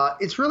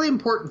 It's really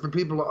important for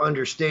people to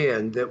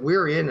understand that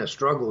we're in a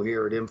struggle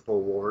here at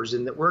InfoWars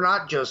and that we're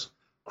not just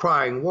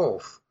crying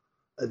wolf.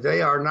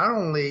 They are not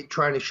only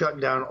trying to shut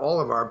down all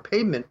of our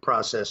payment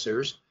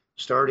processors,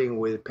 starting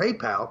with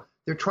PayPal,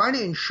 they're trying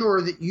to ensure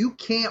that you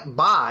can't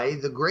buy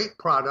the great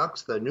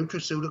products, the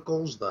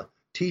nutraceuticals, the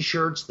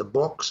T-shirts, the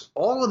books,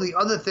 all of the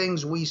other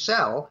things we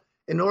sell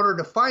in order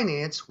to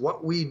finance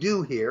what we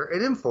do here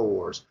at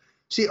InfoWars.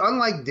 See,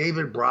 unlike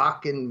David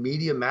Brock and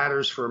Media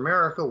Matters for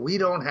America, we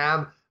don't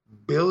have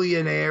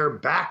billionaire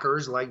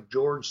backers like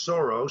George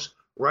Soros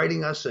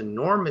writing us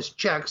enormous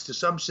checks to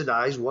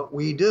subsidize what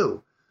we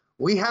do.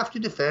 We have to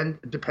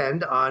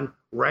depend on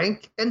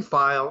rank and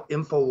file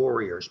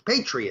InfoWarriors,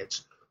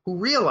 patriots, who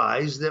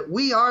realize that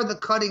we are the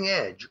cutting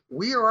edge.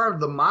 We are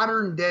the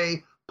modern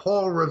day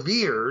Paul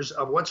Revere's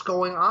of what's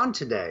going on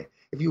today.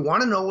 If you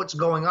want to know what's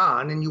going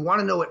on and you want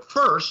to know it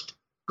first,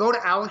 go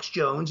to Alex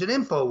Jones at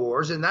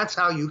InfoWars, and that's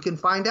how you can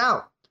find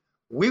out.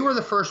 We were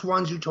the first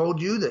ones who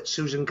told you that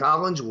Susan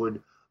Collins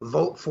would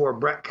vote for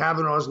Brett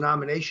Kavanaugh's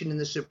nomination in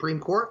the Supreme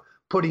Court,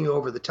 putting you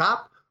over the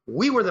top.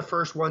 We were the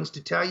first ones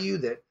to tell you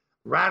that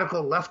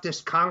radical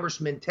leftist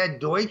Congressman Ted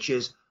Deutsch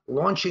is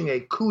launching a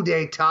coup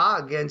d'etat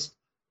against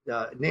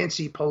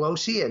Nancy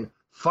Pelosi and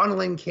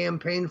funneling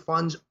campaign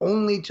funds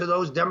only to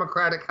those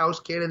Democratic House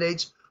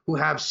candidates who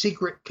have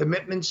secret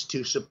commitments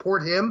to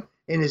support him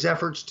in his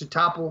efforts to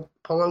topple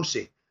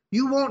Pelosi.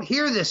 You won't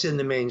hear this in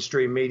the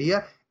mainstream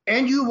media,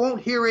 and you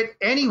won't hear it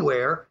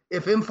anywhere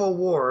if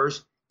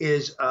InfoWars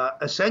is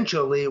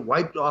essentially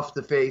wiped off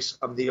the face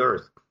of the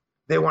earth.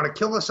 They want to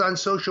kill us on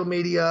social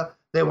media,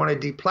 they want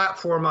to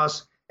deplatform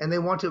us, and they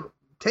want to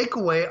take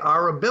away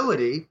our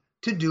ability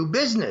to do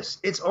business.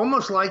 It's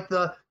almost like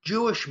the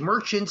Jewish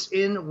merchants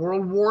in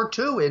World War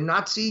II in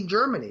Nazi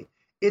Germany.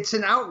 It's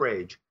an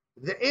outrage.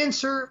 The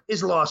answer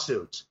is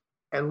lawsuits,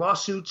 and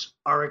lawsuits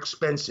are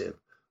expensive.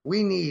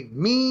 We need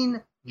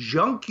mean,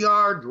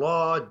 junkyard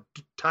law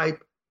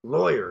type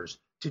lawyers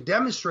to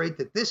demonstrate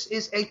that this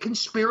is a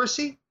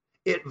conspiracy.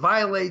 It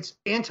violates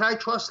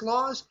antitrust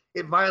laws.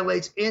 It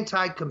violates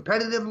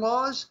anti-competitive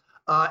laws.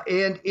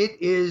 And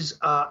it is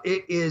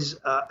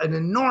an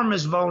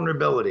enormous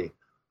vulnerability.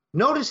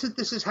 Notice that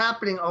this is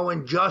happening,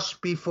 Owen,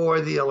 just before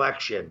the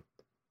election.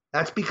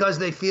 That's because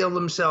they feel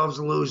themselves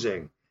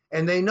losing.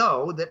 And they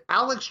know that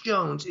Alex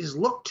Jones is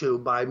looked to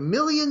by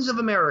millions of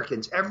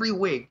Americans every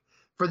week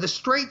for the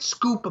straight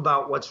scoop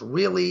about what's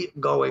really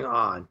going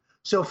on.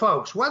 So,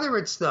 folks, whether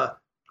it's the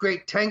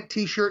great Tank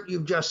T-shirt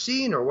you've just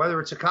seen, or whether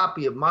it's a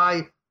copy of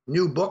my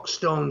new book,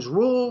 Stone's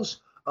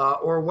Rules,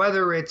 or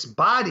whether it's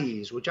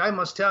Bodies, which I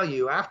must tell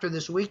you, after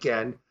this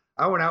weekend,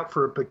 I went out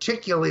for a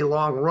particularly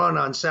long run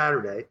on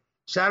Saturday.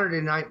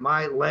 Saturday night,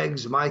 my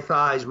legs, my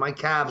thighs, my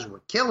calves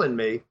were killing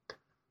me.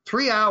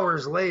 3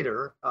 hours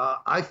later,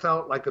 I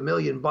felt like $1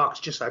 million.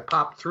 I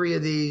popped 3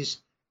 of these,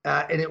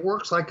 and it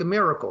works like a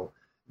miracle.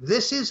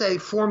 This is a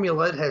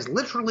formula that has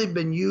literally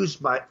been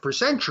used for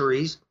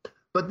centuries,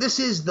 but this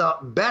is the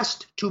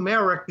best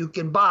turmeric you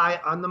can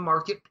buy on the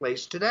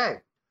marketplace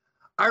today.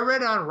 I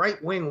read on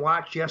Right Wing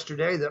Watch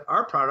yesterday that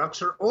our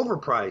products are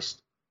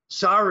overpriced.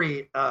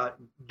 Sorry,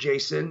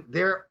 Jason,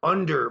 they're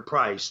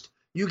underpriced.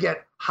 You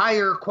get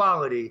higher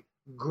quality,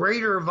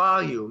 greater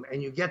volume,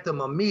 and you get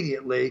them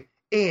immediately,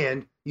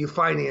 and you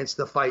finance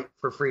the fight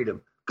for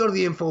freedom. Go to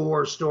the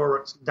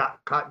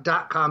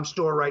InfoWarsStore.com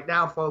store right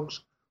now,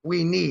 folks.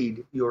 We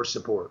need your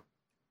support.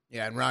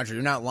 Yeah, and Roger,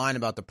 you're not lying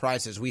about the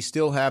prices. We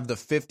still have the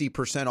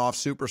 50% off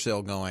super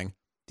sale going.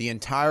 The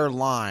entire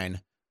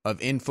line of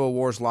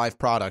InfoWars Life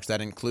products,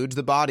 that includes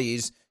the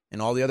Bodies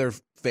and all the other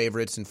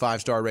favorites and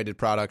 5-star rated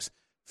products,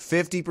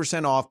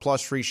 50% off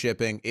plus free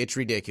shipping. It's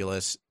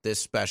ridiculous, this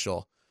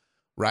special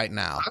right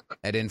now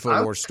at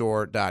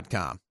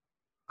InfoWarsStore.com.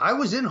 I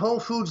was in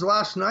Whole Foods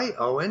last night,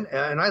 Owen,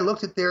 and I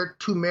looked at their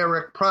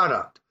turmeric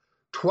product.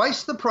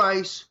 Twice the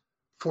price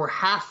for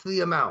half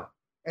the amount.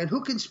 And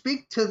who can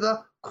speak to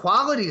the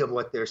quality of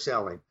what they're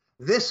selling?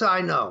 This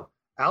I know.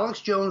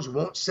 Alex Jones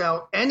won't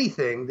sell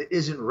anything that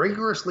isn't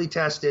rigorously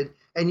tested,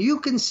 and you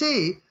can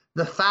see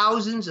the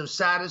thousands of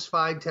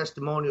satisfied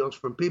testimonials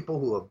from people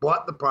who have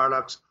bought the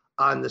products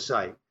on the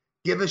site.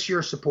 Give us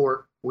your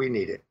support. We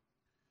need it.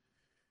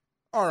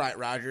 All right,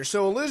 Roger.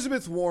 So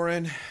Elizabeth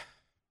Warren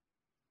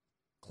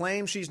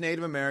claims she's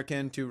Native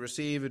American to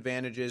receive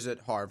advantages at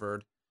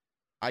Harvard.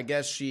 I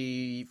guess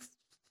she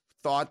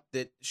thought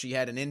that she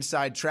had an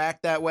inside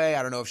track that way.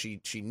 I don't know if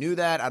she knew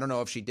that. I don't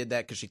know if she did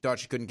that because she thought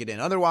she couldn't get in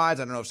otherwise.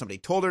 I don't know if somebody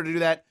told her to do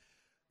that.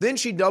 Then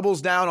she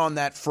doubles down on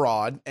that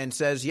fraud and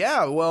says,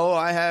 yeah, well,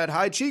 I had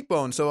high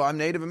cheekbones, so I'm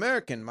Native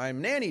American. My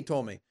nanny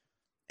told me.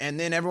 And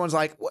then everyone's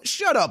like, well,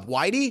 shut up,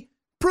 Whitey.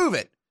 Prove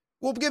it.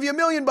 We'll give you $1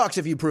 million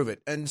if you prove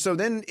it. And so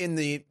then in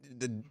the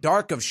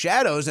dark of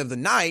shadows of the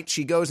night,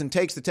 she goes and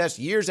takes the test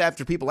years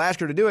after people ask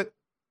her to do it,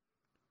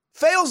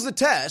 fails the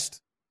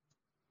test,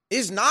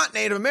 is not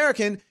Native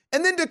American,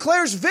 and then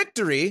declares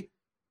victory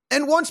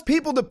and wants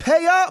people to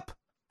pay up.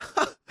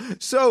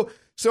 So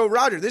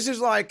Roger, this is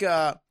like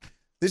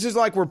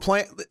we're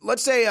playing.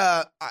 Let's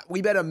say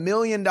we bet $1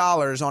 million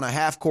on a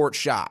half-court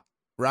shot,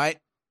 right?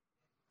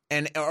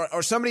 And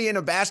or somebody in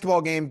a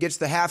basketball game gets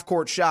the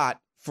half-court shot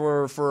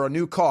for a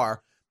new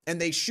car, and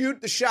they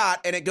shoot the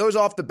shot, and it goes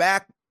off the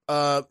back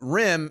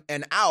rim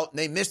and out, and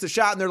they miss the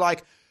shot, and they're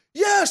like,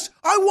 yes,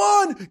 I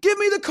won! Give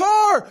me the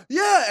car!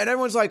 Yeah! And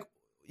everyone's like,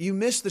 you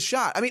missed the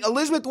shot. I mean,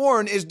 Elizabeth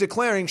Warren is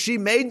declaring she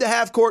made the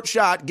half-court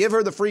shot, give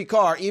her the free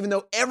car, even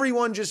though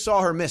everyone just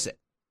saw her miss it.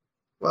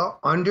 Well,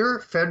 under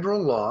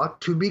federal law,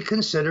 to be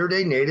considered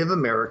a Native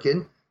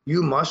American,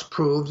 you must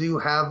prove you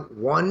have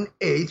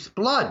 1/8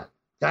 blood.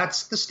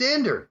 That's the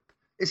standard.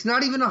 It's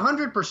not even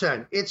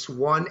 100%. It's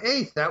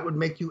 1/8. That would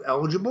make you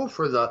eligible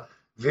for the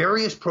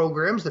various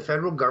programs the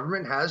federal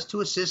government has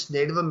to assist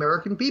Native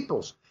American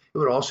peoples. It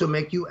would also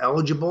make you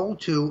eligible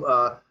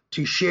to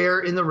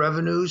share in the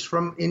revenues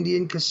from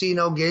Indian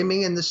casino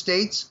gaming in the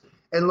states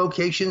and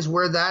locations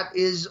where that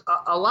is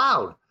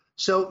allowed.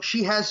 So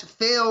she has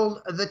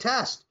failed the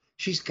test.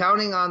 She's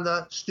counting on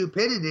the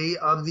stupidity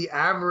of the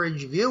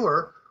average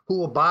viewer who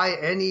will buy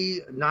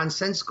any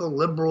nonsensical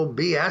liberal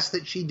BS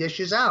that she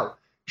dishes out.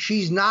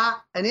 She's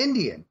not an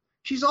Indian.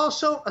 She's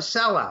also a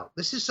sellout.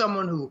 This is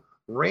someone who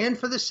ran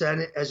for the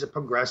Senate as a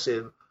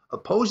progressive,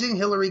 opposing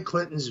Hillary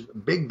Clinton's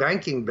big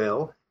banking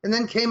bill, and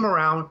then came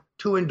around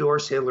to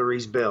endorse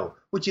Hillary's bill.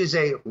 which is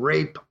a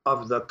rape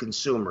of the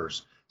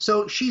consumers.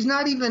 So she's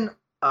not even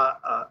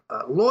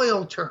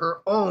loyal to her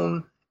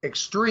own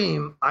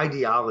extreme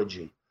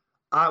ideology.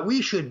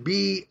 We should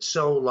be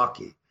so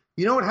lucky.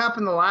 You know what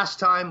happened the last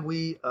time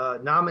we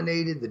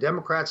the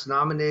Democrats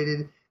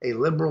nominated a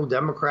liberal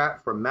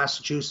Democrat from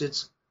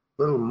Massachusetts,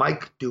 little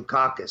Mike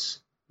Dukakis.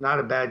 Not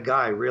a bad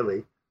guy,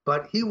 really,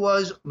 but he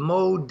was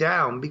mowed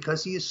down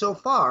because he is so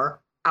far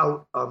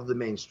out of the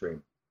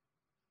mainstream.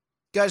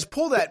 Guys,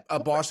 pull that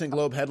Boston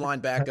Globe headline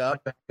back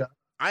up.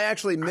 I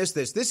actually missed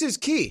this. This is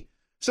key.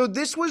 So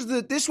this was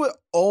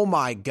oh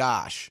my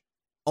gosh.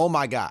 I'm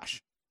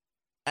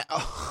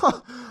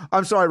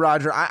sorry,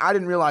 Roger. I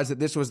didn't realize that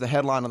this was the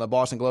headline on the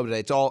Boston Globe today.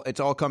 It's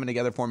all coming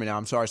together for me now.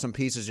 I'm sorry. Some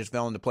pieces just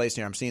fell into place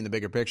here. I'm seeing the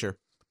bigger picture.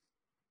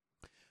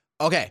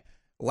 Okay.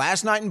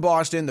 Last night in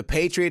Boston, the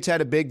Patriots had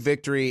a big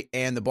victory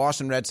and the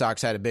Boston Red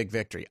Sox had a big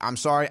victory. I'm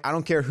sorry. I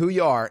don't care who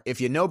you are.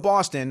 If you know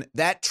Boston,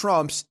 that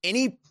trumps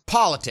any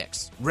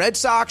politics. Red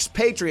Sox,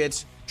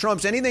 Patriots,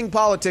 trumps anything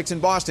politics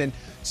in Boston.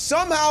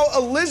 Somehow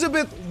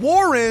Elizabeth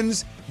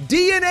Warren's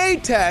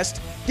DNA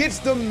test gets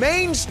the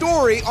main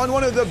story on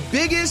one of the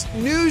biggest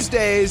news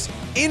days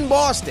in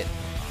Boston.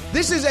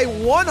 This is a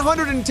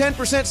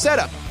 110%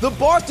 setup. The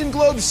Boston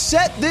Globe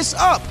set this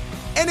up.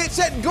 And it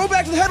said, go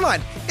back to the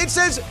headline. It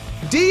says,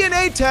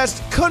 DNA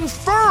test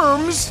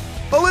confirms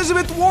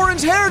Elizabeth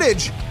Warren's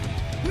heritage.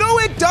 No,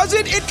 it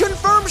doesn't. It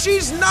confirms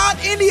she's not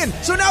Indian.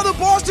 So now the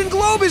Boston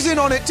Globe is in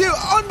on it too.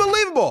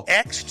 Unbelievable.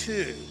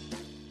 X2,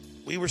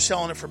 we were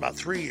selling it for about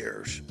 3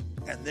 years.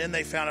 And then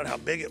they found out how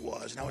big it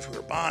was and how much we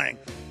were buying.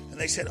 And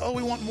they said, oh,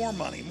 we want more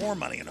money,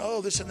 and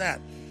oh, this and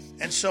that.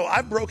 And so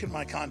I've broken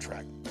my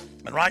contract.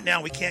 And right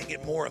now we can't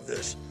get more of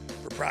this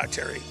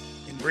proprietary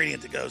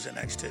ingredient that goes in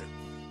X2.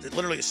 It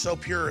literally is so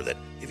pure that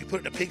if you put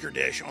it in a peaker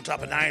dish on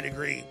top of a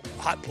 90-degree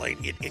hot plate,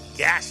 it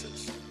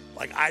gases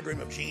like I Dream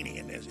of Jeannie,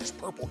 and it's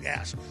purple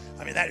gas.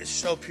 I mean, that is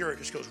so pure, it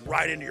just goes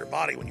right into your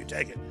body when you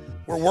take it.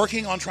 We're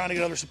working on trying to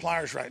get other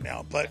suppliers right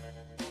now, but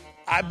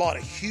I bought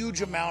a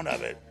huge amount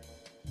of it,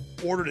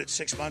 ordered it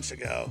 6 months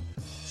ago,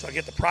 so I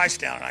get the price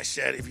down, and I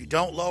said, if you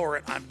don't lower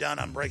it, I'm done,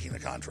 I'm breaking the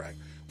contract.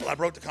 Well, I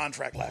broke the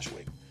contract last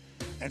week.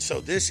 And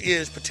so this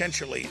is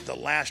potentially the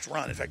last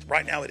run. In fact,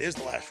 right now it is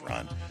the last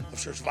run of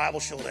Survival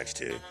Shield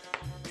X2.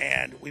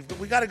 And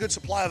we got a good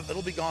supply of it.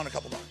 It'll be gone in a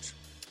couple months.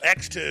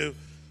 X2,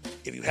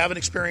 if you haven't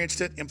experienced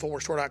it,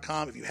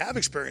 InfoWarsStore.com. If you have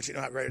experienced it, you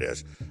know how great it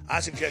is.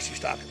 I suggest you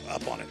stock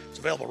up on it. It's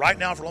available right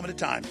now for a limited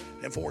time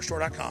at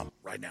InfoWarsStore.com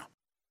right now.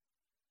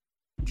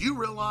 Do you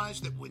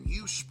realize that when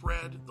you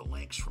spread the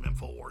links from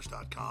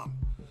InfoWars.com,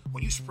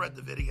 when you spread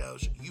the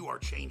videos, you are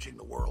changing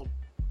the world?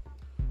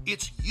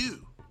 It's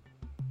you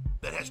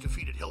that has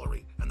defeated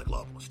Hillary and the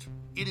globalists.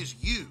 It is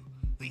you,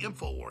 the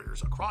info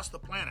warriors across the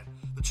planet,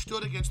 that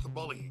stood against the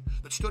bullying,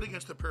 that stood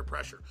against the peer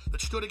pressure,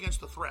 that stood against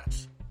the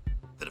threats,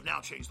 that have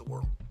now changed the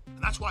world.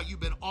 And that's why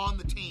you've been on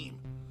the team,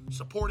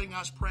 supporting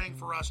us, praying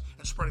for us,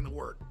 and spreading the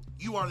word.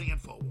 You are the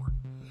info war.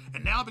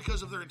 And now,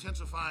 because of their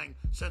intensifying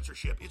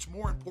censorship, it's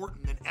more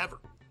important than ever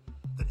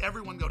that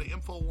everyone go to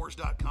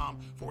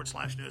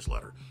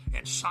Infowars.com/newsletter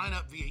and sign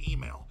up via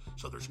email.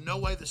 So there's no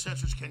way the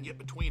censors can get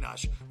between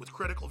us with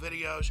critical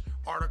videos,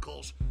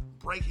 articles,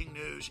 breaking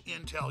news,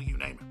 intel, you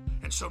name it.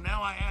 And so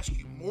now I ask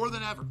you more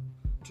than ever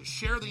to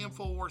share the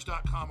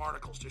Infowars.com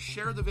articles, to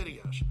share the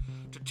videos,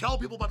 to tell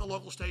people about the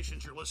local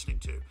stations you're listening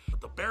to. But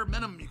the bare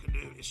minimum you can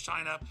do is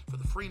sign up for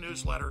the free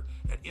newsletter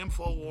at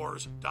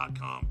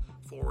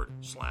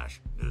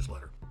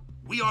Infowars.com/newsletter.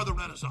 We are the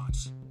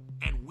Renaissance,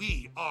 and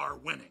we are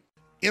winning.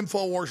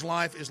 InfoWars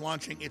Life is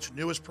launching its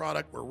newest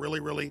product. We're really,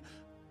 really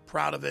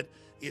proud of it.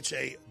 It's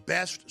a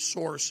best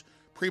source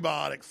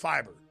prebiotic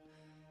fiber,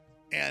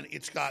 and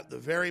it's got the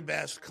very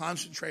best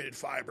concentrated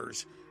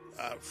fibers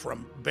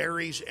from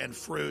berries and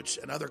fruits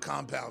and other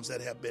compounds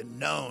that have been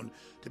known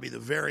to be the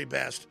very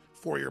best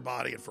for your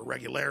body and for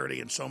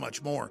regularity and so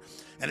much more.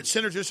 And it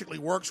synergistically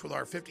works with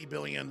our 50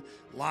 billion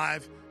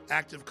live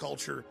active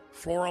culture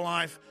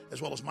FloraLife,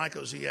 as well as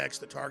MycoZX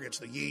that targets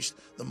the yeast,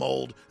 the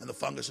mold, and the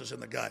funguses in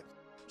the gut.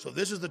 So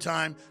this is the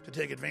time to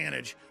take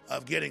advantage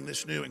of getting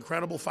this new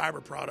incredible fiber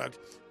product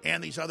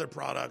and these other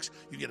products.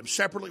 You get them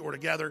separately or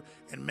together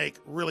and make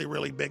really,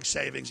 really big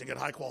savings and get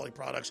high-quality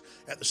products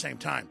at the same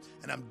time.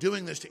 And I'm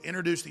doing this to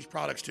introduce these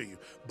products to you.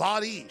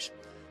 Bod-Ease,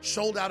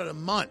 sold out in a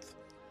month.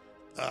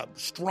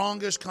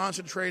 Strongest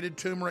concentrated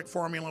turmeric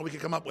formula we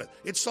could come up with.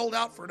 It's sold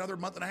out for another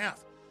month and a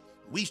half.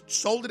 We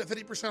sold it at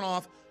 50%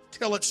 off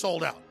till it's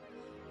sold out.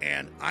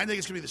 And I think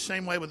it's going to be the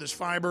same way with this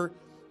fiber.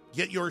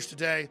 Get yours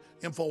today,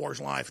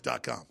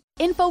 InfoWarsLife.com.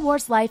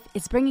 InfoWars Life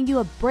is bringing you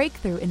a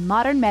breakthrough in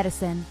modern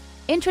medicine.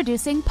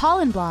 Introducing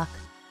Pollen Block.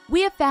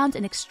 We have found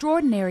an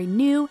extraordinary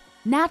new,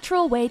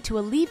 natural way to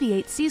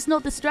alleviate seasonal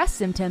distress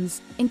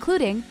symptoms,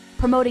 including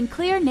promoting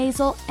clear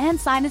nasal and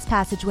sinus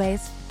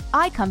passageways,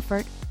 eye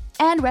comfort,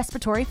 and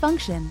respiratory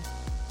function.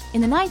 In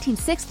the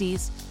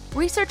 1960s,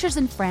 researchers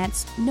in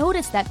France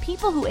noticed that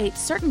people who ate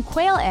certain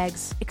quail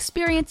eggs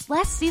experienced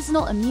less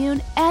seasonal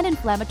immune and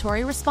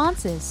inflammatory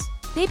responses.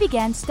 They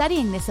began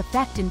studying this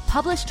effect in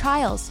published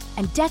trials,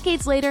 and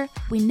decades later,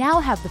 we now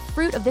have the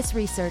fruit of this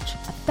research,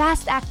 a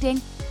fast-acting,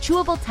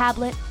 chewable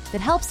tablet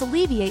that helps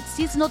alleviate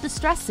seasonal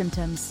distress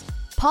symptoms.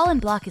 Pollen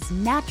Block is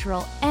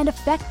natural and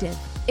effective.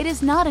 It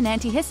is not an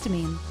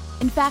antihistamine.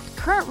 In fact,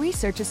 current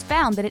research has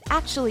found that it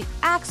actually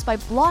acts by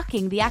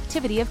blocking the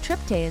activity of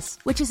tryptase,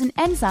 which is an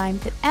enzyme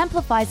that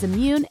amplifies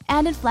immune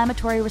and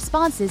inflammatory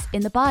responses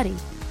in the body.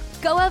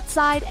 Go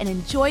outside and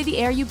enjoy the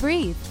air you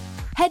breathe.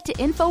 Head to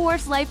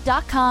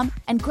InfoWarsLife.com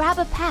and grab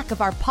a pack of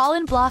our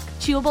Pollen Block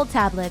chewable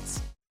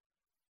tablets.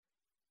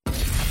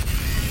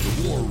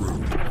 The War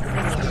Room.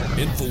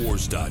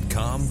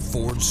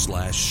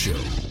 Infowars.com/show.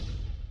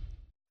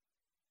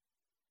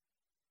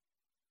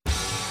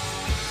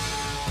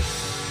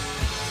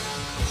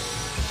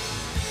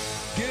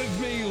 Give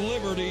me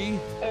liberty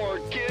or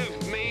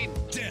give me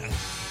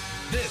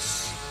death.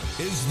 This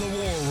is The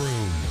War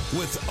Room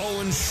with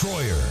Owen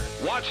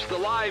Schroyer. Watch the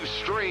live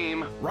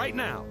stream right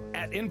now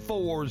at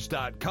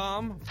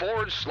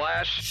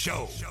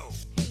Infowars.com/show.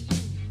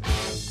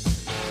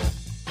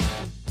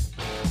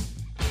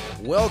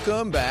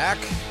 Welcome back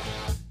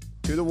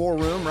to the War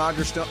Room.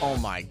 Roger Stone. Oh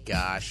my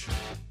gosh.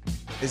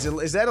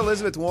 Is that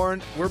Elizabeth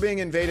Warren? We're being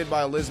invaded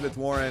by Elizabeth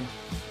Warren.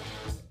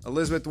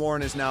 Elizabeth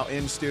Warren is now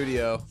in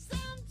studio.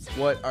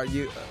 What are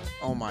you?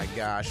 Oh my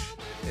gosh.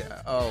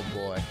 Yeah, oh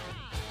boy.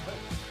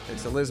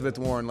 It's Elizabeth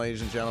Warren,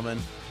 ladies and gentlemen.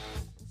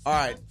 All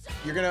right.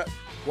 You're going to.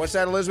 What's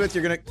that, Elizabeth?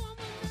 You're going to.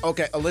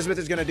 Okay. Elizabeth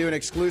is going to do an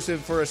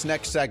exclusive for us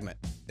next segment.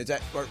 Is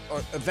that. Or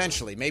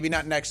eventually. Maybe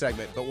not next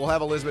segment, but we'll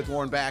have Elizabeth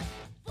Warren back.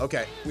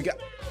 Okay. We got.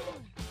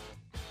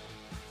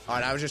 All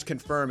right, I was just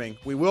confirming.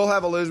 We will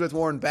have Elizabeth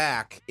Warren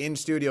back in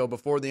studio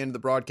before the end of the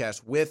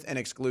broadcast with an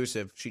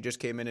exclusive. She just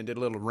came in and did a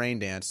little rain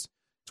dance.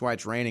 That's why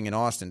it's raining in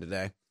Austin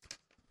today.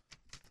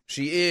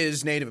 She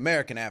is Native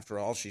American after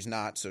all. She's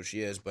not, so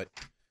she is. But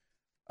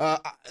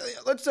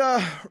let's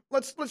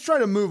try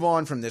to move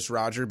on from this,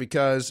 Roger,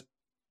 because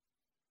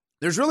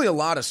there's really a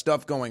lot of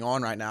stuff going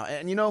on right now.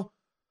 And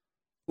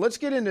let's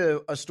get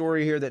into a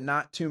story here that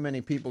not too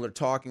many people are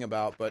talking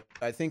about, but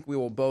I think we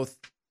will both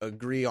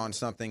agree on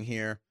something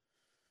here.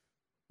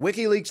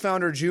 WikiLeaks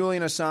founder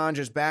Julian Assange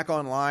is back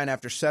online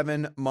after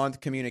 7-month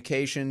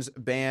communications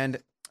ban.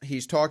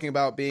 He's talking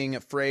about being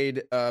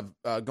afraid of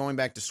going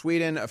back to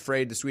Sweden,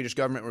 afraid the Swedish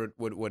government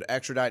would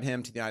extradite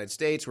him to the United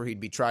States where he'd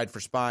be tried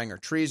for spying or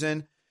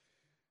treason.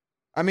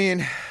 I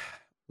mean,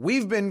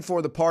 we've been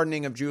for the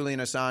pardoning of Julian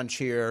Assange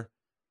here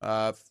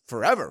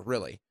forever,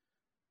 really.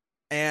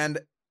 And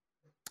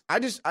I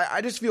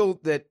just feel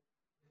that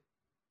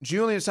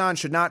Julian Assange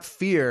should not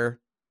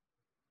fear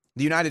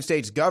the United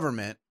States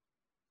government,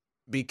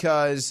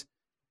 because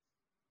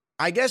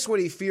I guess what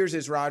he fears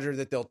is, Roger,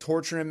 that they'll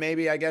torture him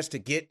maybe, I guess, to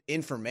get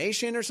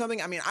information or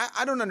something. I mean,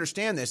 I don't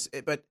understand this,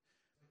 but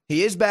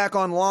he is back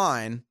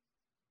online.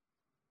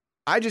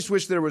 I just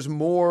wish there was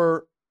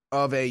more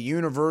of a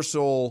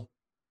universal,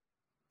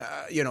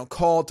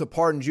 call to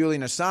pardon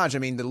Julian Assange. I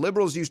mean, the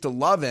liberals used to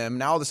love him.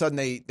 Now all of a sudden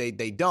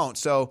they don't.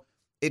 So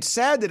it's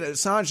sad that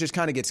Assange just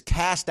kind of gets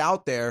cast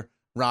out there,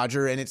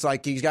 Roger, and it's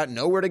like he's got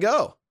nowhere to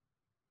go.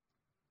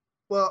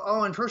 Well,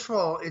 Owen, first of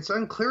all, it's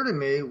unclear to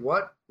me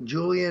what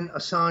Julian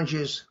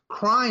Assange's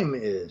crime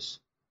is.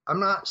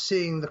 I'm not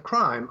seeing the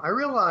crime. I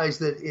realize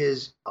that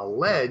is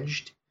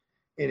alleged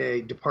in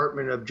a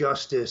Department of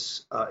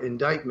Justice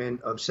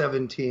indictment of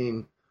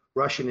 17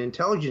 Russian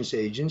intelligence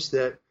agents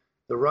that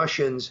the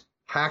Russians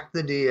hacked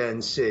the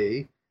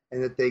DNC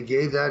and that they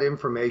gave that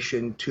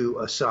information to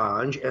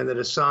Assange and that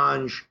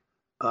Assange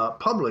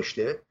published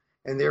it,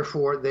 and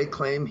therefore they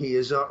claim he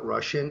is a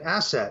Russian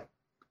asset.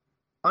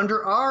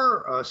 Under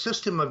our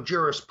system of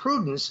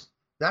jurisprudence,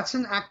 that's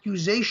an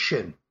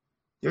accusation.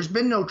 There's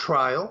been no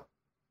trial.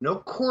 No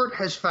court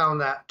has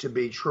found that to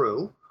be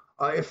true.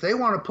 If they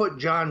want to put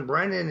John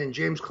Brennan and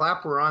James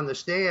Clapper on the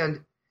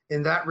stand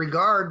in that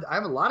regard, I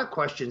have a lot of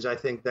questions I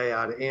think they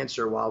ought to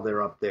answer while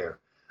they're up there.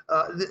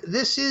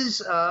 This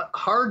is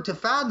hard to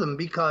fathom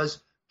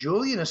because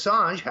Julian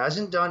Assange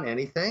hasn't done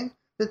anything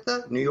that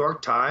the New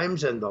York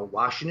Times and the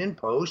Washington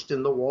Post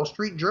and the Wall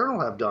Street Journal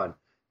have done.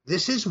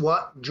 This is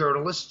what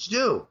journalists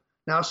do.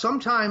 Now,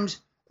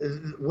 sometimes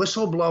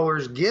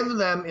whistleblowers give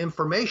them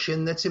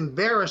information that's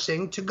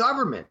embarrassing to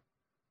government.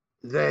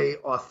 They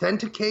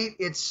authenticate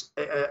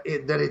that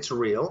it's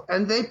real,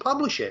 and they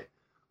publish it.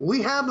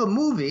 We have a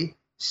movie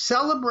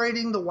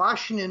celebrating the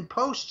Washington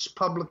Post's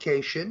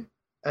publication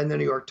and the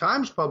New York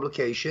Times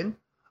publication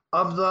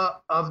of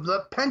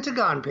the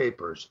Pentagon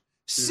Papers.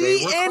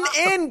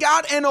 CNN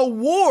got an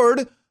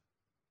award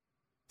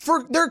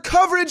for their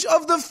coverage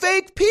of the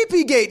fake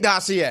PP-Gate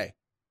dossier.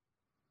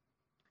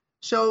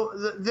 So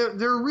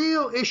the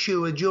real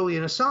issue with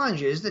Julian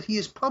Assange is that he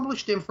has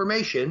published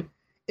information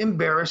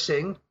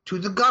embarrassing to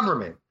the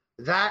government.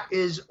 That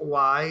is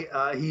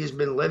why he has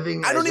been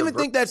living. I don't even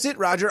think that's it,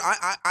 Roger.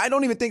 I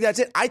don't even think that's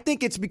it. I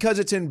think it's because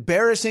it's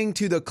embarrassing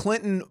to the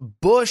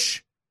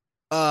Clinton-Bush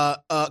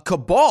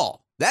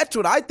cabal. That's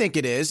what I think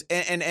it is.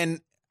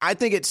 And I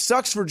think it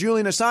sucks for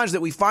Julian Assange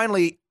that we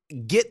finally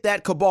get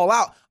that cabal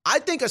out. I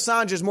think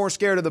Assange is more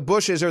scared of the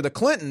Bushes or the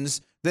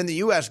Clintons than the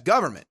U.S.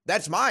 government.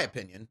 That's my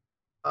opinion.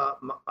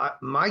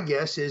 My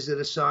guess is that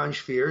Assange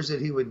fears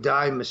that he would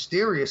die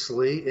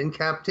mysteriously in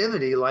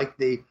captivity, like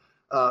the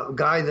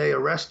guy they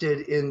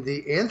arrested in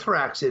the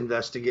anthrax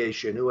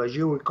investigation, who, as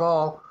you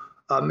recall,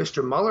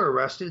 Mr. Mueller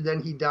arrested.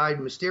 Then he died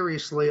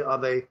mysteriously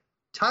of a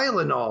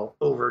Tylenol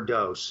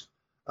overdose.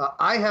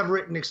 I have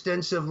written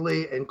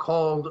extensively and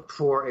called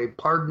for a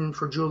pardon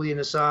for Julian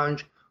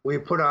Assange. We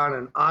put on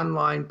an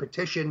online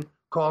petition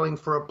calling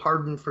for a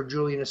pardon for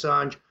Julian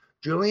Assange.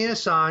 Julian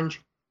Assange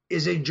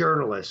is a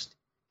journalist.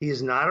 He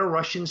is not a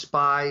Russian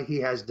spy. He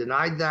has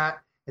denied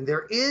that, and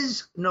there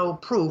is no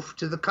proof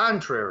to the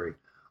contrary.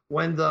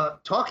 When the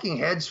talking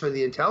heads for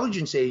the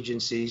intelligence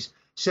agencies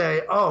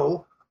say,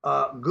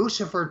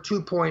 Guccifer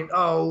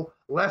 2.0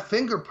 left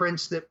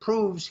fingerprints that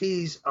proves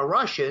he's a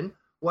Russian,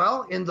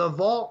 well, in the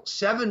Vault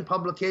 7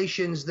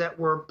 publications that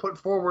were put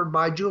forward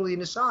by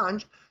Julian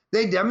Assange,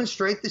 they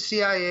demonstrate the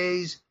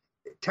CIA's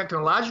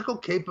technological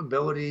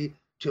capability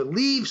to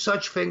leave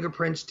such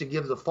fingerprints to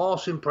give the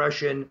false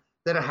impression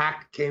that a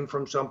hack came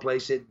from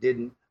someplace it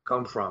didn't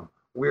come from.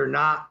 We're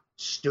not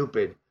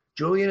stupid.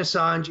 Julian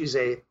Assange is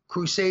a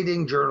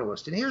crusading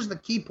journalist. And here's the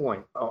key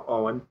point,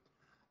 Owen.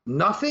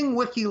 Nothing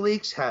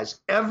WikiLeaks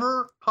has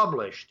ever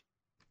published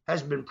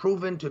has been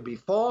proven to be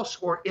false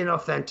or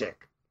inauthentic.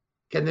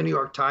 Can the New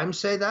York Times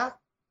say that?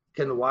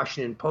 Can the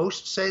Washington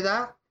Post say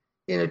that?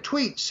 In a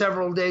tweet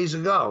several days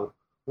ago,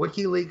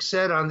 WikiLeaks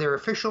said on their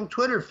official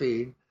Twitter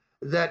feed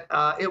that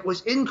it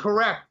was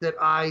incorrect that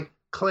I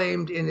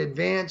claimed in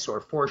advance or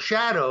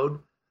foreshadowed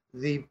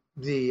the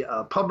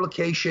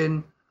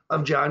publication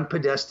of John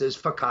Podesta's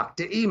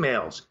Fakakta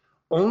emails.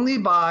 Only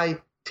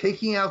by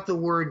taking out the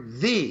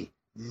word the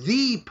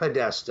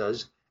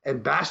Podestas,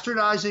 and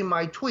bastardizing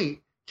my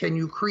tweet can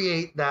you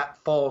create that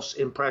false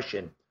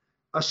impression.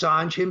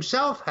 Assange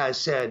himself has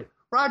said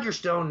Roger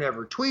Stone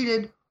never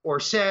tweeted or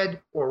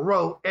said or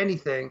wrote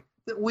anything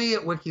that we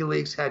at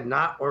WikiLeaks had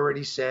not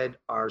already said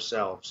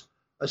ourselves.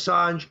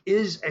 Assange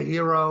is a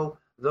hero.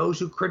 Those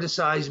who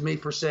criticize me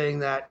for saying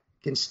that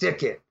can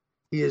stick it.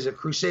 He is a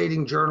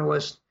crusading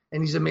journalist,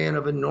 and he's a man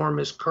of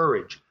enormous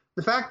courage.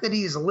 The fact that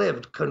he's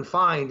lived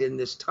confined in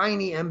this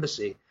tiny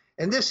embassy,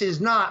 and this is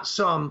not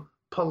some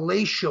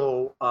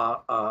palatial,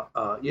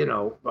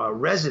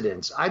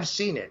 residence. I've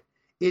seen it.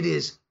 It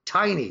is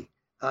tiny.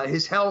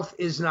 His health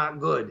is not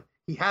good.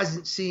 He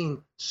hasn't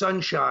seen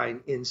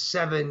sunshine in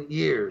 7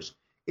 years.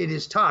 It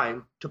is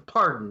time to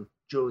pardon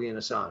Julian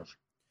Assange.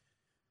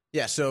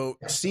 Yeah, so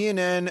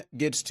CNN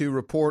gets to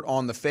report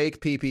on the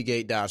fake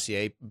PP-Gate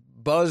dossier.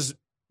 Buzz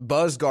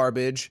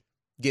Garbage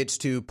gets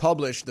to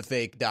publish the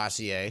fake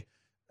dossier.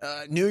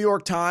 New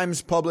York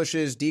Times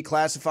publishes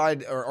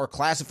declassified or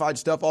classified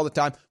stuff all the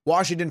time.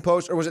 Washington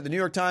Post, or was it the New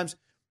York Times,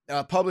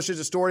 publishes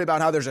a story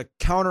about how there's a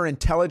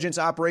counterintelligence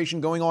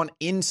operation going on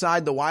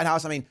inside the White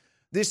House. I mean,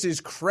 this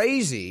is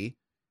crazy.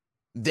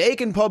 They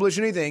can publish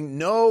anything,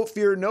 no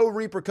fear, no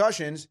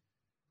repercussions,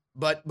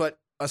 but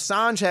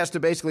Assange has to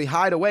basically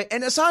hide away.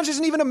 And Assange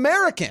isn't even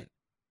American.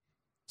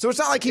 So it's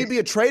not like he'd be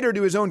a traitor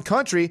to his own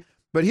country.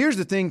 But here's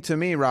the thing to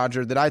me,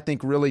 Roger, that I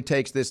think really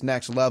takes this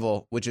next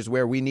level, which is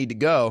where we need to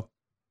go.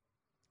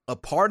 A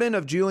pardon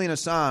of Julian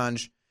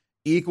Assange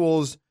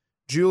equals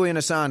Julian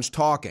Assange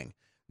talking.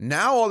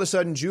 Now, all of a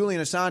sudden,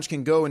 Julian Assange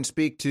can go and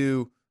speak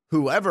to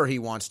whoever he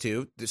wants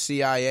to, the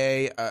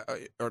CIA,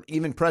 or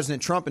even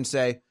President Trump, and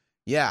say,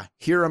 yeah,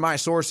 here are my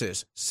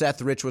sources.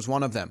 Seth Rich was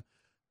one of them.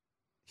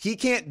 He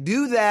can't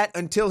do that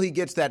until he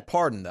gets that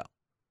pardon, though.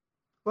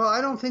 Well,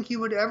 I don't think he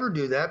would ever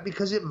do that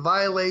because it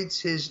violates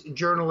his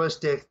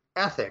journalistic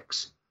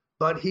ethics.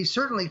 But he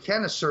certainly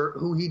can assert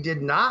who he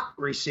did not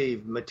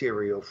receive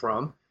material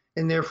from,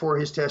 and therefore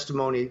his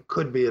testimony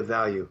could be of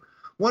value.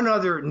 One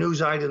other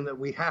news item that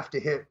we have to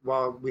hit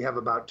while we have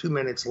about 2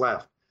 minutes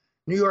left.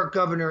 New York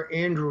Governor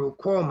Andrew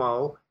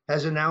Cuomo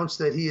has announced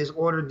that he has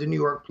ordered the New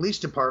York Police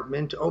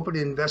Department to open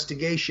an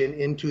investigation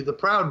into the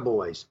Proud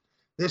Boys.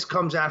 This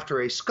comes after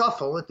a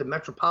scuffle at the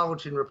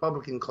Metropolitan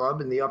Republican Club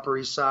in the Upper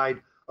East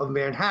Side of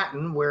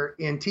Manhattan, where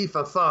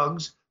Antifa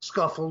thugs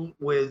scuffled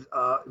with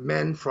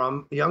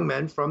young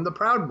men from the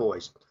Proud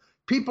Boys.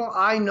 People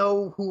I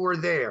know who were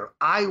there,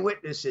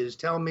 eyewitnesses,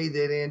 tell me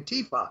that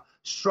Antifa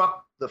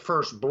struck the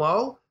first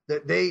blow,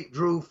 that they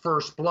drew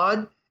first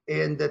blood,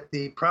 and that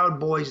the Proud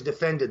Boys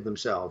defended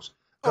themselves.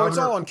 It's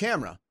all on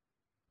camera.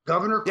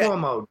 Governor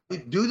Cuomo,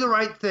 do the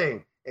right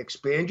thing.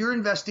 Expand your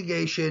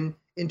investigation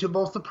into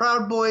both the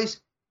Proud Boys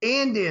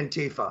and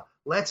Antifa.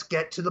 Let's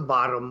get to the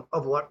bottom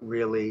of what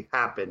really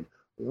happened.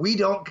 We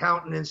don't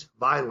countenance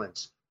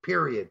violence,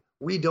 period.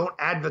 We don't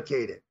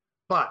advocate it.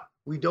 But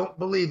we don't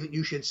believe that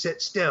you should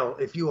sit still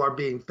if you are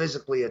being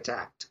physically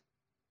attacked.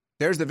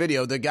 There's the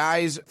video. The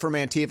guys from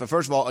Antifa,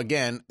 first of all,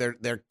 again,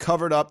 they're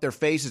covered up, their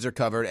faces are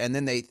covered, and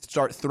then they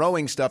start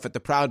throwing stuff at the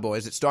Proud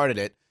Boys that started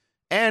it.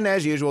 And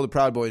as usual, the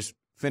Proud Boys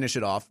finish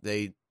it off.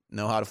 They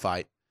know how to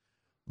fight.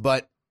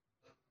 But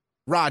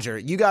Roger,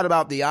 you got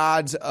about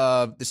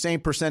the same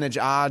percentage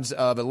odds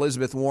of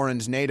Elizabeth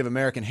Warren's Native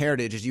American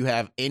heritage as you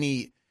have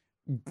any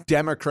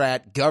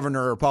Democrat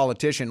governor or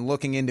politician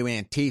looking into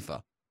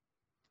Antifa.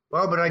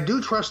 Well, but I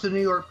do trust the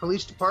New York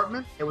Police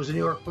Department. It was the New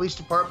York Police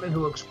Department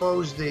who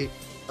exposed the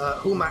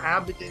Huma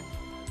Abedin,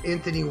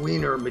 Anthony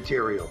Weiner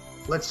material.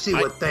 Let's see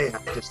what they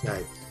have to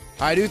say.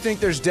 I do think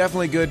there's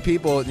definitely good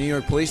people at the New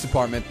York Police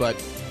Department, but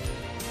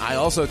I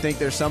also think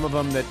there's some of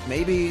them that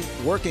may be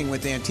working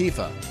with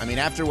Antifa. I mean,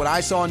 after what I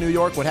saw in New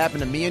York, what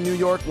happened to me in New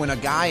York when a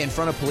guy in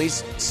front of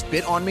police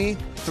spit on me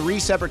 3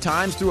 separate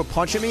times, threw a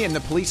punch at me, and the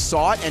police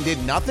saw it and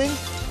did nothing?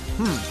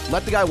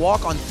 Let the guy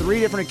walk on 3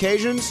 different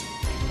occasions?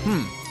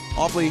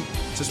 Awfully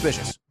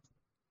suspicious.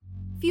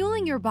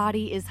 Fueling your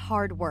body is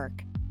hard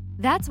work.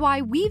 That's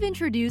why we've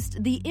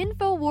introduced the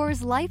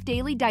InfoWars Life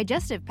Daily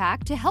Digestive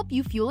Pack to help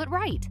you fuel it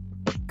right.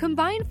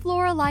 Combine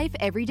Flora Life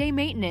Everyday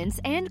Maintenance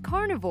and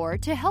Carnivore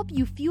to help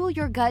you fuel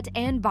your gut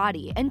and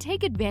body and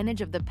take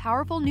advantage of the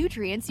powerful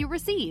nutrients you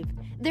receive.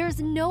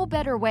 There's no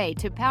better way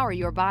to power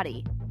your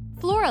body.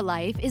 Flora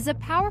Life is a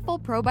powerful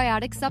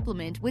probiotic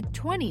supplement with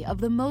 20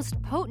 of the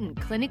most potent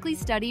clinically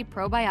studied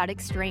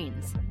probiotic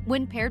strains.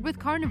 When paired with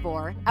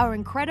Carnivore, our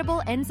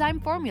incredible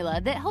enzyme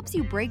formula that helps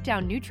you break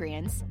down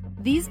nutrients,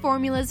 these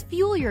formulas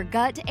fuel your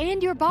gut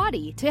and your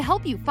body to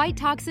help you fight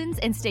toxins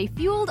and stay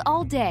fueled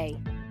all day.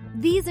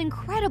 These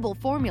incredible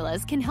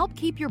formulas can help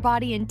keep your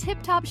body in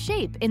tip-top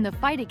shape in the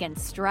fight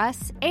against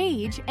stress,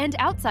 age, and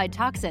outside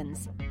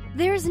toxins.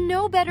 There's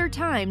no better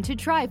time to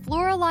try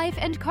Flora Life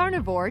and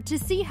Carnivore to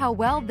see how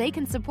well they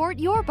can support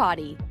your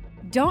body.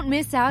 Don't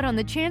miss out on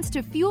the chance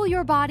to fuel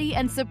your body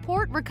and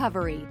support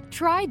recovery.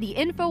 Try the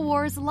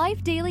InfoWars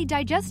Life Daily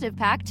Digestive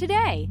Pack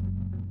today.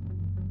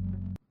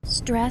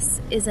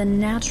 Stress is a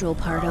natural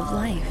part of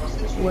life.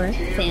 Work,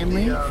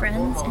 family,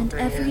 friends, and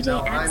everyday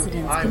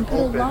accidents can put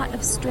a lot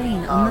of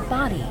strain on the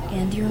body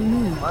and your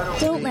mood.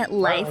 Don't let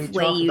life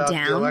weigh you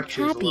down.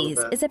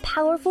 Happies is a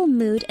powerful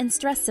mood and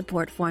stress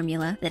support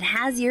formula that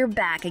has your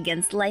back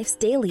against life's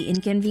daily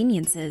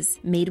inconveniences.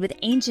 Made with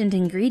ancient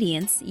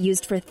ingredients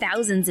used for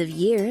thousands of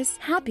years,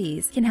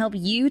 Happies can help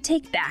you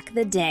take back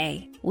the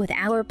day. With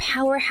our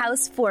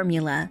powerhouse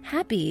formula,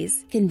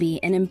 Happies can be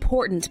an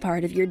important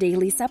part of your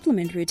daily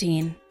supplement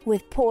routine.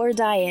 With poor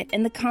diet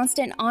and the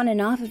constant on and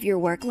off of your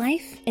work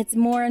life, it's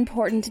more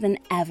important than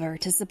ever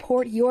to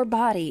support your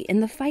body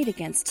in the fight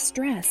against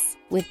stress.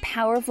 With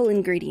powerful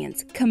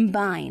ingredients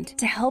combined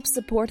to help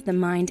support the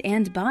mind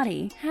and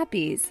body,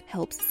 Happies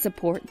helps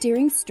support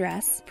during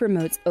stress,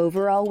 promotes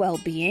overall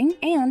well-being,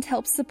 and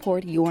helps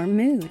support your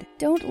mood.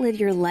 Don't live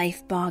your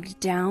life bogged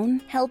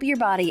down. Help your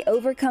body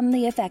overcome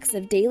the effects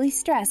of daily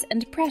stress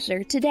and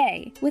pressure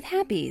today with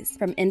Happies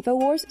from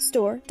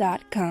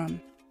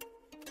InfoWarsStore.com.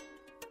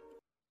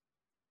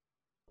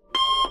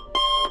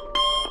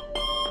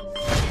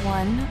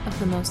 One of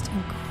the most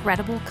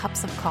incredible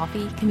cups of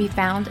coffee can be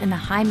found in the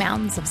high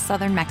mountains of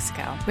southern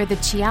Mexico, where the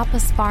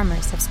Chiapas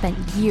farmers have spent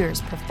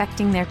years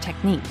perfecting their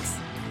techniques.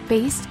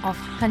 Based off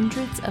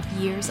hundreds of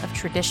years of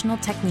traditional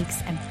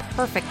techniques and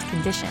perfect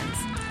conditions,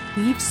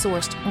 we've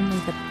sourced only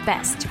the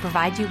best to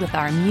provide you with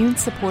our immune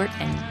support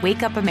and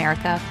Wake Up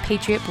America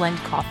Patriot Blend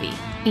coffee.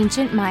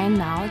 Ancient Mayan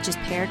knowledge is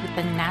paired with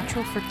the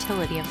natural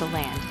fertility of the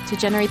land to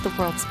generate the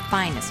world's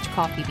finest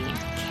coffee bean,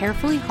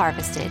 carefully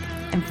harvested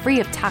and free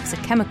of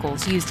toxic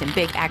chemicals used in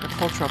big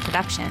agricultural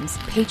productions.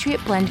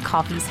 Patriot Blend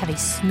coffees have a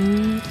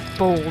smooth,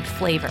 bold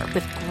flavor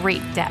with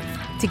great depth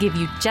to give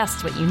you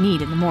just what you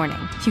need in the morning.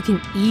 You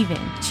can even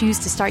choose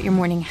to start your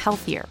morning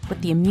healthier with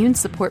the Immune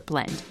Support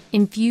Blend,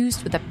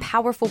 infused with a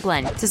powerful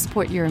blend to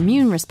support your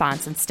immune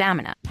response and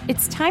stamina.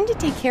 It's time to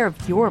take care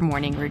of your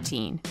morning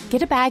routine.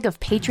 Get a bag of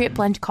Patriot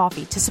Blend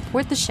coffee to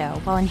support the show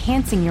while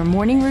enhancing your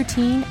morning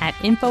routine at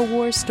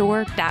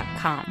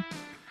InfoWarsStore.com.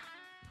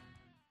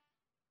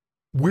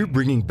 We're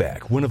bringing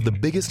back one of the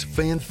biggest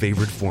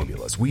fan-favorite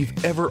formulas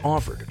we've ever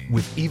offered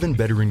with even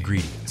better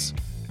ingredients,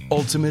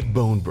 Ultimate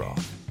Bone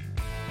Broth.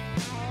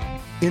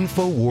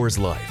 InfoWars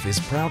Life is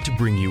proud to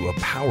bring you a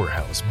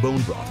powerhouse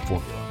bone broth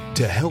formula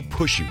to help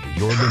push you to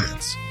your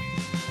limits.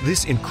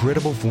 This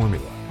incredible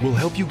formula will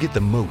help you get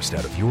the most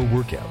out of your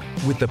workout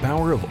with the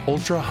power of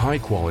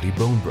ultra-high-quality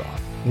bone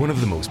broth, one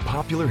of the most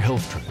popular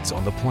health trends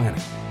on the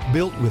planet.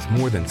 Built with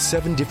more than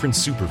 7 different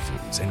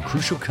superfoods and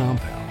crucial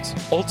compounds,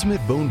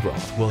 Ultimate Bone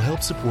Broth will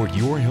help support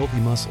your healthy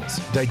muscles,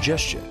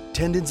 digestion,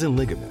 tendons, and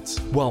ligaments,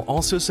 while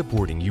also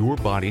supporting your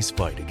body's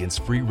fight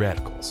against free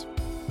radicals.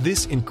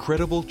 This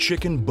incredible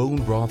chicken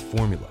bone broth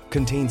formula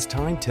contains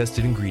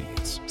time-tested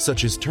ingredients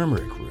such as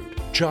turmeric root,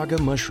 chaga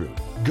mushroom,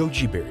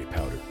 goji berry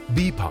powder,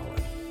 bee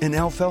pollen, and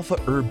alfalfa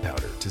herb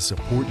powder to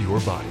support your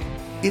body.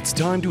 It's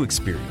time to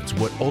experience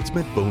what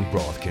Ultimate Bone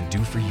Broth can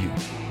do for you.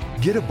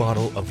 Get a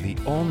bottle of the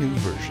all-new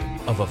version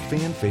of a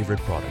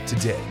fan-favorite product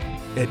today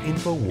at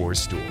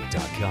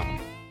InfoWarsStore.com.